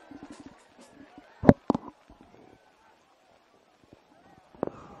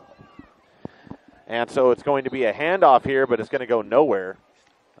 And so it's going to be a handoff here, but it's going to go nowhere.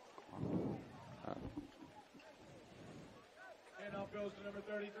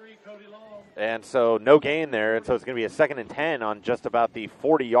 And so no gain there, and so it's going to be a 2nd and 10 on just about the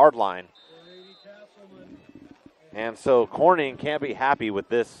 40-yard line. And so Corning can't be happy with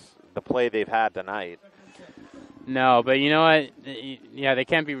the play they've had tonight. No, but you know what? Yeah, they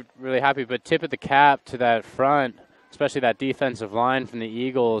can't be really happy, but tip of the cap to that front, especially that defensive line from the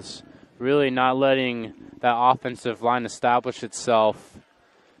Eagles, really not letting that offensive line establish itself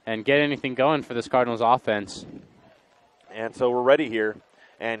and get anything going for this Cardinals offense. And so we're ready here,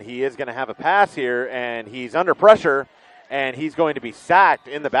 and he is going to have a pass here, and he's under pressure, and he's going to be sacked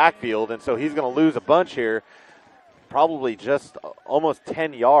in the backfield, and so he's going to lose a bunch here, probably just almost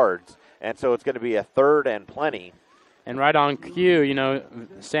 10 yards, and so it's going to be a 3rd and plenty. And right on cue,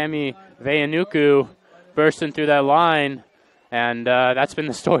 Sammy Vayanuku bursting through that line, and that's been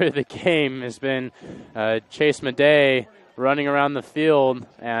the story of the game, has been Chase Madej running around the field,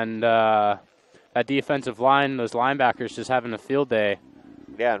 and that defensive line, those linebackers just having a field day.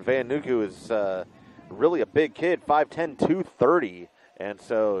 Yeah, and Vayanuku is really a big kid, 5'10", 230, and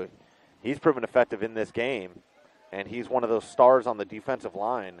so he's proven effective in this game, and he's one of those stars on the defensive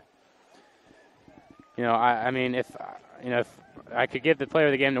line. If I could give the player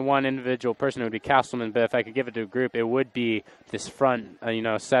of the game to one individual person, it would be Castleman, but if I could give it to a group, it would be this front,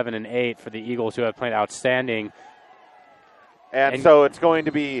 7 and 8 for the Eagles, who have played outstanding. And so it's going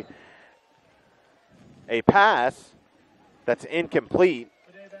to be a pass that's incomplete.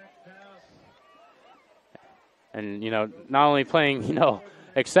 And, not only playing,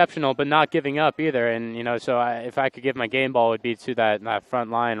 exceptional, but not giving up either. And, so if I could give my game ball, it would be to that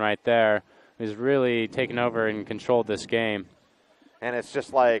front line right there, who's really taken over and controlled this game. And it's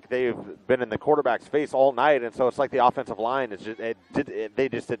just like they've been in the quarterback's face all night, and so it's like the offensive line is they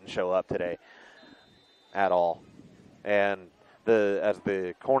just didn't show up today at all. And as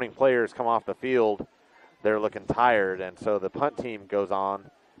the Corning players come off the field, they're looking tired, and so the punt team goes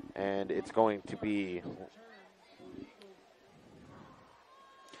on, and it's going to be.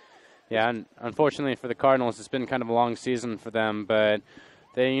 Yeah, and unfortunately for the Cardinals, it's been kind of a long season for them, but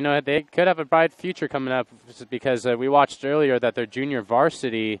they could have a bright future coming up because we watched earlier that their junior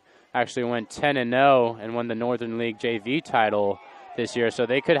varsity actually went 10-0 and won the Northern League JV title this year. So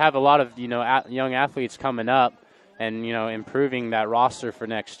they could have a lot of young athletes coming up and improving that roster for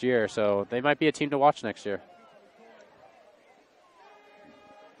next year. So they might be a team to watch next year.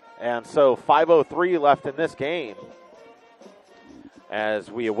 And so 5:03 left in this game as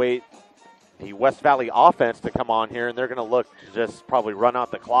we await the West Valley offense to come on here, and they're going to look to just probably run out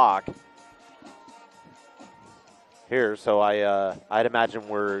the clock here. So I'd imagine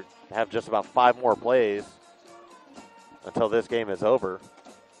we're have just about 5 more plays until this game is over.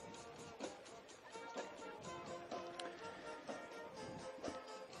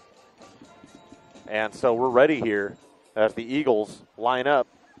 And so we're ready here as the Eagles line up.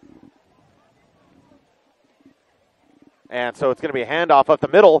 And so it's going to be a handoff up the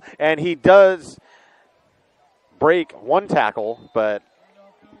middle, and he does break one tackle, but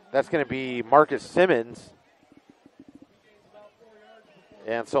that's going to be Marcus Simmons.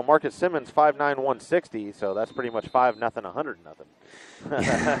 And so Marcus Simmons, 5'9", 160, so that's pretty much 5-0,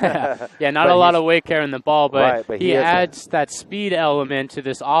 100-0. Yeah, not a lot of weight carrying the ball, but, but he adds that speed element to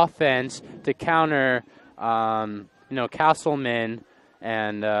this offense to counter, Castleman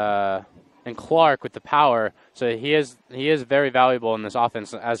and Clark with the power. So he is very valuable in this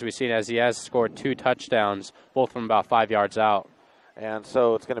offense, as we've seen, as he has scored 2 touchdowns, both from about 5 yards out. And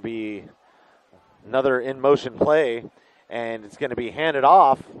so it's going to be another in-motion play, and it's going to be handed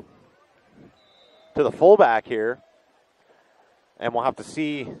off to the fullback here. And we'll have to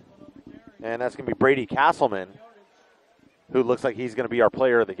see, and that's going to be Brady Castleman, who looks like he's going to be our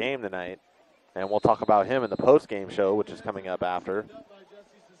player of the game tonight. And we'll talk about him in the post-game show, which is coming up after.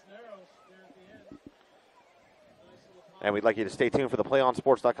 And we'd like you to stay tuned for the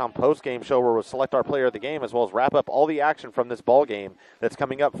PlayOnSports.com post-game show, where we'll select our player of the game as well as wrap up all the action from this ball game that's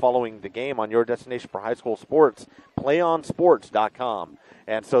coming up following the game on your destination for high school sports, PlayOnSports.com.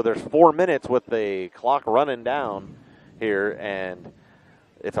 And so there's 4 minutes with the clock running down here, and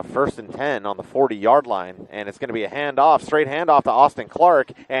it's a 1st and 10 on the 40-yard line, and it's going to be a straight handoff to Austin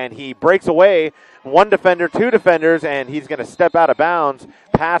Clark, and he breaks away 1 defender, 2 defenders, and he's going to step out of bounds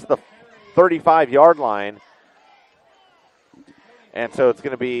past the 35-yard line. And so it's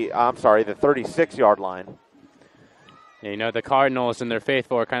going to be, the 36-yard line. Yeah, the Cardinals and their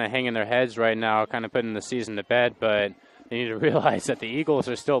faithful are kind of hanging their heads right now, kind of putting the season to bed, but they need to realize that the Eagles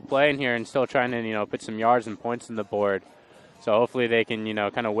are still playing here and still trying to, put some yards and points on the board. So hopefully they can,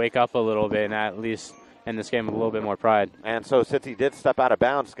 kind of wake up a little bit and at least, end this game with a little bit more pride. And so since he did step out of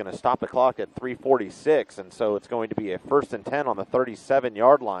bounds, it's going to stop the clock at 3:46, and so it's going to be a 1st and 10 on the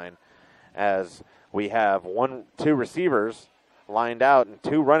 37-yard line as we have 2 receivers lined out and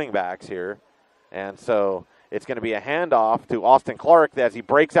 2 running backs here. And so it's going to be a handoff to Austin Clark as he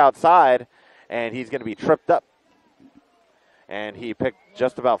breaks outside, and he's going to be tripped up. And he picked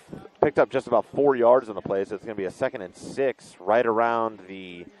up just about 4 yards on the play, so it's going to be a 2nd and 6 right around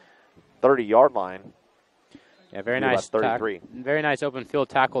the 30-yard line. Yeah, very nice. 33. Very nice open field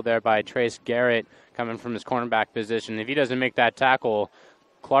tackle there by Trace Garrett coming from his cornerback position. If he doesn't make that tackle,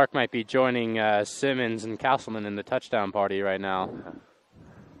 Clark might be joining Simmons and Castleman in the touchdown party right now.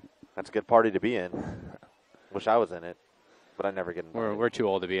 That's a good party to be in. Wish I was in it, but I never get invited. We're too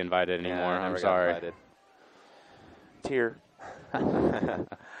old to be invited anymore. Yeah, I'm sorry. Tear.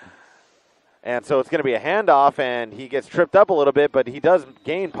 And so it's going to be a handoff, and he gets tripped up a little bit, but he does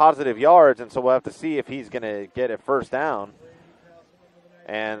gain positive yards, and so we'll have to see if he's going to get a 1st down.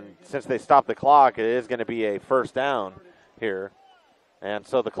 And since they stopped the clock, it is going to be a 1st down here. And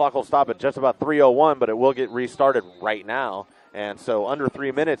so the clock will stop at just about 3:01, but it will get restarted right now. And so under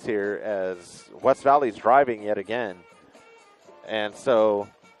 3 minutes here as West Valley's driving yet again. And so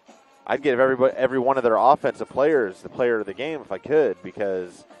I'd give every one of their offensive players the player of the game if I could,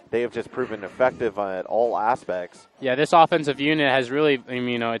 because they have just proven effective at all aspects. Yeah, this offensive unit has really,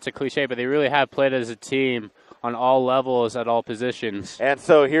 it's a cliche, but they really have played as a team on all levels at all positions. And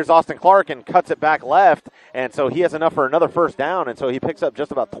so here's Austin Clark and cuts it back left, and so he has enough for another 1st down, and so he picks up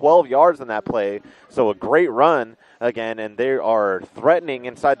just about 12 yards in that play. So a great run again, and they are threatening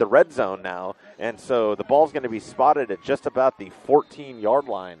inside the red zone now, and so the ball's going to be spotted at just about the 14-yard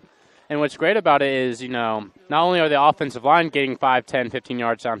line. And what's great about it is, not only are the offensive line getting 5, 10, 15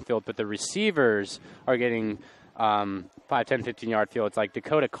 yards downfield, but the receivers are getting 5, 10, 15-yard field. It's like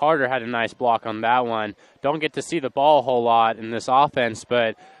Dakota Carter had a nice block on that one. Don't get to see the ball a whole lot in this offense,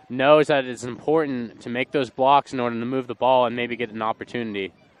 but knows that it's important to make those blocks in order to move the ball and maybe get an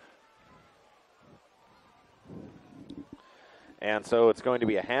opportunity. And so it's going to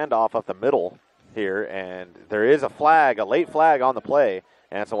be a handoff up the middle here, and there is a late flag on the play.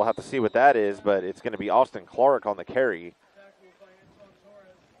 And so we'll have to see what that is, but it's going to be Austin Clark on the carry.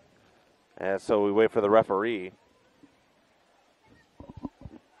 And so we wait for the referee.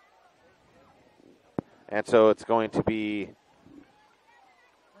 And so it's going to be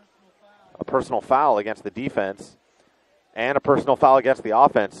a personal foul against the defense and a personal foul against the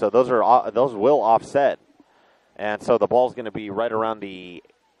offense. So those will offset. And so the ball's going to be right around the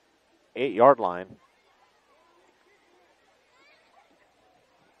 8-yard line.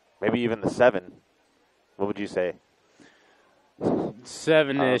 Maybe even the 7. What would you say?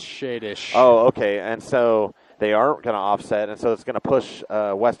 7-ish, 8-ish. Oh, okay. And so they aren't going to offset, and so it's going to push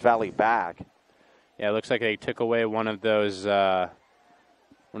West Valley back. Yeah, it looks like they took away one of those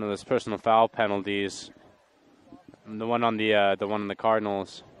personal foul penalties. The one on the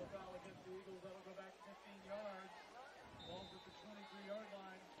Cardinals.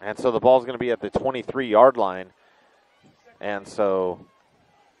 And so the ball's going to be at the 23-yard line. And so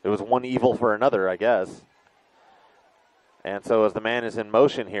it was one evil for another, I guess. And so as the man is in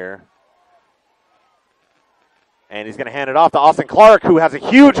motion here, and he's going to hand it off to Austin Clark, who has a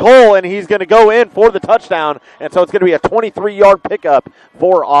huge hole, and he's going to go in for the touchdown. And so it's going to be a 23-yard pickup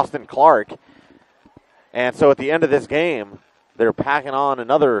for Austin Clark. And so at the end of this game, they're packing on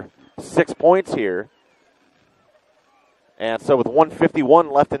another 6 points here. And so with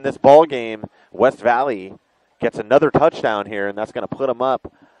 1:51 left in this ball game, West Valley gets another touchdown here, and that's going to put them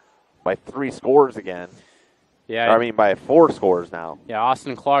up by 3 scores again. Yeah, by 4 scores now. Yeah,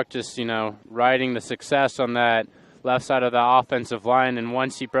 Austin Clark just, riding the success on that left side of the offensive line, and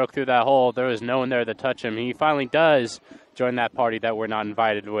once he broke through that hole, there was no one there to touch him. He finally does join that party that we're not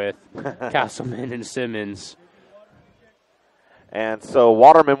invited with, Castleman and Simmons. And so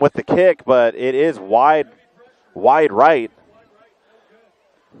Waterman with the kick, but it is wide right.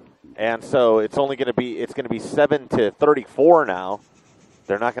 And so it's going to be 7-34 now.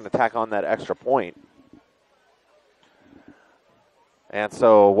 They're not going to tack on that extra point. And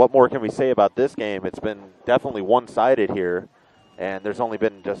so what more can we say about this game? It's been definitely one-sided here, and there's only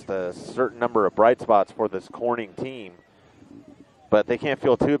been just a certain number of bright spots for this Corning team. But they can't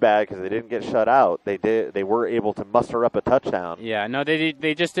feel too bad because they didn't get shut out. They were able to muster up a touchdown. Yeah, no,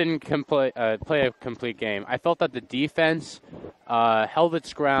 they just didn't play a complete game. I felt that the defense held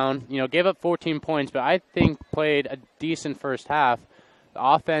its ground. Gave up 14 points, but I think played a decent first half. The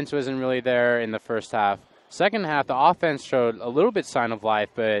offense wasn't really there in the first half. Second half, the offense showed a little bit sign of life,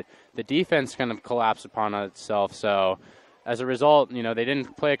 but the defense kind of collapsed upon itself. So as a result, they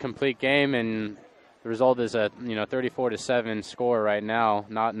didn't play a complete game, and the result is a 34-7 score right now,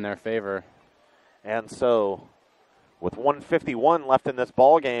 not in their favor. And so, with 1:51 left in this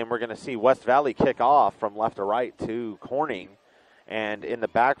ball game, we're going to see West Valley kick off from left to right to Corning. And in the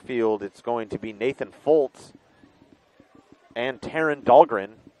backfield, it's going to be Nathan Foltz and Taryn Dahlgren,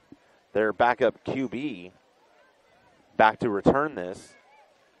 their backup QB, back to return this.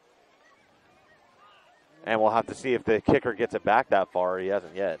 And we'll have to see if the kicker gets it back that far. He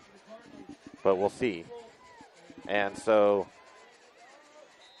hasn't yet, but we'll see. And so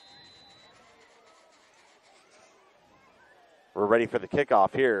we're ready for the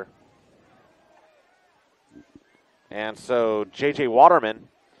kickoff here. And so J.J. Waterman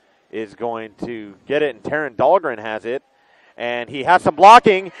is going to get it, and Taryn Dahlgren has it. And he has some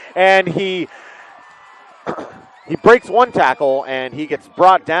blocking, and he breaks one tackle, and he gets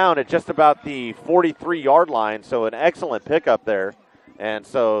brought down at just about the 43-yard line. So an excellent pickup there. And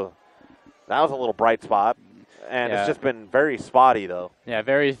so that was a little bright spot. And it's just been very spotty, though. Yeah,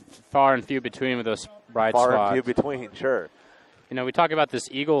 very far and few between with those bright spots. Far and few between, sure. We talk about this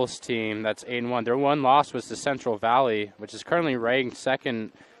Eagles team that's 8-1. Their one loss was to Central Valley, which is currently ranked second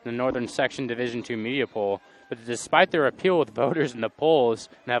in the Northern Section Division II media poll. But despite their appeal with voters in the polls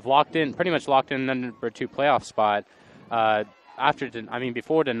and have pretty much locked in the number 2 playoff spot,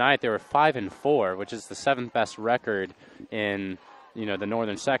 before tonight they were 5-4, which is the 7th best record in the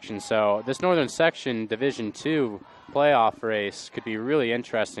Northern Section. So this Northern Section Division II playoff race could be really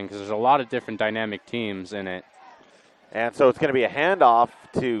interesting because there's a lot of different dynamic teams in it. And so it's going to be a handoff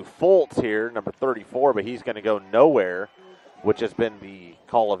to Foltz here, number 34, but he's going to go nowhere, which has been the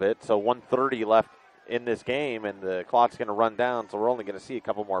call of it. So 1:30 left in this game, and the clock's going to run down, so we're only going to see a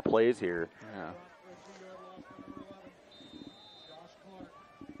couple more plays here. Yeah.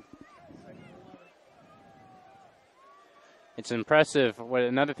 It's impressive.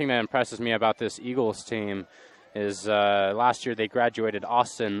 Another thing that impresses me about this Eagles team is last year they graduated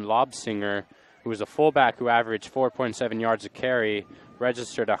Austin Lobsinger, who was a fullback who averaged 4.7 yards a carry,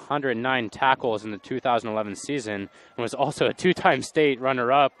 registered 109 tackles in the 2011 season, and was also a 2-time state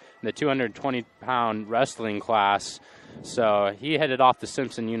runner-up in the 220-pound wrestling class. So he headed off to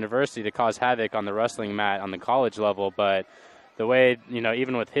Simpson University to cause havoc on the wrestling mat on the college level, but the way,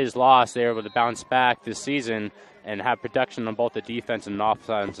 even with his loss, they were able to bounce back this season and have production on both the defense and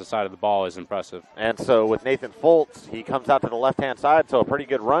offensive side of the ball is impressive. And so with Nathan Foltz, he comes out to the left-hand side, so a pretty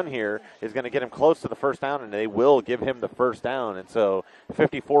good run here is going to get him close to the first down, and they will give him the first down. And so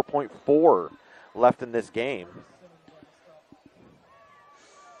 54.4 left in this game.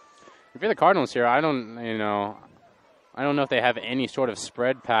 If you're the Cardinals here, I don't know if they have any sort of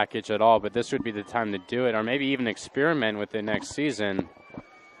spread package at all, but this would be the time to do it, or maybe even experiment with it next season.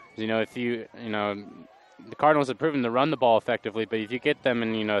 The Cardinals have proven to run the ball effectively, but if you get them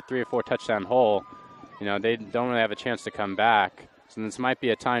in, a 3 or 4 touchdown hole, they don't really have a chance to come back. So this might be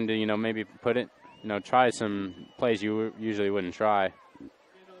a time to, maybe put it, try some plays you usually wouldn't try.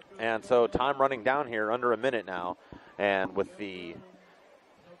 And so time running down here, under a minute now, and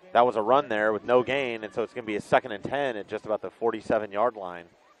that was a run there with no gain, and so it's going to be a 2nd and 10 at just about the 47-yard line.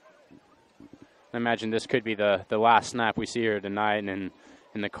 I imagine this could be the last snap we see here tonight and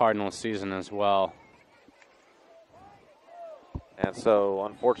in the Cardinals season as well. And so,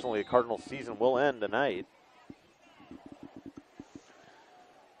 unfortunately, the Cardinals season will end tonight.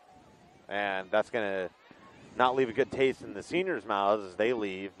 And that's going to not leave a good taste in the seniors' mouths as they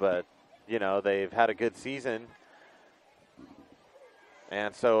leave, but, they've had a good season.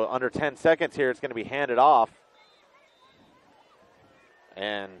 And so under 10 seconds here, it's going to be handed off.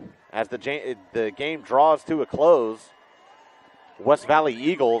 And as the game draws to a close, West Valley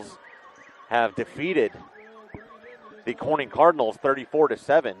Eagles have defeated the Corning Cardinals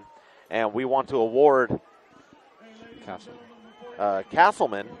 34-7. And we want to award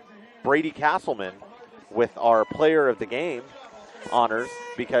Brady Castleman, with our player of the game honors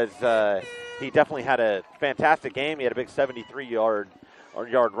because he definitely had a fantastic game. He had a big 73-yard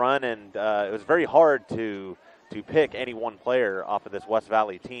run, and it was very hard to pick any one player off of this West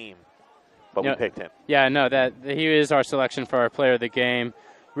Valley team, but we picked him. Yeah, no, that he is our selection for our player of the game.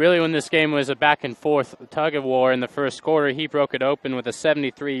 Really, when this game was a back-and-forth tug-of-war in the first quarter, he broke it open with a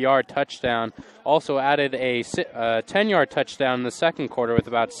 73-yard touchdown. Also added a 10-yard touchdown in the second quarter with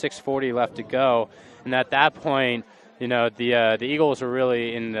about 6:40 left to go. And at that point, the Eagles were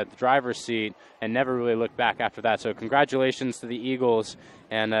really in the driver's seat and never really looked back after that. So congratulations to the Eagles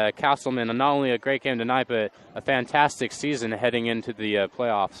and Castleman on not only a great game tonight, but a fantastic season heading into the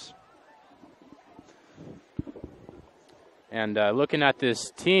playoffs. And looking at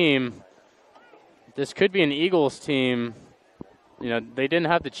this team, this could be an Eagles team they didn't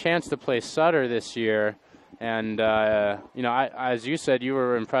have the chance to play Sutter this year. And, as you said, you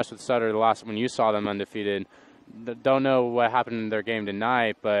were impressed with Sutter when you saw them undefeated. Don't know what happened in their game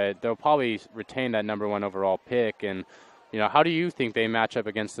tonight, but they'll probably retain that #1 overall pick. And, how do you think they match up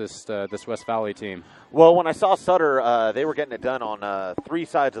against this West Valley team? Well, when I saw Sutter, they were getting it done on 3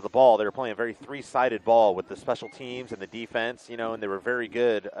 sides of the ball. They were playing a very 3-sided ball with the special teams and the defense, and they were very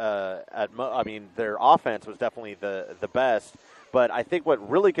good their offense was definitely the best. But I think what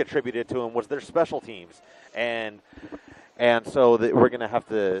really contributed to them was their special teams. And so we're going to have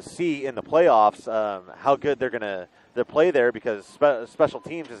to see in the playoffs how good they're going to play there, because special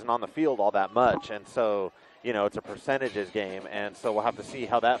teams isn't on the field all that much. And so, it's a percentages game. And so we'll have to see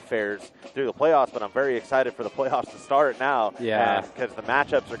how that fares through the playoffs. But I'm very excited for the playoffs to start now. Yeah. Because the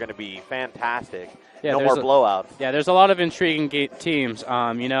matchups are going to be fantastic. Yeah, no more blowouts. Yeah, there's a lot of intriguing teams.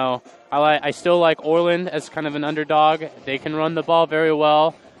 I still like Orland as kind of an underdog. They can run the ball very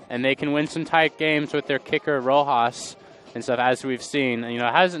well, and they can win some tight games with their kicker, Rojas, and stuff, as we've seen. It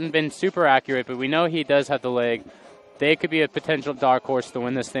hasn't been super accurate, but we know he does have the leg. They could be a potential dark horse to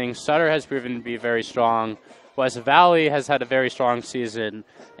win this thing. Sutter has proven to be very strong. West Valley has had a very strong season,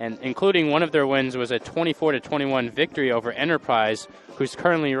 and including one of their wins was a 24-21 victory over Enterprise, who's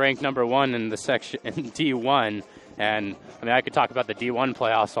currently ranked #1 in the section in D1. And I could talk about the D1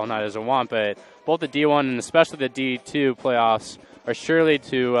 playoffs all night as I want, but both the D1 and especially the D2 playoffs are surely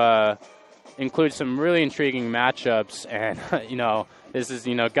to include some really intriguing matchups. And this is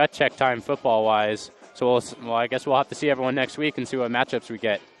gut check time football wise. So I guess we'll have to see everyone next week and see what matchups we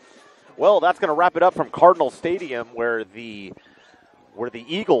get. Well, that's going to wrap it up from Cardinal Stadium, where the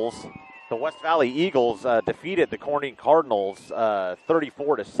Eagles, the West Valley Eagles, defeated the Corning Cardinals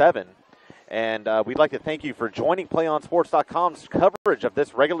 34-7. And we'd like to thank you for joining PlayOnSports.com's coverage of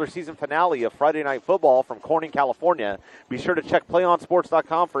this regular season finale of Friday Night Football from Corning, California. Be sure to check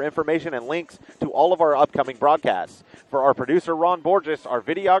PlayOnSports.com for information and links to all of our upcoming broadcasts. For our producer, Ron Borges, our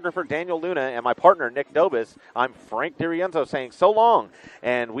videographer, Daniel Luna, and my partner, Nick Dobis, I'm Frank DiRienzo saying so long.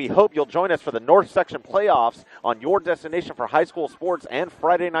 And we hope you'll join us for the North Section playoffs on your destination for high school sports and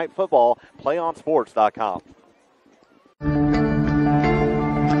Friday Night Football, PlayOnSports.com.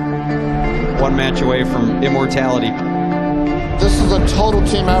 One match away from immortality. This is a total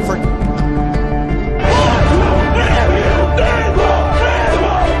team effort. We're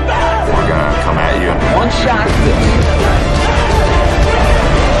gonna come at you. One shot.